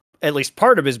takes up at least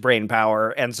part of his brain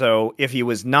power. And so if he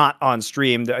was not on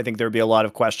stream, I think there'd be a lot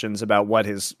of questions about what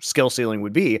his skill ceiling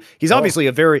would be. He's obviously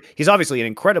an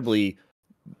incredibly,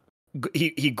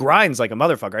 he grinds like a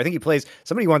motherfucker. I think he plays,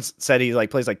 somebody once said he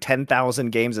like plays like 10,000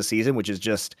 games a season, which is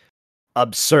just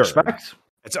absurd. Respect.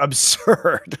 It's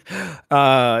absurd.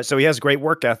 So he has great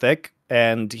work ethic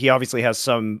and he obviously has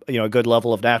some, a good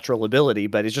level of natural ability,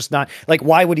 but it's just not like,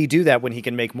 why would he do that when he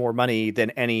can make more money than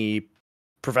any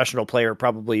professional player,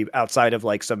 probably outside of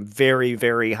like some very,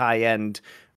 very high end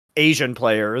Asian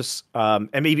players. And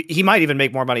maybe he might even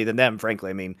make more money than them, frankly.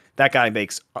 I mean, that guy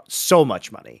makes so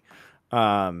much money.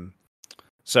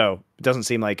 So it doesn't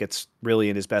seem like it's really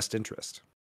in his best interest.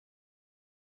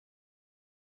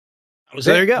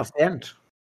 So there you go. That's the end.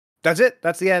 That's it.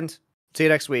 That's the end. See you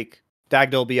next week.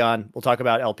 Dagda will be on. We'll talk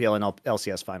about LPL and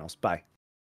LCS finals. Bye.